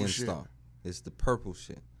already pre-installed. It's the purple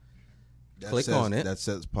shit. Click on it. That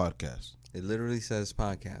says podcast. It literally says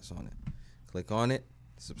podcast on it. Click on it.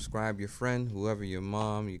 Subscribe your friend, whoever, your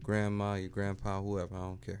mom, your grandma, your grandpa, whoever. I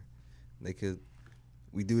don't care.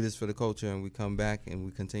 We do this for the culture, and we come back and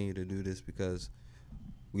we continue to do this because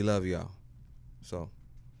we love y'all. So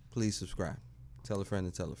please subscribe. Tell a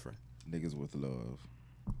friend to tell a friend. Niggas with love.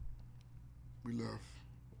 We love.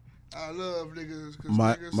 I love niggas. 'Cause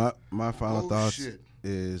My niggas, my final thoughts shit.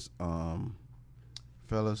 is,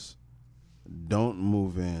 fellas, don't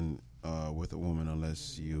move in with a woman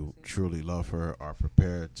unless you truly love her, are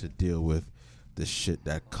prepared to deal with the shit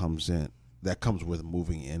that comes with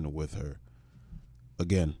moving in with her.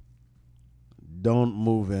 Again, don't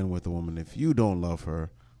move in with a woman if you don't love her,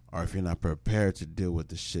 or if you're not prepared to deal with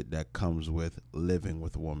the shit that comes with living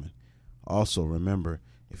with a woman. Also, remember,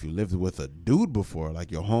 if you lived with a dude before, like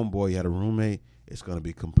your homeboy, you had a roommate, it's going to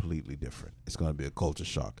be completely different. It's going to be a culture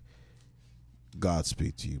shock.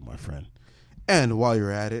 Godspeed to you, my friend. And while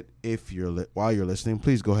you're at it, while you're listening,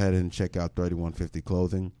 please go ahead and check out 3150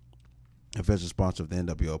 Clothing, official sponsor of the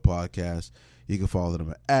NWO podcast. You can follow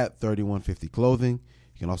them at 3150 Clothing.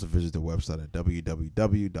 You can also visit their website at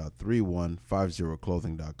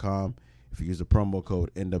www.3150clothing.com. If you use the promo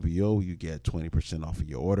code NWO, you get 20% off of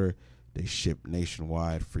your order. They ship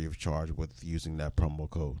nationwide free of charge with using that promo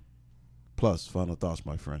code. Plus, final thoughts,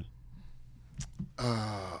 my friend.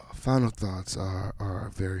 Final thoughts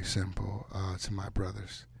are very simple to my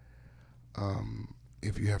brothers.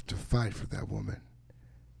 If you have to fight for that woman,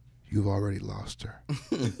 you've already lost her.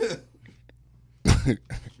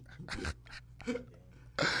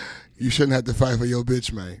 You shouldn't have to fight for your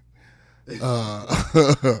bitch, man.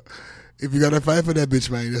 If you got to fight for that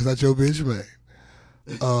bitch, man, that's not your bitch, man.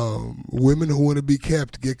 Women who want to be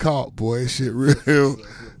kept get caught, boy. Shit real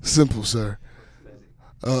simple, sir.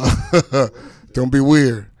 Don't be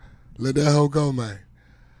weird. Let that hoe go, man.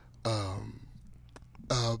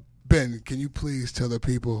 Ben, can you please tell the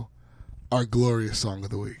people our glorious song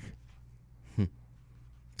of the week?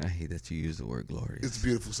 I hate that you use the word glorious. It's a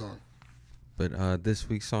beautiful song. But this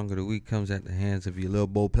week's song of the week comes at the hands of your little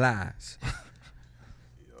boy Plies.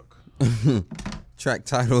 Track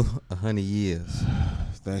title, 100 Years.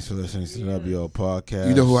 Thanks for listening to the WO podcast.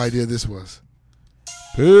 You know who idea this was?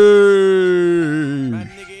 Peace.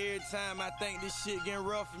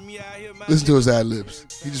 Listen to his ad libs.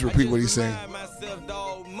 He just repeat what he's saying.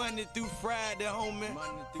 Monday through Friday, homie.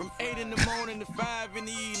 From 8 in the morning to 5 in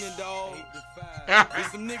the evening, dog.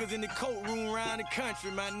 There's some niggas in the courtroom around the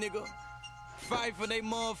country, my nigga. Fight for they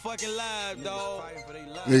motherfucking lives, dog.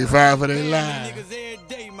 Nigga, fight for their lives. Niggas every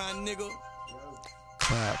day, my nigga.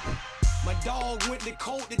 Clap. My dog went to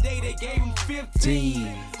court the day they gave him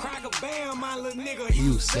 15. Cracker bam, my little nigga, he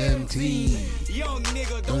was 17. Young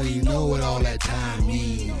nigga, don't even know what all that time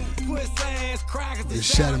mean. Puss ass crackers, they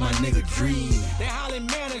shatter my nigga dream. They hollering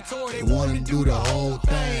mandatory, they want him to do the whole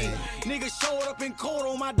thing. Nigga showed up in court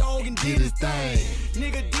on my dog and did his thing.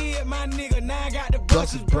 Nigga did my nigga, now I got to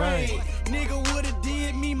bust his brain. Nigga would've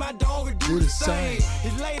did me, my dog would do the same.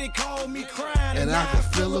 His lady called me crying and I could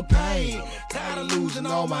feel the pain. Tired of losing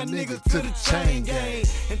all my niggas to the chain gang.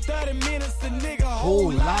 In 30 minutes the nigga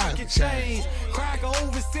whole life can change. Cracker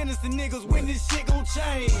over sentence the niggas when this shit gon'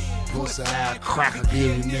 change. Pussy out cracker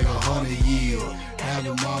give a nigga 100 years. Have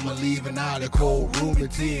your mama leaving out the cold room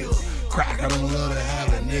until cracker don't love to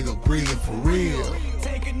have a nigga breathing for real.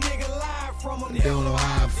 Take a nigga live from him, they don't know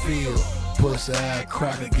how I feel. Pussy ass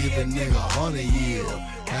cracker give a nigga 100 years.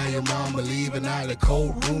 Have your mama leaving out the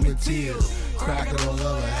cold room in tears. Cracker don't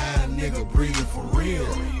love her, have a nigga breathing for real.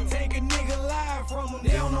 Take a nigga live from him,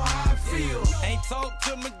 they don't know how I feel. Ain't talked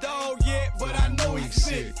to my dog yet, but I know he's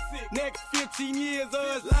sick. Next 15 years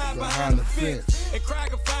of his life behind the fence. And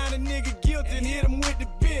Cracker find a nigga guilty and hit him with the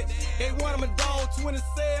bit. They want him a dog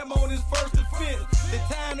 27 on his first offense. The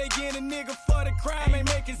time they get a nigga for the crime ain't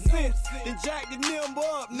making sense. Then jack the number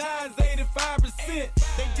up, 9's 85%.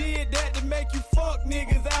 They did that to make you fuck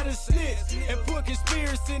niggas out of snitch. And put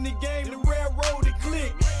conspiracy in the game to railroad the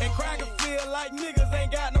click. And Cracker feel like niggas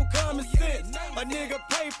ain't got no common sense. A nigga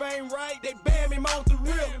paper ain't right, they bam him off the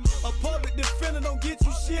rip. A public defender don't get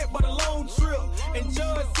you shit but a long trip. And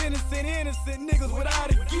judge sentencing innocent niggas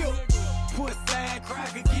without a guilt. Put sad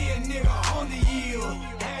Cracker, get a nigga 100 years.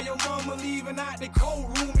 Have your mama leaving out the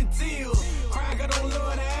cold room in tears. Cracker don't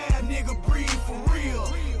love to have nigga breathe for real.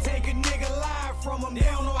 Take a nigga live from him, they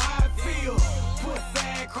don't know how it feel. Put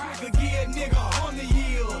sad Cracker, get a nigga 100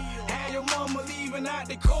 years. Have your mama leaving out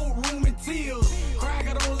the cold room in tears.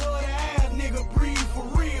 Cracker don't love to have nigga breathe for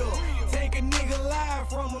real. Take a nigga live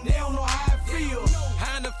from him, they don't know how it feel.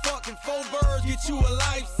 How the fucking 4 birds get you a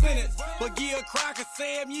life sentence, but give a Cracker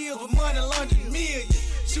 7 years with money laundering millions.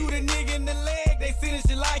 Shoot a nigga in the leg, they sentence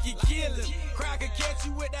you like you kill him. Cracker catch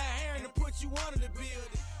you with that hair and put you under the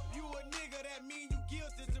building.